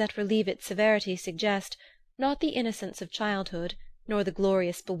statues that relieve its severity suggest, not the innocence of childhood, nor the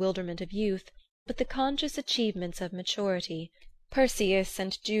glorious bewilderment of youth, but the conscious achievements of maturity. Perseus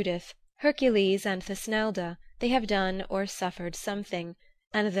and Judith, Hercules and Thusnelda, they have done or suffered something,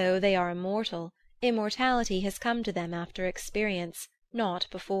 and though they are immortal, immortality has come to them after experience, not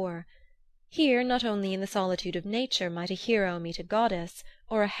before. Here, not only in the solitude of nature, might a hero meet a goddess,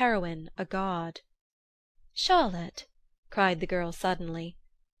 or a heroine a god. "Charlotte," cried the girl suddenly,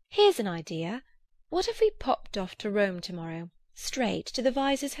 "here's an idea. What if we popped off to Rome to-morrow, straight to the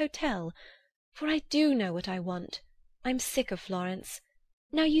Vyses' Hotel? For I do know what I want. I'm sick of Florence.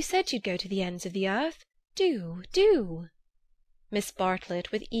 Now you said you'd go to the ends of the earth. Do." Miss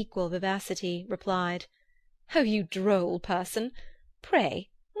Bartlett, with equal vivacity, replied, "Oh, you droll person! Pray,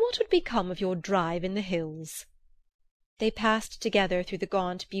 what would become of your drive in the hills?" They passed together through the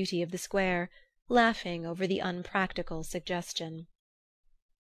gaunt beauty of the square, laughing over the unpractical suggestion.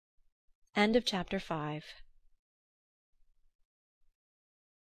 Chapter 5.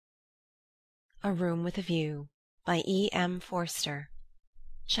 A Room with a View, by E. M. Forster.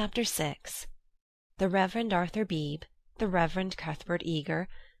 Chapter 6. The Reverend Arthur Beebe, the Reverend Cuthbert Eager,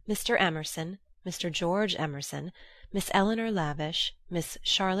 Mr. Emerson, Mr. George Emerson, Miss Eleanor Lavish, Miss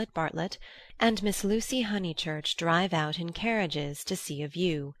Charlotte Bartlett, and Miss Lucy Honeychurch drive out in carriages to see a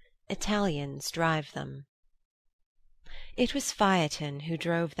view. Italians drive them. It was Phaeton who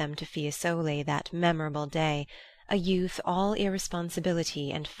drove them to Fiesole that memorable day, a youth all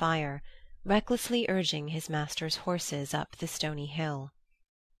irresponsibility and fire, recklessly urging his master's horses up the stony hill.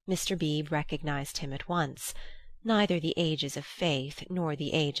 Mr. Beebe recognized him at once. Neither the ages of faith nor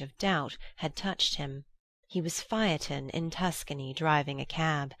the age of doubt had touched him. He was Phaeton in Tuscany driving a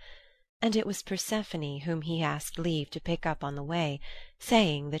cab, and it was Persephone whom he asked leave to pick up on the way,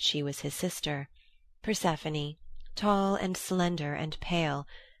 saying that she was his sister. Persephone, tall and slender and pale,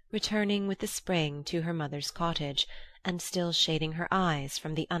 returning with the spring to her mother's cottage, and still shading her eyes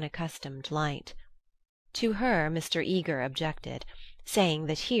from the unaccustomed light. To her Mr. Eager objected, saying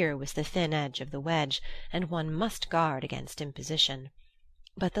that here was the thin edge of the wedge, and one must guard against imposition.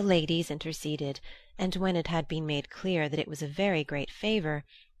 But the ladies interceded, and when it had been made clear that it was a very great favour,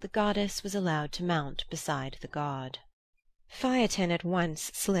 the goddess was allowed to mount beside the god. Phaeton at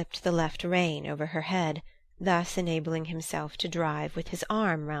once slipped the left rein over her head, thus enabling himself to drive with his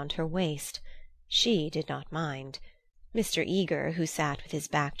arm round her waist. She did not mind. Mr. Eager, who sat with his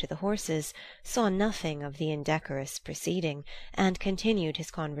back to the horses, saw nothing of the indecorous proceeding, and continued his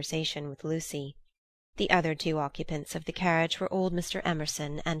conversation with Lucy. The other two occupants of the carriage were old Mr.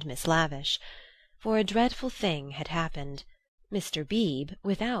 Emerson and Miss Lavish. For a dreadful thing had happened. Mr. Beebe,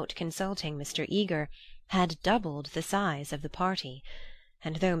 without consulting Mr. Eager, had doubled the size of the party,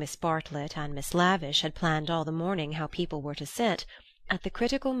 and though Miss Bartlett and Miss Lavish had planned all the morning how people were to sit, at the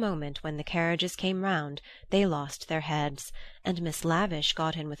critical moment when the carriages came round they lost their heads, and Miss Lavish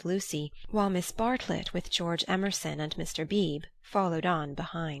got in with Lucy, while Miss Bartlett with George Emerson and Mr. Beebe followed on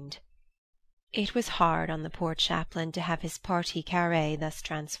behind. It was hard on the poor chaplain to have his partie carrée thus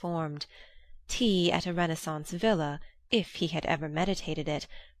transformed. Tea at a Renaissance villa, if he had ever meditated it,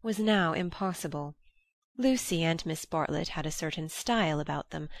 was now impossible. Lucy and Miss Bartlett had a certain style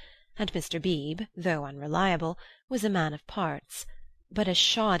about them, and Mr. Beebe, though unreliable, was a man of parts. But a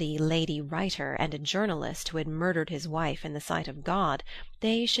shoddy lady writer and a journalist who had murdered his wife in the sight of God,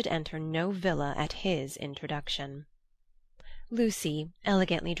 they should enter no villa at his introduction. Lucy,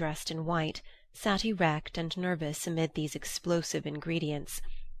 elegantly dressed in white, sat erect and nervous amid these explosive ingredients,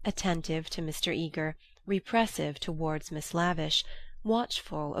 attentive to Mr. Eager, repressive towards Miss Lavish,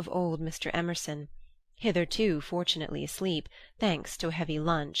 watchful of old Mr. Emerson, hitherto fortunately asleep, thanks to a heavy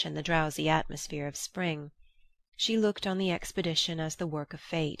lunch and the drowsy atmosphere of spring. She looked on the expedition as the work of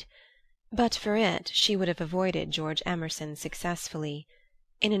fate. But for it she would have avoided George Emerson successfully.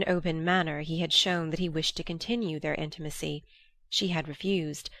 In an open manner he had shown that he wished to continue their intimacy. She had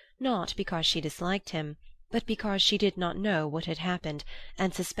refused, not because she disliked him, but because she did not know what had happened,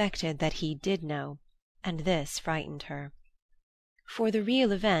 and suspected that he did know, and this frightened her. For the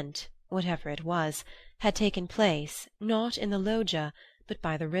real event, whatever it was, had taken place, not in the loggia, but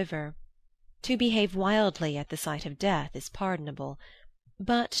by the river. To behave wildly at the sight of death is pardonable,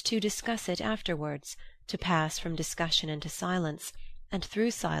 but to discuss it afterwards, to pass from discussion into silence, and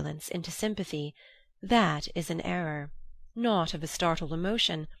through silence into sympathy, that is an error, not of a startled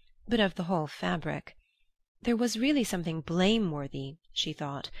emotion, but of the whole fabric. There was really something blameworthy, she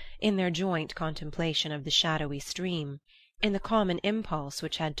thought, in their joint contemplation of the shadowy stream, in the common impulse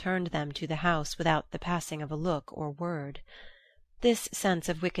which had turned them to the house without the passing of a look or word. This sense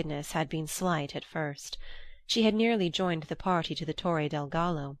of wickedness had been slight at first. She had nearly joined the party to the Torre del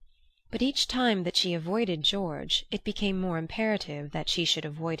Gallo, but each time that she avoided George it became more imperative that she should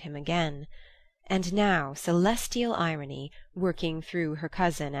avoid him again. And now celestial irony, working through her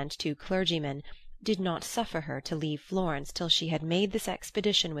cousin and two clergymen, did not suffer her to leave Florence till she had made this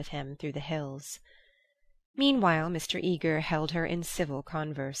expedition with him through the hills. Meanwhile Mr. Eager held her in civil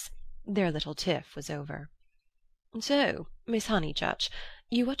converse. Their little tiff was over. "So, Miss Honeychurch,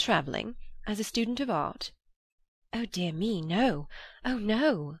 you are travelling as a student of art?" "Oh, dear me, no. Oh,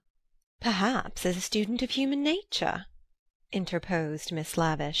 no." "Perhaps as a student of human nature," interposed Miss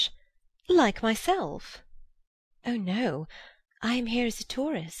Lavish. "Like myself." "Oh, no. I am here as a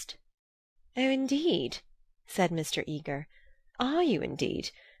tourist." "Oh, indeed," said Mr. Eager. "Are you,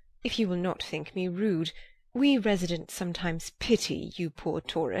 indeed? If you will not think me rude, we residents sometimes pity you poor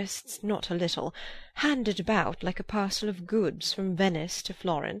tourists, not a little, handed about like a parcel of goods from Venice to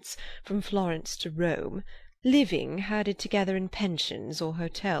Florence, from Florence to Rome, living herded together in pensions or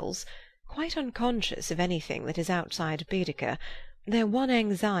hotels, quite unconscious of anything that is outside Baedeker, their one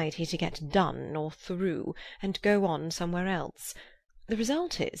anxiety to get done or through, and go on somewhere else. The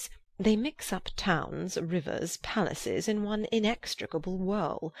result is, they mix up towns, rivers, palaces in one inextricable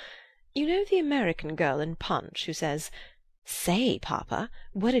whirl. You know the American girl in Punch who says, 'Say, Papa,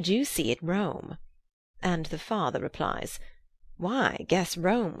 what did you see at Rome?' And the father replies, 'Why, guess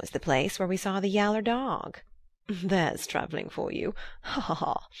Rome was the place where we saw the yaller dog.' There's travelling for you. Ha, ha,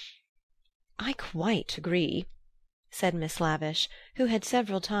 ha!" "I quite agree," said Miss Lavish, who had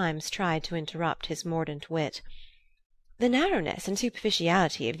several times tried to interrupt his mordant wit. "The narrowness and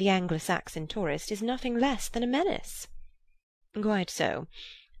superficiality of the Anglo-Saxon tourist is nothing less than a menace." "Quite so.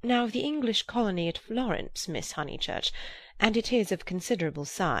 Now, the English colony at Florence, Miss Honeychurch, and it is of considerable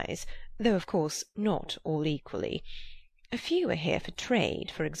size, though of course not all equally. A few are here for trade,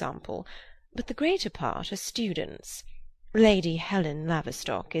 for example, but the greater part are students. Lady Helen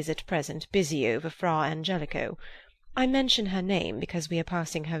Laverstock is at present busy over Fra Angelico. I mention her name because we are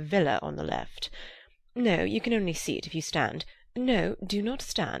passing her villa on the left. No, you can only see it if you stand. No, do not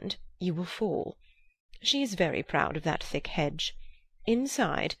stand. You will fall. She is very proud of that thick hedge.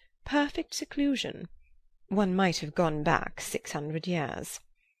 Inside, perfect seclusion. One might have gone back 600 years.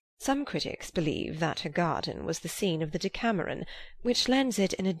 Some critics believe that her garden was the scene of the Decameron, which lends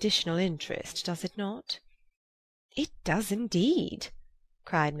it an additional interest, does it not?" "It does indeed,"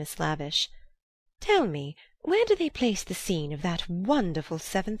 cried Miss Lavish. "Tell me, where do they place the scene of that wonderful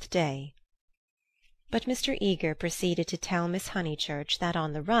seventh day?" But Mr. Eager proceeded to tell Miss Honeychurch that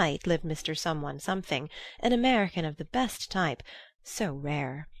on the right lived Mr. Someone-something, an American of the best type, so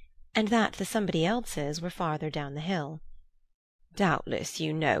rare, and that the somebody-elses were farther down the hill. "Doubtless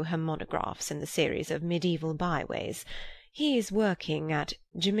you know her monographs in the series of medieval byways. He is working at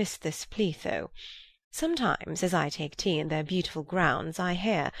Gemistus Pletho. Sometimes, as I take tea in their beautiful grounds, I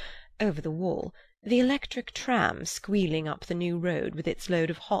hear, over the wall, the electric tram squealing up the new road with its load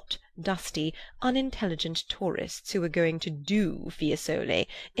of hot, dusty, unintelligent tourists who are going to do Fiesole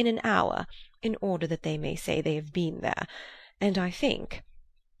in an hour, in order that they may say they have been there, and I think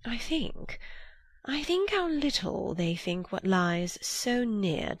how little they think what lies so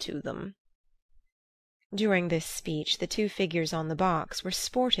near to them." During this speech the two figures on the box were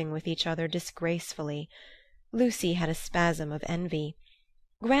sporting with each other disgracefully. Lucy had a spasm of envy.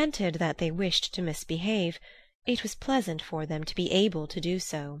 Granted that they wished to misbehave, it was pleasant for them to be able to do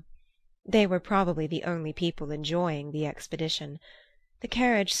so. They were probably the only people enjoying the expedition. The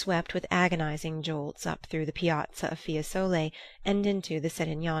carriage swept with agonizing jolts up through the piazza of Fiesole and into the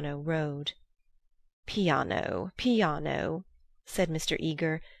Settignano road. "Piano, piano," said Mr.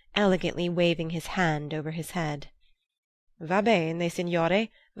 Eager, elegantly waving his hand over his head. "Va bene, signore,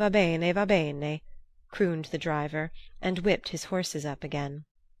 va bene, va bene," crooned the driver, and whipped his horses up again.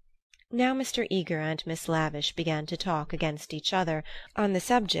 Now Mr. Eager and Miss Lavish began to talk against each other on the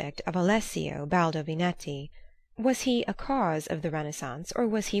subject of Alessio Baldovinetti. Was he a cause of the Renaissance, or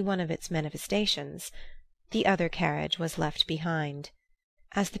was he one of its manifestations? The other carriage was left behind.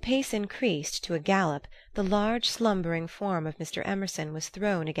 As the pace increased to a gallop, the large slumbering form of Mr. Emerson was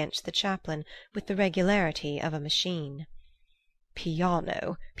thrown against the chaplain with the regularity of a machine.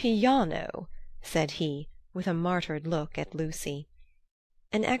 "Piano, piano," said he, with a martyred look at Lucy.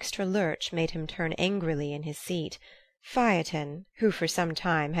 An extra lurch made him turn angrily in his seat. Phaeton, who for some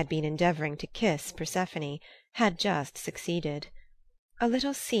time had been endeavouring to kiss Persephone, had just succeeded. A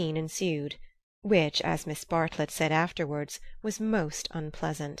little scene ensued, which, as Miss Bartlett said afterwards, was most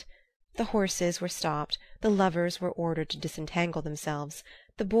unpleasant. The horses were stopped, the lovers were ordered to disentangle themselves,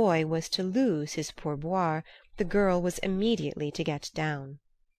 the boy was to lose his pourboire, the girl was immediately to get down.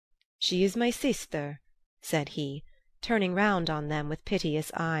 "She is my sister," said he, turning round on them with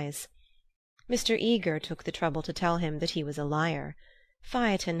piteous eyes. Mr. Eager took the trouble to tell him that he was a liar.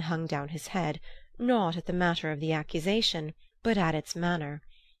 Phaeton hung down his head, not at the matter of the accusation, but at its manner.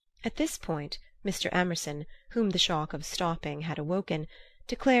 At this point Mr. Emerson, whom the shock of stopping had awoken,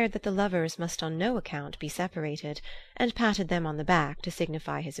 declared that the lovers must on no account be separated, and patted them on the back to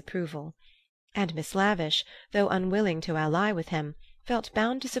signify his approval. And Miss Lavish, though unwilling to ally with him, felt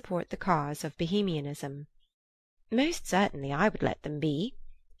bound to support the cause of Bohemianism. "Most certainly I would let them be,"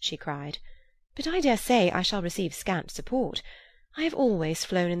 she cried. "But I dare say I shall receive scant support. I have always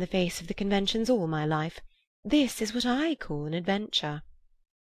flown in the face of the conventions all my life. This is what I call an adventure."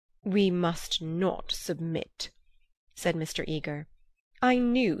 "We must not submit," said Mr. Eager. "I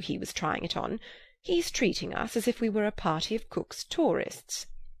knew he was trying it on. He's treating us as if we were a party of Cook's tourists."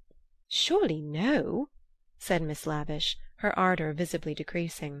 "Surely no," said Miss Lavish, her ardour visibly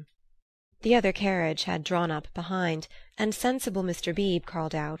decreasing. The other carriage had drawn up behind, and sensible Mr. Beebe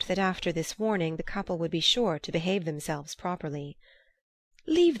called out that after this warning the couple would be sure to behave themselves properly.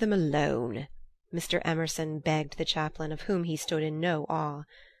 "Leave them alone," Mr. Emerson begged the chaplain, of whom he stood in no awe.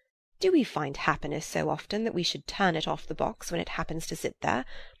 "Do we find happiness so often that we should turn it off the box when it happens to sit there?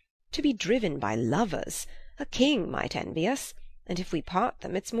 To be driven by lovers! A king might envy us, and if we part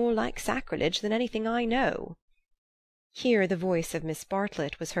them it's more like sacrilege than anything I know." Here the voice of Miss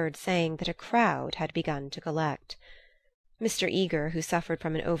Bartlett was heard saying that a crowd had begun to collect. Mr. Eager, who suffered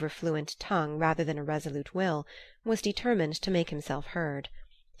from an overfluent tongue rather than a resolute will, was determined to make himself heard.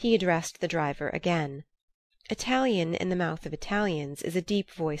 He addressed the driver again. Italian in the mouth of Italians is a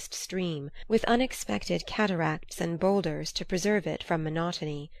deep-voiced stream, with unexpected cataracts and boulders to preserve it from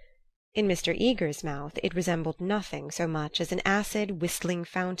monotony. In Mr. Eager's mouth it resembled nothing so much as an acid whistling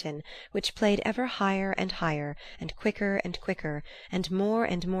fountain, which played ever higher and higher, and quicker, and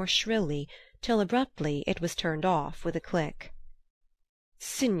more shrilly, till abruptly it was turned off with a click.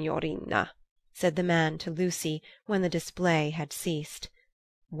 "Signorina," said the man to Lucy, when the display had ceased.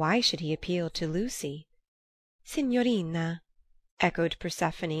 Why should he appeal to Lucy? "Signorina," echoed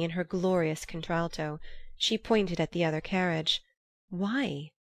Persephone in her glorious contralto. She pointed at the other carriage.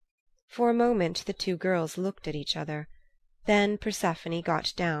 Why? For a moment the two girls looked at each other. Then Persephone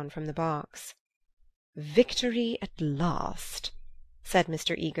got down from the box. "Victory at last," said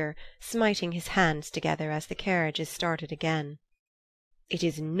Mr. Eager, smiting his hands together as the carriages started again. "It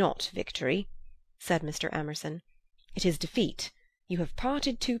is not victory," said Mr. Emerson. "It is defeat. You have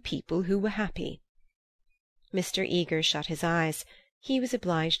parted two people who were happy." Mr. Eager shut his eyes. He was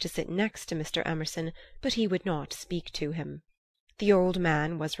obliged to sit next to Mr. Emerson, but he would not speak to him. The old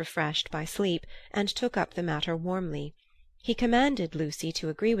man was refreshed by sleep, and took up the matter warmly. He commanded Lucy to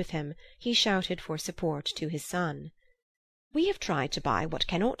agree with him. He shouted for support to his son. "We have tried to buy what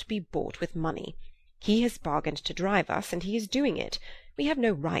cannot be bought with money. He has bargained to drive us, and he is doing it. We have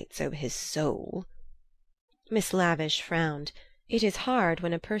no rights over his soul." Miss Lavish frowned. It is hard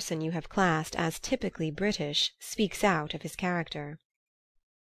when a person you have classed as typically British speaks out of his character.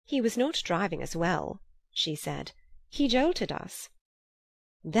 "He was not driving us well," she said. "He jolted us."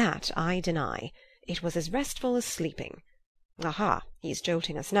 "That I deny. It was as restful as sleeping. Aha, he's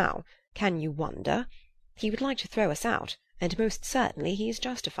jolting us now. Can you wonder? He would like to throw us out, and most certainly he is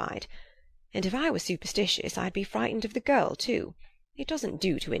justified. And if I were superstitious I'd be frightened of the girl too. It doesn't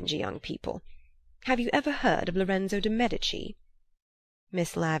do to injure young people. Have you ever heard of Lorenzo de Medici?"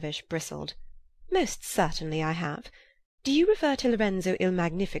 Miss Lavish bristled. "Most certainly I have. Do you refer to Lorenzo il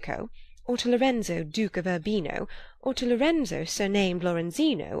Magnifico, or to Lorenzo, Duke of Urbino, or to Lorenzo surnamed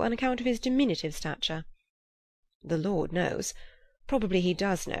Lorenzino on account of his diminutive stature?" "The Lord knows. Probably he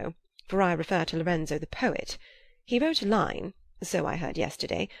does know, for I refer to Lorenzo the poet. He wrote a line, so I heard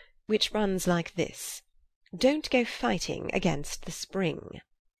yesterday, which runs like this: 'Don't go fighting against the spring.'"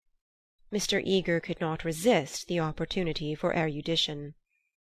 Mr. Eager could not resist the opportunity for erudition.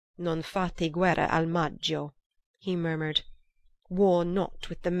 "Non fate guerra al maggio," he murmured. "War not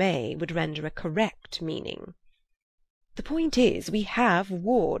with the May would render a correct meaning. The point is, we have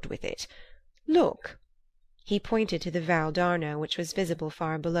warred with it. Look." He pointed to the Val d'Arno, which was visible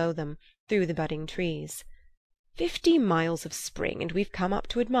far below them, through the budding trees. 50 miles of spring, and we've come up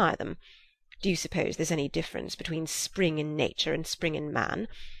to admire them. Do you suppose there's any difference between spring in nature and spring in man?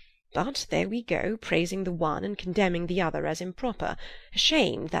 But there we go, praising the one and condemning the other as improper,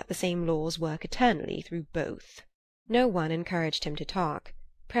 ashamed that the same laws work eternally through both." No one encouraged him to talk.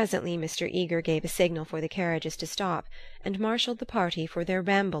 Presently Mr. Eager gave a signal for the carriages to stop, and marshalled the party for their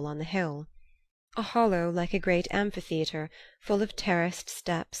ramble on the hill. A hollow like a great amphitheatre, full of terraced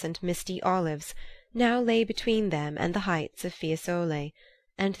steps and misty olives, now lay between them and the heights of Fiesole,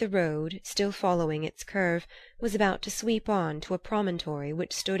 and the road, still following its curve, was about to sweep on to a promontory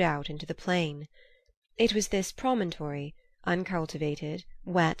which stood out into the plain. It was this promontory, uncultivated,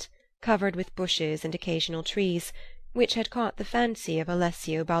 wet, covered with bushes and occasional trees, which had caught the fancy of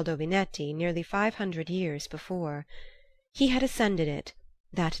Alessio Baldovinetti nearly 500 years before. He had ascended it,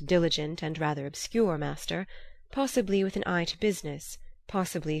 that diligent and rather obscure master, possibly with an eye to business,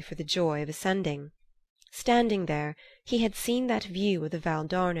 possibly for the joy of ascending. Standing there, he had seen that view of the Val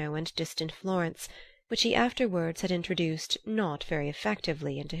d'Arno and distant Florence, which he afterwards had introduced not very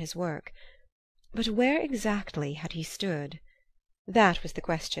effectively into his work. But where exactly had he stood? That was the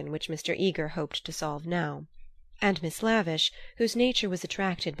question which Mr. Eager hoped to solve now, and Miss Lavish, whose nature was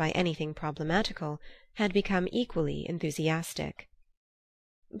attracted by anything problematical, had become equally enthusiastic.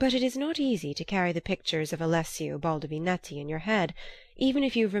 But it is not easy to carry the pictures of Alessio Baldovinetti in your head, even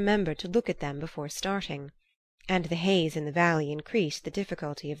if you have remembered to look at them before starting, and the haze in the valley increased the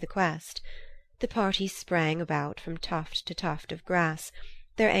difficulty of the quest. The party sprang about from tuft to tuft of grass,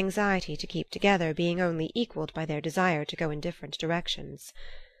 their anxiety to keep together being only equalled by their desire to go in different directions.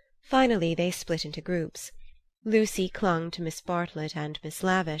 Finally they split into groups. Lucy clung to Miss Bartlett and Miss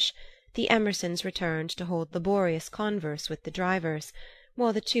Lavish. The Emersons returned to hold laborious converse with the drivers,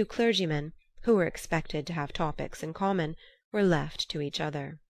 while the two clergymen, who were expected to have topics in common, were left to each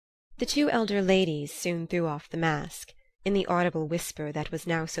other. The two elder ladies soon threw off the mask. In the audible whisper that was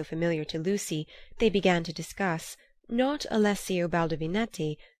now so familiar to Lucy, they began to discuss, not Alessio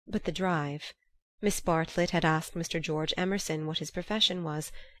Baldovinetti, but the drive. Miss Bartlett had asked Mr. George Emerson what his profession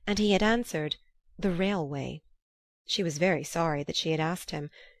was, and he had answered, "The railway." She was very sorry that she had asked him.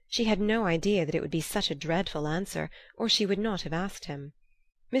 She had no idea that it would be such a dreadful answer, or she would not have asked him.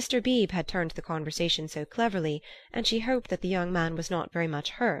 Mr. Beebe had turned the conversation so cleverly, and she hoped that the young man was not very much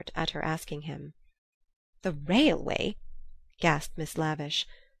hurt at her asking him. "The railway?" gasped Miss Lavish.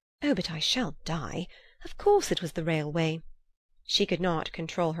 "Oh, but I shall die. Of course it was the railway." She could not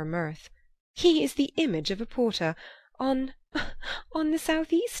control her mirth. "He is the image of a porter on the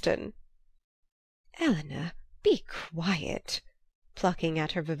South-Eastern." "Eleanor, be quiet," plucking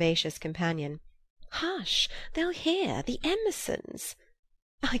at her vivacious companion. "Hush! They'll hear. The Emersons."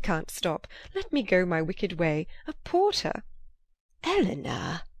 "I can't stop. Let me go my wicked way. A porter—"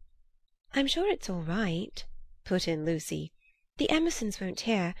 "Eleanor!" "I'm sure it's all right," put in Lucy. "The Emersons won't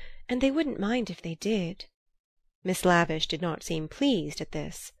hear, and they wouldn't mind if they did." Miss Lavish did not seem pleased at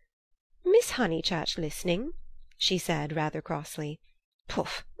this. "Miss Honeychurch listening?" she said rather crossly.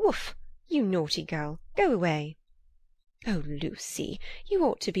 "Puff! Woof! You naughty girl! Go away." "Oh, Lucy, you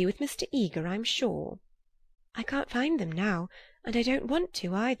ought to be with Mr. Eager, I'm sure." "I can't find them now, and I don't want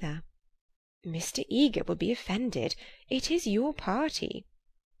to either." "Mr. Eager will be offended. It is your party."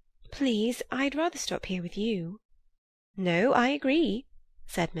 "Please, I'd rather stop here with you." "No, I agree,"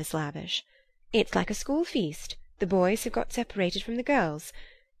 said Miss Lavish. "It's like a school feast. The boys have got separated from the girls.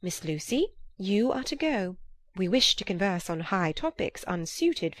 Miss Lucy, you are to go. We wish to converse on high topics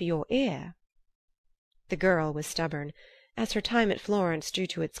unsuited for your ear." The girl was stubborn. As her time at Florence drew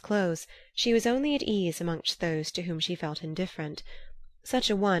to its close, she was only at ease amongst those to whom she felt indifferent. Such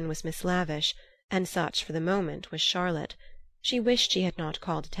a one was Miss Lavish, and such for the moment was Charlotte. She wished she had not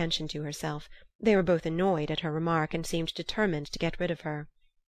called attention to herself. They were both annoyed at her remark, and seemed determined to get rid of her.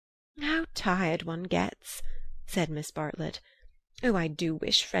 "How tired one gets," said Miss Bartlett. "Oh, I do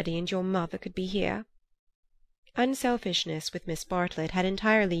wish Freddy and your mother could be here." Unselfishness with Miss Bartlett had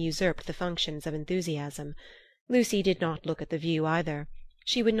entirely usurped the functions of enthusiasm. Lucy did not look at the view either.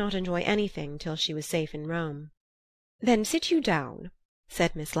 She would not enjoy anything till she was safe in Rome. "Then sit you down,"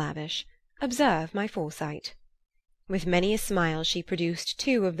 said Miss Lavish. "Observe my foresight." With many a smile she produced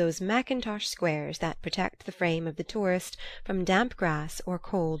two of those mackintosh squares that protect the frame of the tourist from damp grass or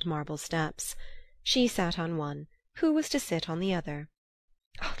cold marble steps. She sat on one. Who was to sit on the other?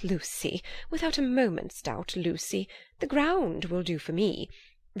 "Oh, Lucy, without a moment's doubt, Lucy. The ground will do for me.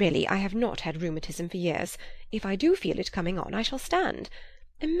 Really, I have not had rheumatism for years. If I do feel it coming on, I shall stand.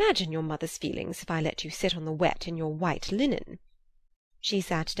 Imagine your mother's feelings if I let you sit on the wet in your white linen." She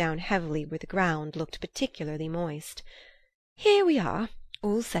sat down heavily where the ground looked particularly moist. "Here we are,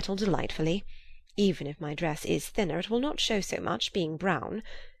 all settled delightfully. Even if my dress is thinner, it will not show so much, being brown.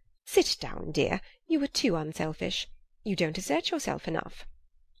 Sit down, dear. You are too unselfish. You don't assert yourself enough."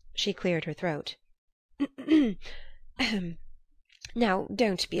 She cleared her throat. "Now,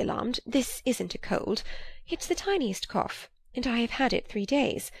 don't be alarmed. This isn't a cold. It's the tiniest cough, and I have had it 3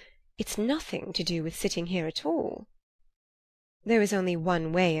 days. It's nothing to do with sitting here at all." There was only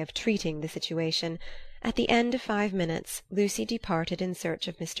one way of treating the situation. At the end of 5 minutes, Lucy departed in search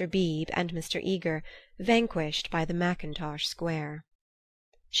of Mr. Beebe and Mr. Eager, vanquished by the mackintosh square.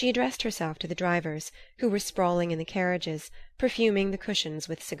 She addressed herself to the drivers, who were sprawling in the carriages, perfuming the cushions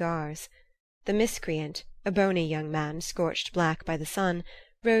with cigars. The miscreant, a bony young man scorched black by the sun,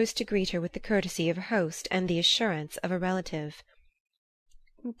 rose to greet her with the courtesy of a host and the assurance of a relative.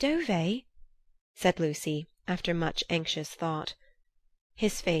 "Dove?" said Lucy, after much anxious thought.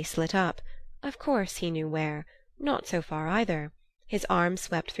 His face lit up. Of course he knew where. Not so far either. His arm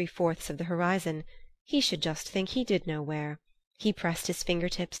swept 3/4 of the horizon. He should just think he did know where. He pressed his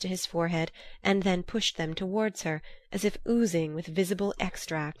finger-tips to his forehead, and then pushed them towards her, as if oozing with visible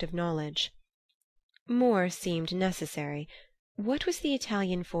extract of knowledge. More seemed necessary. What was the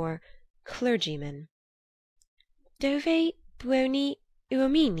Italian for clergyman? "Dove buoni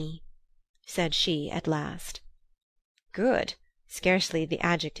uomini?" said she at last. Good! Scarcely the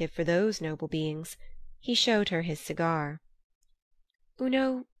adjective for those noble beings. He showed her his cigar.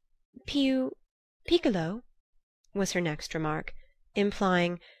 "Uno più piccolo?" was her next remark,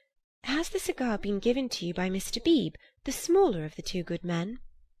 implying, "Has the cigar been given to you by Mr. Beebe, the smaller of the two good men?"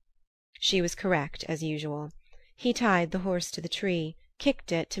 She was correct as usual. He tied the horse to the tree,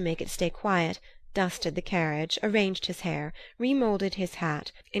 kicked it to make it stay quiet, dusted the carriage, arranged his hair, remoulded his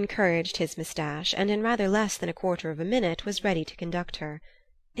hat, encouraged his moustache, and in rather less than 1/4 of a minute was ready to conduct her.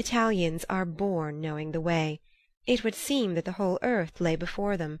 Italians are born knowing the way. It would seem that the whole earth lay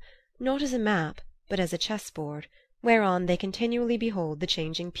before them, not as a map, but as a chess-board, whereon they continually behold the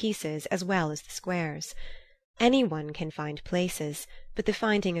changing pieces as well as the squares. Any one can find places, but the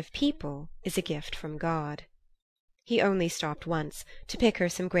finding of people is a gift from God. He only stopped once, to pick her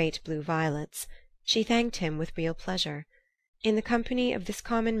some great blue violets. She thanked him with real pleasure. In the company of this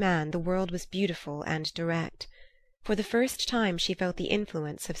common man the world was beautiful and direct. For the first time she felt the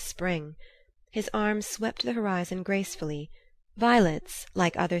influence of spring. His arm swept the horizon gracefully. Violets,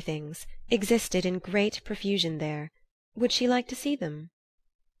 like other things, existed in great profusion there. Would she like to see them?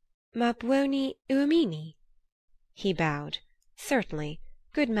 "Ma buoni uomini?" He bowed. Certainly.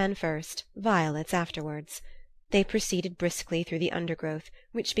 Good men first, violets afterwards. They proceeded briskly through the undergrowth,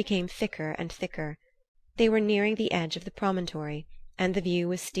 which became thicker and thicker. They were nearing the edge of the promontory, and the view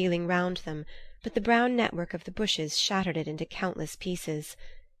was stealing round them, but the brown network of the bushes shattered it into countless pieces.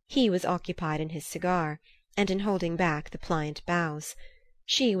 He was occupied in his cigar, and in holding back the pliant boughs.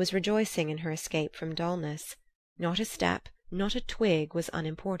 She was rejoicing in her escape from dullness. Not a step, not a twig was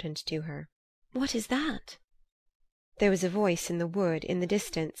unimportant to her. "What is that?" There was a voice in the wood in the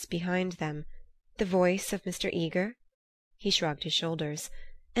distance behind them. The voice of Mr. Eager? He shrugged his shoulders.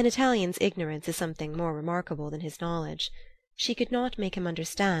 An Italian's ignorance is something more remarkable than his knowledge. She could not make him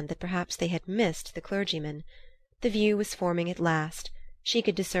understand that perhaps they had missed the clergyman. The view was forming at last. She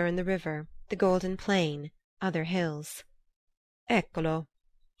could discern the river, the golden plain, other hills. "Eccolo!"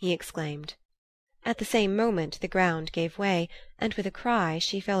 he exclaimed. At the same moment the ground gave way, and with a cry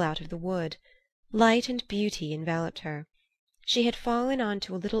she fell out of the wood. Light and beauty enveloped her. She had fallen on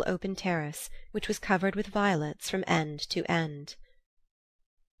to a little open terrace, which was covered with violets from end to end.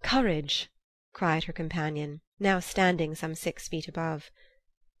 "Courage!" cried her companion, now standing some 6 feet above.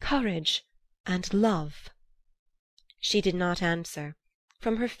 "Courage and love!" She did not answer.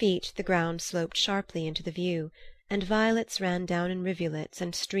 From her feet the ground sloped sharply into the view, and violets ran down in rivulets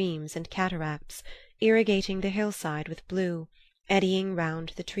and streams and cataracts, irrigating the hillside with blue, eddying round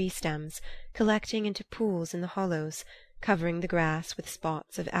the tree-stems, collecting into pools in the hollows, covering the grass with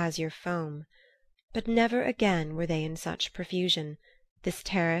spots of azure foam. But never again were they in such profusion. This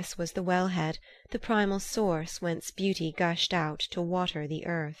terrace was the wellhead, the primal source whence beauty gushed out to water the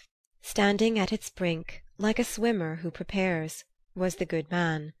earth. Standing at its brink, like a swimmer who prepares, was the good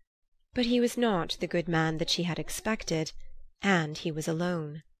man. But he was not the good man that she had expected, and he was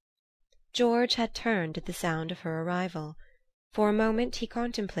alone. George had turned at the sound of her arrival. For a moment he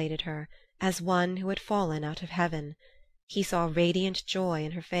contemplated her, as one who had fallen out of heaven. He saw radiant joy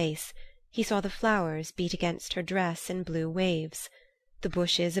in her face. He saw the flowers beat against her dress in blue waves. The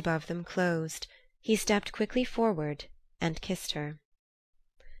bushes above them closed. He stepped quickly forward and kissed her.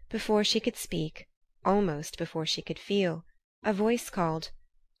 Before she could speak, almost before she could feel, a voice called,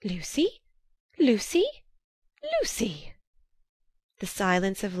 "Lucy? Lucy? Lucy!" The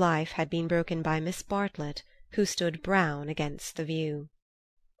silence of life had been broken by Miss Bartlett, who stood brown against the view.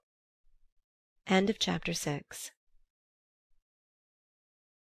 Chapter 6.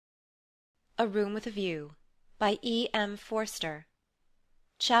 A Room with a View, by E.M. Forster.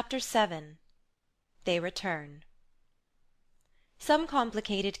 Chapter 7. They Return. Some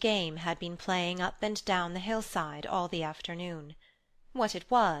complicated game had been playing up and down the hillside all the afternoon. What it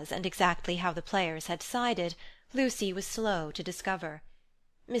was, and exactly how the players had sided, Lucy was slow to discover.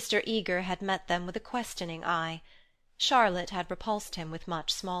 Mr. Eager had met them with a questioning eye. Charlotte had repulsed him with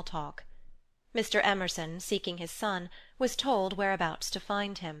much small talk. Mr. Emerson, seeking his son, was told whereabouts to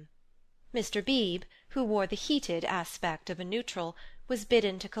find him. Mr. Beebe, who wore the heated aspect of a neutral, was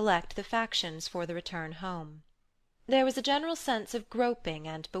bidden to collect the factions for the return home. There was a general sense of groping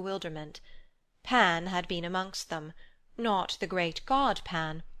and bewilderment. Pan had been amongst them, Not the great god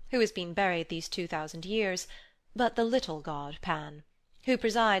Pan, who has been buried these 2000 years, but the little god Pan, who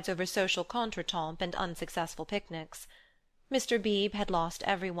presides over social contretemps and unsuccessful picnics. Mr. Beebe had lost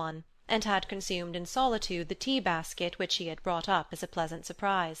everyone, and had consumed in solitude the tea-basket which he had brought up as a pleasant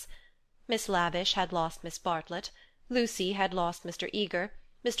surprise. Miss Lavish had lost Miss Bartlett, Lucy had lost Mr. Eager,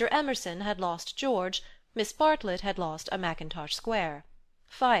 Mr. Emerson had lost George, Miss Bartlett had lost a Mackintosh Square.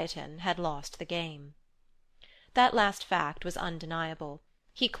 Phaeton had lost the game. That last fact was undeniable.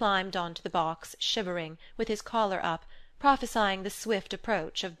 He climbed on to the box, shivering, with his collar up, prophesying the swift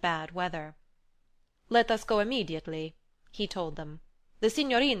approach of bad weather. "Let us go immediately," he told them. "The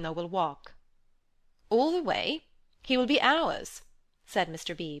signorino will walk." "All the way? He will be ours," said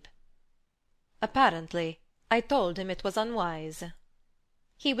Mr. Beebe. "Apparently. I told him it was unwise."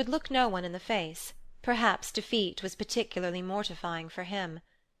 He would look no one in the face. Perhaps defeat was particularly mortifying for him.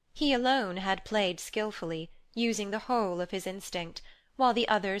 He alone had played skilfully, using the whole of his instinct, while the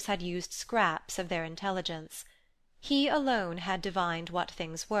others had used scraps of their intelligence. He alone had divined what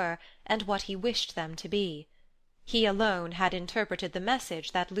things were, and what he wished them to be. He alone had interpreted the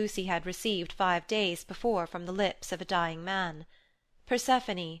message that Lucy had received 5 days before from the lips of a dying man.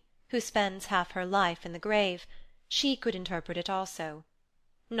 Persephone, who spends half her life in the grave, she could interpret it also.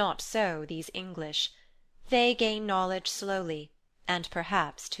 Not so these English. They gain knowledge slowly, and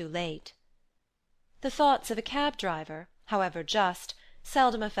perhaps too late. The thoughts of a cab-driver, however just,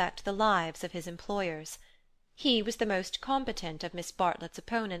 seldom affect the lives of his employers. He was the most competent of Miss Bartlett's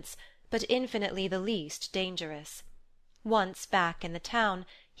opponents, but infinitely the least dangerous. Once back in the town,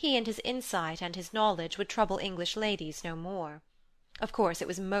 he and his insight and his knowledge would trouble English ladies no more. Of course it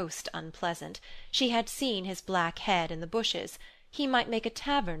was most unpleasant. She had seen his black head in the bushes. He might make a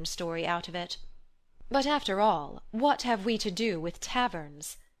tavern story out of it. But after all, what have we to do with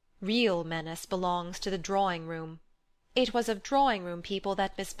taverns? Real menace belongs to the drawing-room. It was of drawing-room people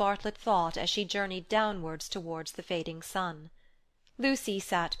that Miss Bartlett thought as she journeyed downwards towards the fading sun. Lucy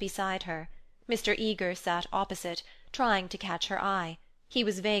sat beside her. Mr. Eager sat opposite, trying to catch her eye. He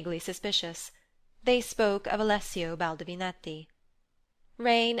was vaguely suspicious. They spoke of Alessio Baldovinetti.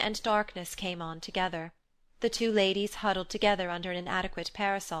 Rain and darkness came on together. The two ladies huddled together under an inadequate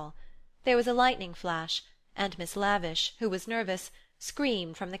parasol. There was a lightning flash, and Miss Lavish, who was nervous,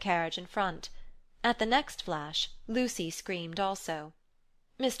 screamed from the carriage in front. At the next flash, Lucy screamed also.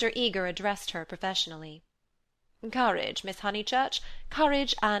 Mr. Eager addressed her professionally. "Courage, Miss Honeychurch,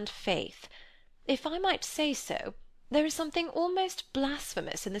 courage and faith. If I might say so, there is something almost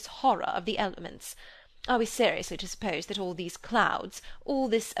blasphemous in this horror of the elements. Are we seriously to suppose that all these clouds, all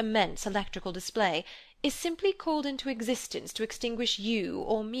this immense electrical display, is simply called into existence to extinguish you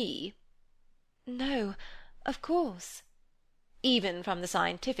or me?" "No, of course." "Even from the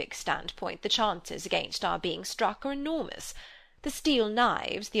scientific standpoint, the chances against our being struck are enormous. The steel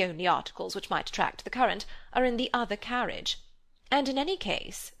knives, the only articles which might attract the current, are in the other carriage, and in any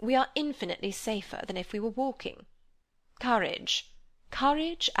case we are infinitely safer than if we were walking. Courage,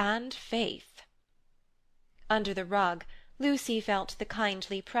 courage and faith." Under the rug, Lucy felt the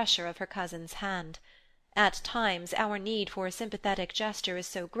kindly pressure of her cousin's hand. At times our need for a sympathetic gesture is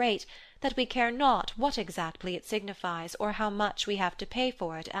so great that we care not what exactly it signifies or how much we have to pay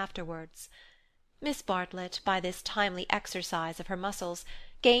for it afterwards. Miss Bartlett, by this timely exercise of her muscles,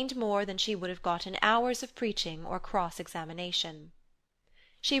 gained more than she would have got in hours of preaching or cross-examination.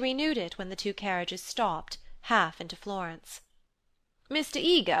 She renewed it when the two carriages stopped, half into Florence. "Mr.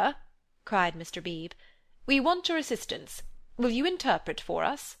 Eager," cried Mr. Beebe, "we want your assistance. Will you interpret for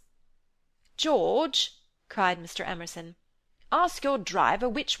us?" "George," cried Mr. Emerson, "ask your driver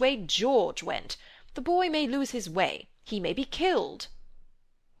which way George went. The boy may lose his way. He may be killed."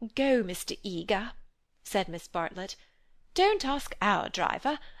 "Go, Mr. Eager," said Miss Bartlett. "Don't ask our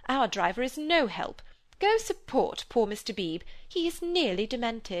driver. Our driver is no help. Go support poor Mr. Beebe. He is nearly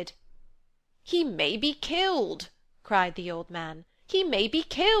demented." "He may be killed," cried the old man. "He may be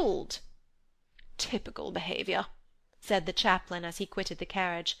killed." "Typical behaviour," said the chaplain as he quitted the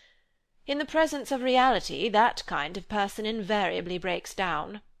carriage. "In the presence of reality, that kind of person invariably breaks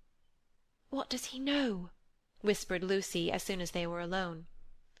down." "What does he know?" whispered Lucy as soon as they were alone.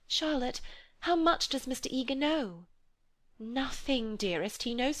 "Charlotte, how much does Mr. Eager know?" "Nothing, dearest,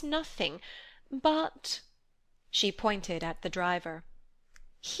 he knows nothing. But—" she pointed at the driver.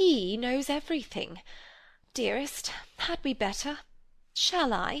 "He knows everything. Dearest, had we better?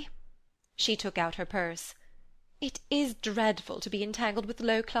 Shall I?" She took out her purse. "It is dreadful to be entangled with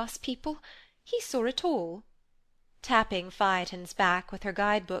low-class people. He saw it all." Tapping Phaeton's back with her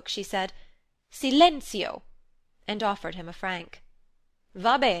guide-book, she said, "Silenzio!" and offered him a franc.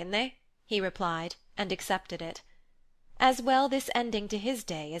 "Va bene," he replied, and accepted it. as well this ending to his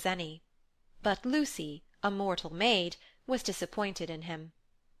day as any. But Lucy, a mortal maid, was disappointed in him.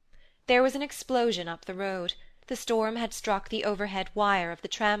 There was an explosion up the road. The storm had struck the overhead wire of the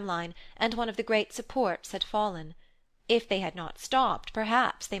tram-line, and one of the great supports had fallen. If they had not stopped,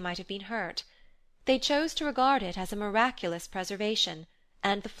 perhaps they might have been hurt. They chose to regard it as a miraculous preservation,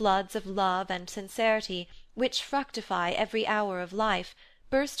 and the floods of love and sincerity, which fructify every hour of life,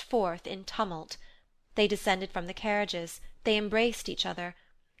 burst forth in tumult. They descended from the carriages, they embraced each other.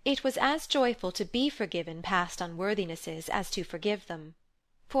 It was as joyful to be forgiven past unworthinesses as to forgive them.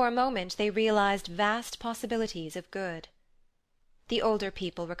 For a moment they realized vast possibilities of good. The older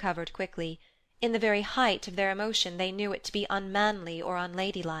people recovered quickly. In the very height of their emotion they knew it to be unmanly or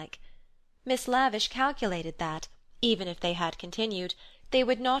unladylike. Miss Lavish calculated that, even if they had continued, they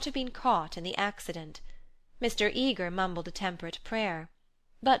would not have been caught in the accident. Mr. Eager mumbled a temperate prayer.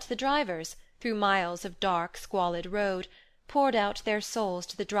 But the drivers, through miles of dark, squalid road, poured out their souls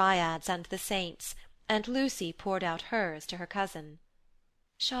to the dryads and the saints, and Lucy poured out hers to her cousin.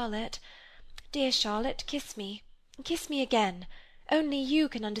 "Charlotte, dear Charlotte, kiss me again. Only you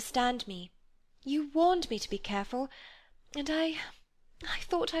can understand me. You warned me to be careful, and I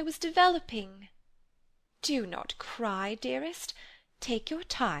thought I was developing." "Do not cry, dearest. Take your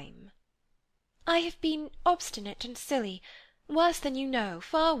time." "I have been obstinate and silly, worse than you know,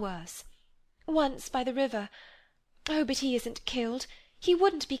 far worse. Once by the river—oh, but he isn't killed. He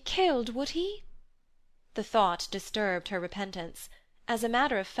wouldn't be killed, would he?" The thought disturbed her repentance. As a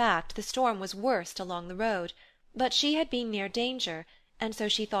matter of fact, the storm was worst along the road, but she had been near danger, and so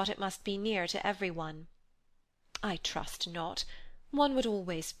she thought it must be near to every one. "I trust not. One would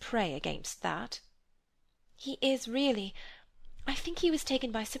always pray against that." "He is really. I think he was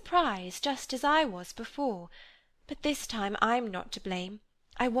taken by surprise, just as I was before. But this time I'm not to blame.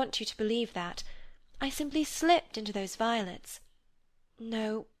 I want you to believe that. I simply slipped into those violets.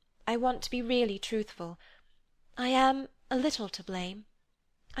 No, I want to be really truthful. I am a little to blame.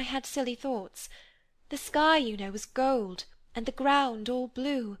 I had silly thoughts. The sky, you know, was gold, and the ground all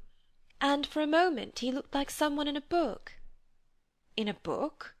blue, and for a moment he looked like someone in a book." "In a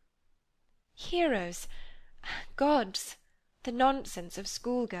book?" "Heroes, gods, the nonsense of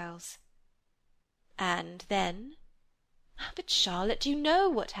schoolgirls." "And then?" "But, Charlotte, you know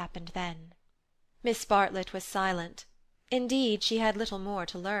what happened then." Miss Bartlett was silent. Indeed, she had little more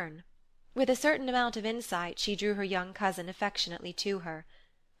to learn. With a certain amount of insight she drew her young cousin affectionately to her.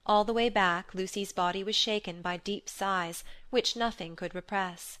 All the way back Lucy's body was shaken by deep sighs, which nothing could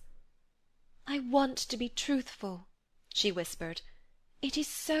repress. "I want to be truthful," she whispered. "It is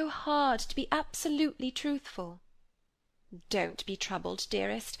so hard to be absolutely truthful." "Don't be troubled,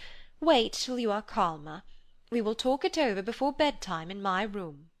 dearest. Wait till you are calmer. We will talk it over before bedtime in my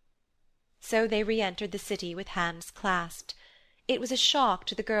room." So they re-entered the city with hands clasped. It was a shock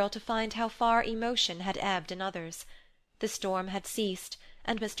to the girl to find how far emotion had ebbed in others. The storm had ceased,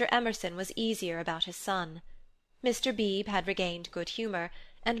 and Mr. Emerson was easier about his son. Mr. Beebe had regained good humour,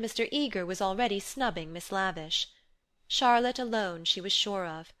 and Mr. Eager was already snubbing Miss Lavish. Charlotte alone she was sure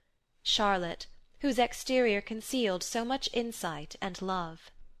of. Charlotte, whose exterior concealed so much insight and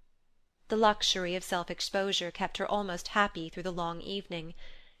love. The luxury of self-exposure kept her almost happy through the long evening.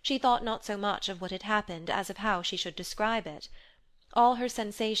 She thought not so much of what had happened as of how she should describe it. All her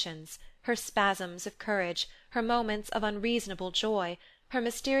sensations, her spasms of courage, her moments of unreasonable joy, her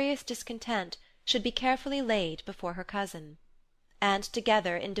mysterious discontent, should be carefully laid before her cousin. And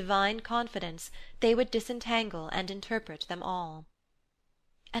together, in divine confidence, they would disentangle and interpret them all.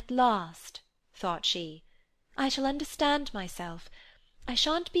 "At last," thought she, "I shall understand myself. I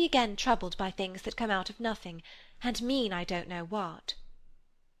shan't be again troubled by things that come out of nothing, and mean I don't know what."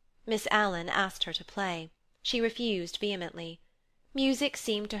 Miss Allen asked her to play. She refused vehemently. Music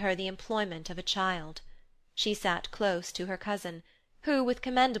seemed to her the employment of a child. She sat close to her cousin, who, with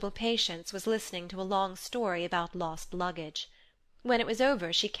commendable patience, was listening to a long story about lost luggage. When it was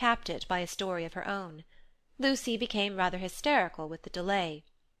over she capped it by a story of her own. Lucy became rather hysterical with the delay.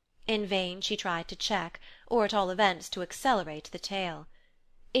 In vain she tried to check, or at all events to accelerate the tale.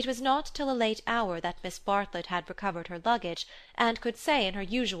 It was not till a late hour that Miss Bartlett had recovered her luggage, and could say in her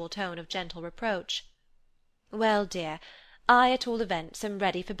usual tone of gentle reproach, "Well, dear, I at all events am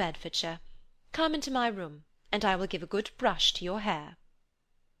ready for Bedfordshire. Come into my room, and I will give a good brush to your hair."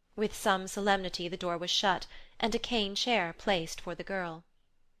 With some solemnity the door was shut, and a cane chair placed for the girl.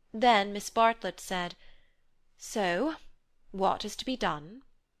 Then Miss Bartlett said, "So, what is to be done?"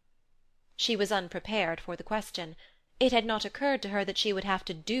 She was unprepared for the question. It had not occurred to her that she would have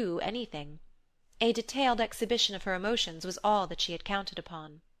to do anything. A detailed exhibition of her emotions was all that she had counted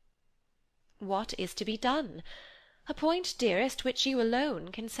upon. "What is to be done? a point, dearest, which you alone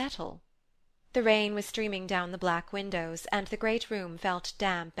can settle." The rain was streaming down the black windows, and the great room felt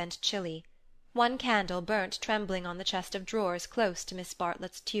damp and chilly. One candle burnt trembling on the chest of drawers close to Miss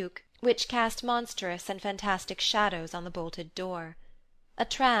Bartlett's toque, which cast monstrous and fantastic shadows on the bolted door. A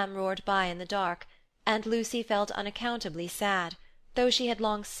tram roared by in the dark, and Lucy felt unaccountably sad, though she had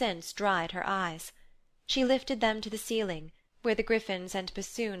long since dried her eyes. She lifted them to the ceiling, where the griffins and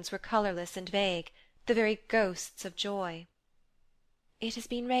bassoons were colourless and vague, the very ghosts of joy. "It has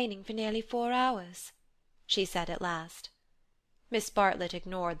been raining for nearly 4 hours," she said at last. Miss Bartlett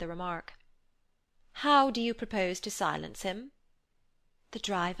ignored the remark. "How do you propose to silence him?" "The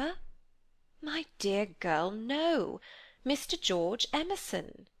driver?" "My dear girl, no. Mr. George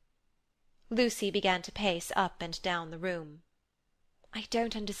Emerson." Lucy began to pace up and down the room. "I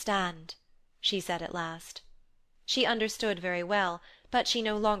don't understand," she said at last. She understood very well, but she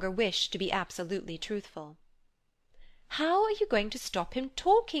no longer wished to be absolutely truthful. "How are you going to stop him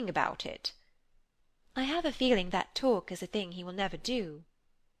talking about it?" "I have a feeling that talk is a thing he will never do."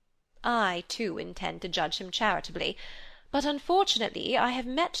 "I, too, intend to judge him charitably, but unfortunately I have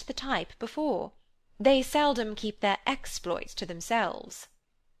met the type before. They seldom keep their exploits to themselves."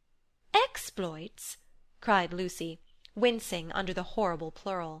 "Exploits?" cried Lucy, wincing under the horrible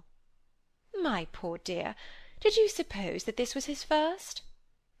plural. "My poor dear, did you suppose that this was his first?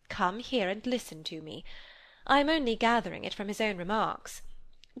 Come here and listen to me. I am only gathering it from his own remarks.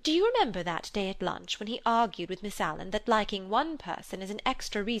 Do you remember that day at lunch when he argued with Miss Allen that liking one person is an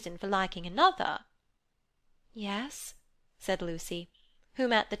extra reason for liking another?" "Yes," said Lucy,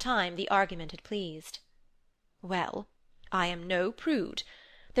 whom at the time the argument had pleased. "Well, I am no prude.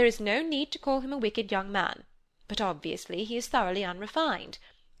 There is no need to call him a wicked young man, but obviously he is thoroughly unrefined.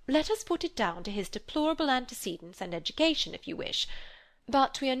 Let us put it down to his deplorable antecedents and education, if you wish.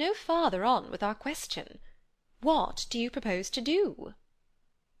 But we are no farther on with our question. What do you propose to do?"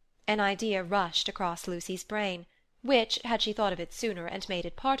 An idea rushed across Lucy's brain, which, had she thought of it sooner and made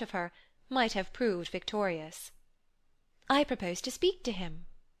it part of her, might have proved victorious. "I propose to speak to him,"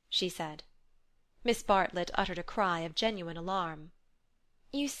 she said. Miss Bartlett uttered a cry of genuine alarm.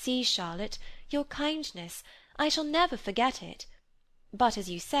 "You see, Charlotte, your kindness, I shall never forget it. But, as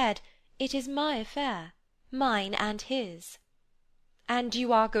you said, it is my affair, mine and his." "And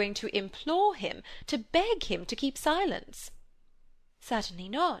you are going to implore him, to beg him to keep silence?" "Certainly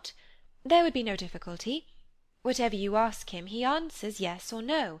not. There would be no difficulty. Whatever you ask him, he answers yes or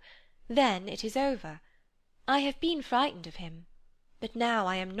no. Then it is over. I have been frightened of him, but now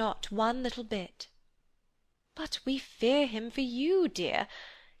I am not one little bit." "But we fear him for you, dear.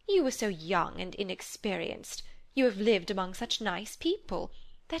 You are so young and inexperienced, you have lived among such nice people,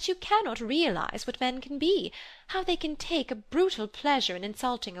 that you cannot realize what men can be, how they can take a brutal pleasure in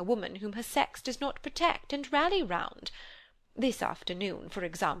insulting a woman whom her sex does not protect and rally round. This afternoon, for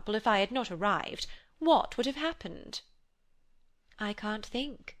example, if I had not arrived, what would have happened?" "I can't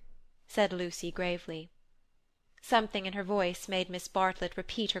think," said Lucy gravely. Something in her voice made Miss Bartlett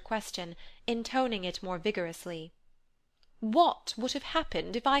repeat her question, intoning it more vigorously. "What would have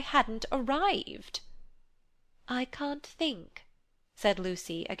happened if I hadn't arrived?" "I can't think," said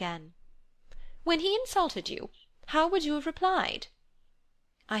Lucy again. "When he insulted you, how would you have replied?"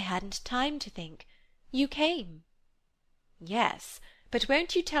 "I hadn't time to think. You came." "Yes, but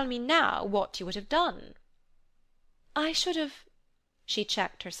won't you tell me now what you would have done?" "I should have—" She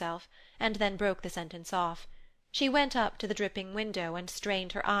checked herself, and then broke the sentence off. She went up to the dripping window and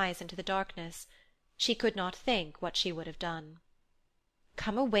strained her eyes into the darkness. She could not think what she would have done.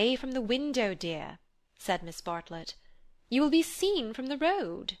 "Come away from the window, dear," said Miss Bartlett. "You will be seen from the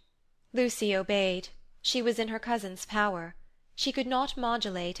road." Lucy obeyed. She was in her cousin's power. She could not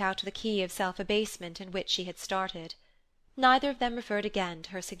modulate out the key of self-abasement in which she had started. Neither of them referred again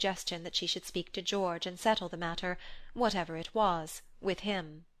to her suggestion that she should speak to George and settle the matter, whatever it was, with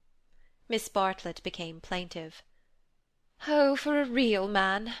him. Miss Bartlett became plaintive. "Oh, for a real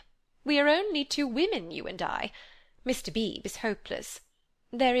man! We are only 2 women, you and I. Mr. Beebe is hopeless.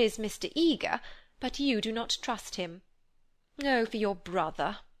 There is Mr. Eager, but you do not trust him. Oh, for your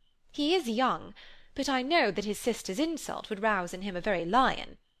brother! He is young, but I know that his sister's insult would rouse in him a very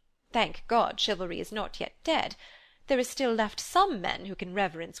lion. Thank God, chivalry is not yet dead. There are still left some men who can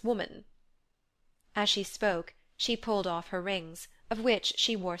reverence woman." As she spoke, she pulled off her rings, of which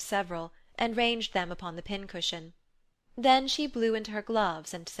she wore several, and ranged them upon the pincushion. Then she blew into her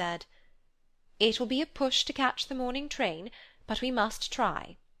gloves and said, "It will be a push to catch the morning train, but we must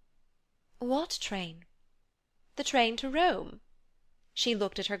try." "What train?" "The train to Rome." She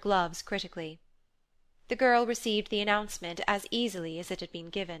looked at her gloves critically. The girl received the announcement as easily as it had been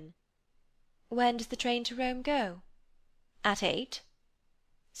given. "When does the train to Rome go?" At 8.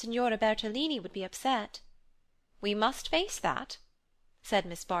 Signora Bertolini would be upset. We must face that, said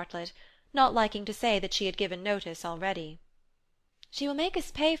Miss Bartlett, not liking to say that she had given notice already. She will make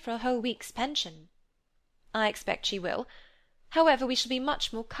us pay for a whole week's pension. I expect she will. However, we shall be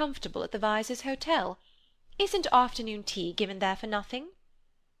much more comfortable at the Visors Hotel. Isn't afternoon tea given there for nothing?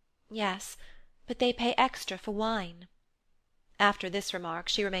 Yes, but they pay extra for wine. After this remark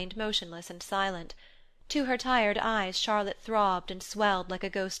she remained motionless and silent. To her tired eyes Charlotte throbbed and swelled like a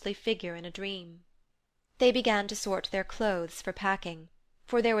ghostly figure in a dream. They began to sort their clothes for packing,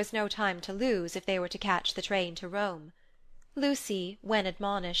 for there was no time to lose if they were to catch the train to Rome. Lucy, when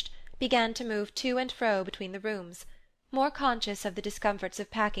admonished, began to move to and fro between the rooms, more conscious of the discomforts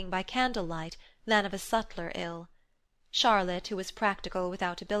of packing by candlelight than of a subtler ill. Charlotte, who was practical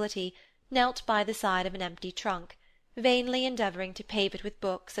without ability, knelt by the side of an empty trunk, vainly endeavouring to pave it with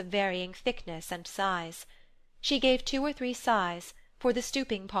books of varying thickness and size. She gave 2 or 3 sighs, for the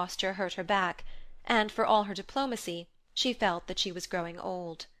stooping posture hurt her back, and for all her diplomacy she felt that she was growing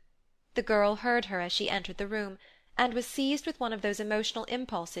old. The girl heard her as she entered the room, and was seized with one of those emotional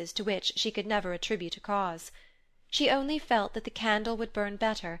impulses to which she could never attribute a cause. She only felt that the candle would burn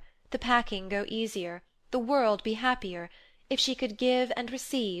better, the packing go easier, the world be happier, if she could give and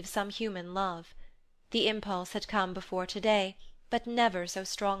receive some human love. The impulse had come before to-day, but never so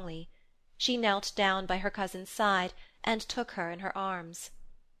strongly. She knelt down by her cousin's side, and took her in her arms.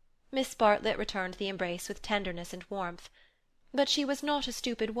 Miss Bartlett returned the embrace with tenderness and warmth. But she was not a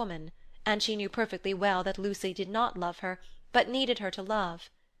stupid woman, and she knew perfectly well that Lucy did not love her, but needed her to love.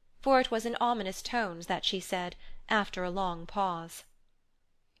 For it was in ominous tones that she said, after a long pause,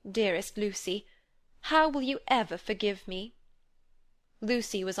 "Dearest Lucy, how will you ever forgive me?"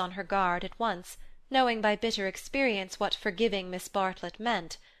 Lucy was on her guard at once, knowing by bitter experience what forgiving Miss Bartlett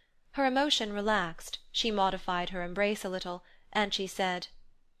meant. Her emotion relaxed, she modified her embrace a little, and she said,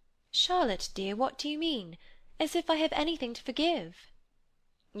 "Charlotte, dear, what do you mean? As if I have anything to forgive."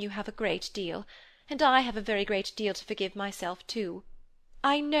 "You have a great deal, and I have a very great deal to forgive myself too.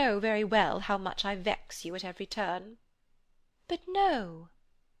 I know very well how much I vex you at every turn." "But no."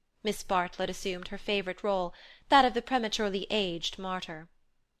 Miss Bartlett assumed her favourite role, that of the prematurely aged martyr.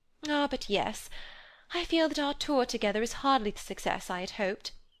 "Ah, but yes, I feel that our tour together is hardly the success I had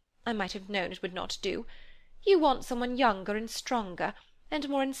hoped. I might have known it would not do. You want someone younger and stronger, and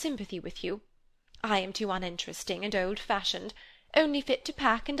more in sympathy with you. I am too uninteresting and old-fashioned, only fit to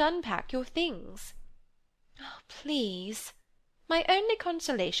pack and unpack your things." "Oh, please." "My only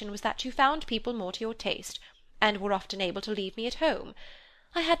consolation was that you found people more to your taste, and were often able to leave me at home.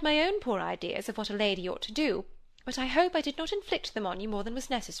 I had my own poor ideas of what a lady ought to do, but I hope I did not inflict them on you more than was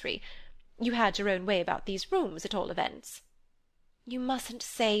necessary. You had your own way about these rooms, at all events." "You mustn't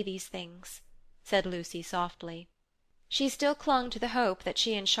say these things," said Lucy softly. She still clung to the hope that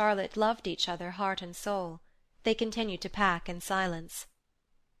she and Charlotte loved each other heart and soul. They continued to pack in silence.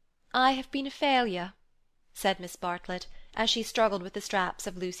 "I have been a failure," said Miss Bartlett, as she struggled with the straps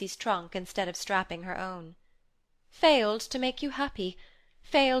of Lucy's trunk instead of strapping her own. "Failed to make you happy,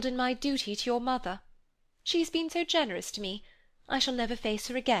 failed in my duty to your mother. She's been so generous to me. I shall never face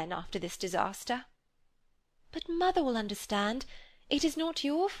her again after this disaster." "But mother will understand. It is not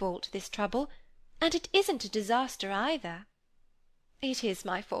your fault, this trouble, and it isn't a disaster either." "It is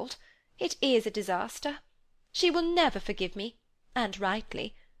my fault. It is a disaster. She will never forgive me, and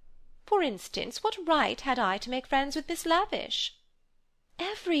rightly. For instance, what right had I to make friends with Miss Lavish?"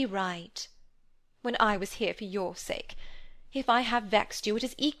 "Every right." "When I was here for your sake. If I have vexed you, it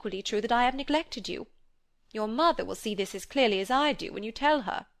is equally true that I have neglected you. Your mother will see this as clearly as I do when you tell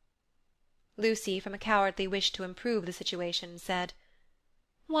her." Lucy, from a cowardly wish to improve the situation, said,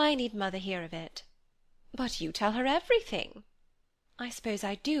 "Why need mother hear of it?" "But you tell her everything." "I suppose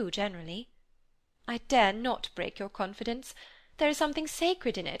I do, generally." "I dare not break your confidence. There is something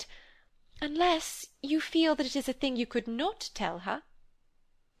sacred in it, unless you feel that it is a thing you could not tell her."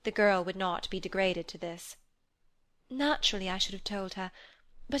 The girl would not be degraded to this. "Naturally I should have told her,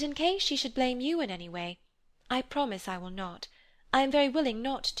 but in case she should blame you in any way, I promise I will not. I am very willing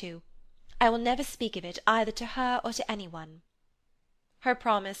not to. I will never speak of it either to her or to anyone." Her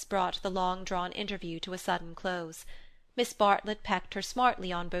promise brought the long-drawn interview to a sudden close. Miss Bartlett pecked her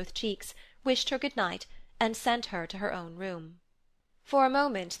smartly on both cheeks, wished her good night, and sent her to her own room. For a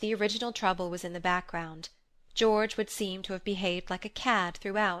moment the original trouble was in the background. George would seem to have behaved like a cad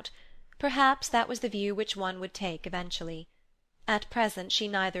throughout. Perhaps that was the view which one would take eventually. At present she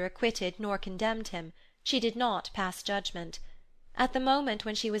neither acquitted nor condemned him. She did not pass judgment. At the moment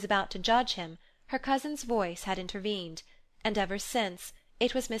when she was about to judge him, her cousin's voice had intervened, and ever since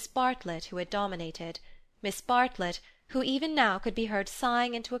it was Miss Bartlett who had dominated, Miss Bartlett who even now could be heard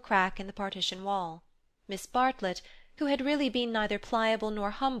sighing into a crack in the partition wall, Miss Bartlett, who had really been neither pliable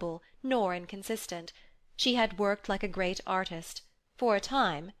nor humble nor inconsistent. She had worked like a great artist. For a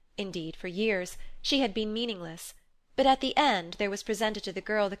time, indeed for years, she had been meaningless, but at the end there was presented to the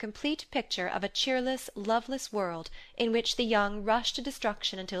girl the complete picture of a cheerless, loveless world in which the young rush to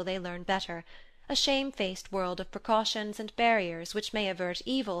destruction until they learn better, a shamefaced world of precautions and barriers which may avert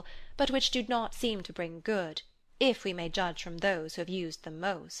evil, but which do not seem to bring good, if we may judge from those who have used them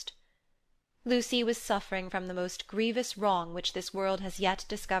most. Lucy was suffering from the most grievous wrong which this world has yet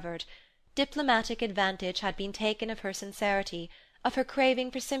discovered. Diplomatic advantage had been taken of her sincerity, of her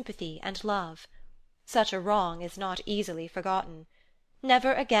craving for sympathy and love. Such a wrong is not easily forgotten.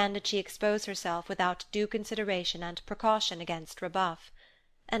 Never again did she expose herself without due consideration and precaution against rebuff,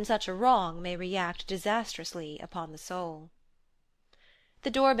 and such a wrong may react disastrously upon the soul. The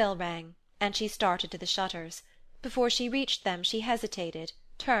door-bell rang, and she started to the shutters. Before she reached them she hesitated,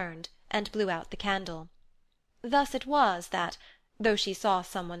 turned, and blew out the candle. Thus it was that, though she saw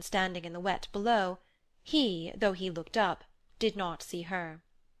someone standing in the wet below, he, though he looked up, did not see her.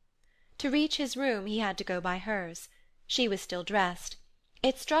 To reach his room he had to go by hers. She was still dressed.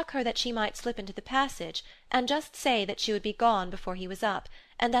 It struck her that she might slip into the passage and just say that she would be gone before he was up,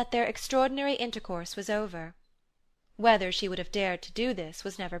 and that their extraordinary intercourse was over. Whether she would have dared to do this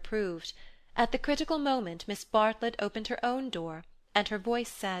was never proved. At the critical moment Miss Bartlett opened her own door, and her voice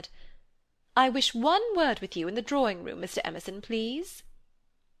said, "I wish one word with you in the drawing-room, Mr. Emerson, please."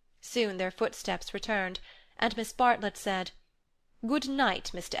 Soon their footsteps returned, and Miss Bartlett said, "Good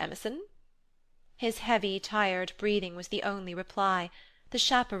night, Mr. Emerson." His heavy, tired breathing was the only reply. The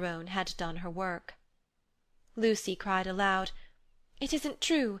chaperone had done her work. Lucy cried aloud, "It isn't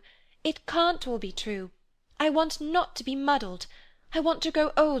true. It can't all be true. I want not to be muddled. I want to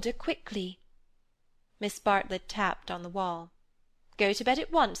grow older quickly." Miss Bartlett tapped on the wall. "Go to bed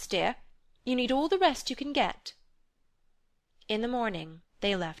at once, dear. You need all the rest you can get." In the morning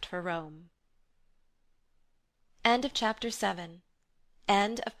they left for Rome. End of Chapter 7.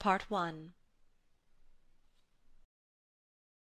 End of Part 1.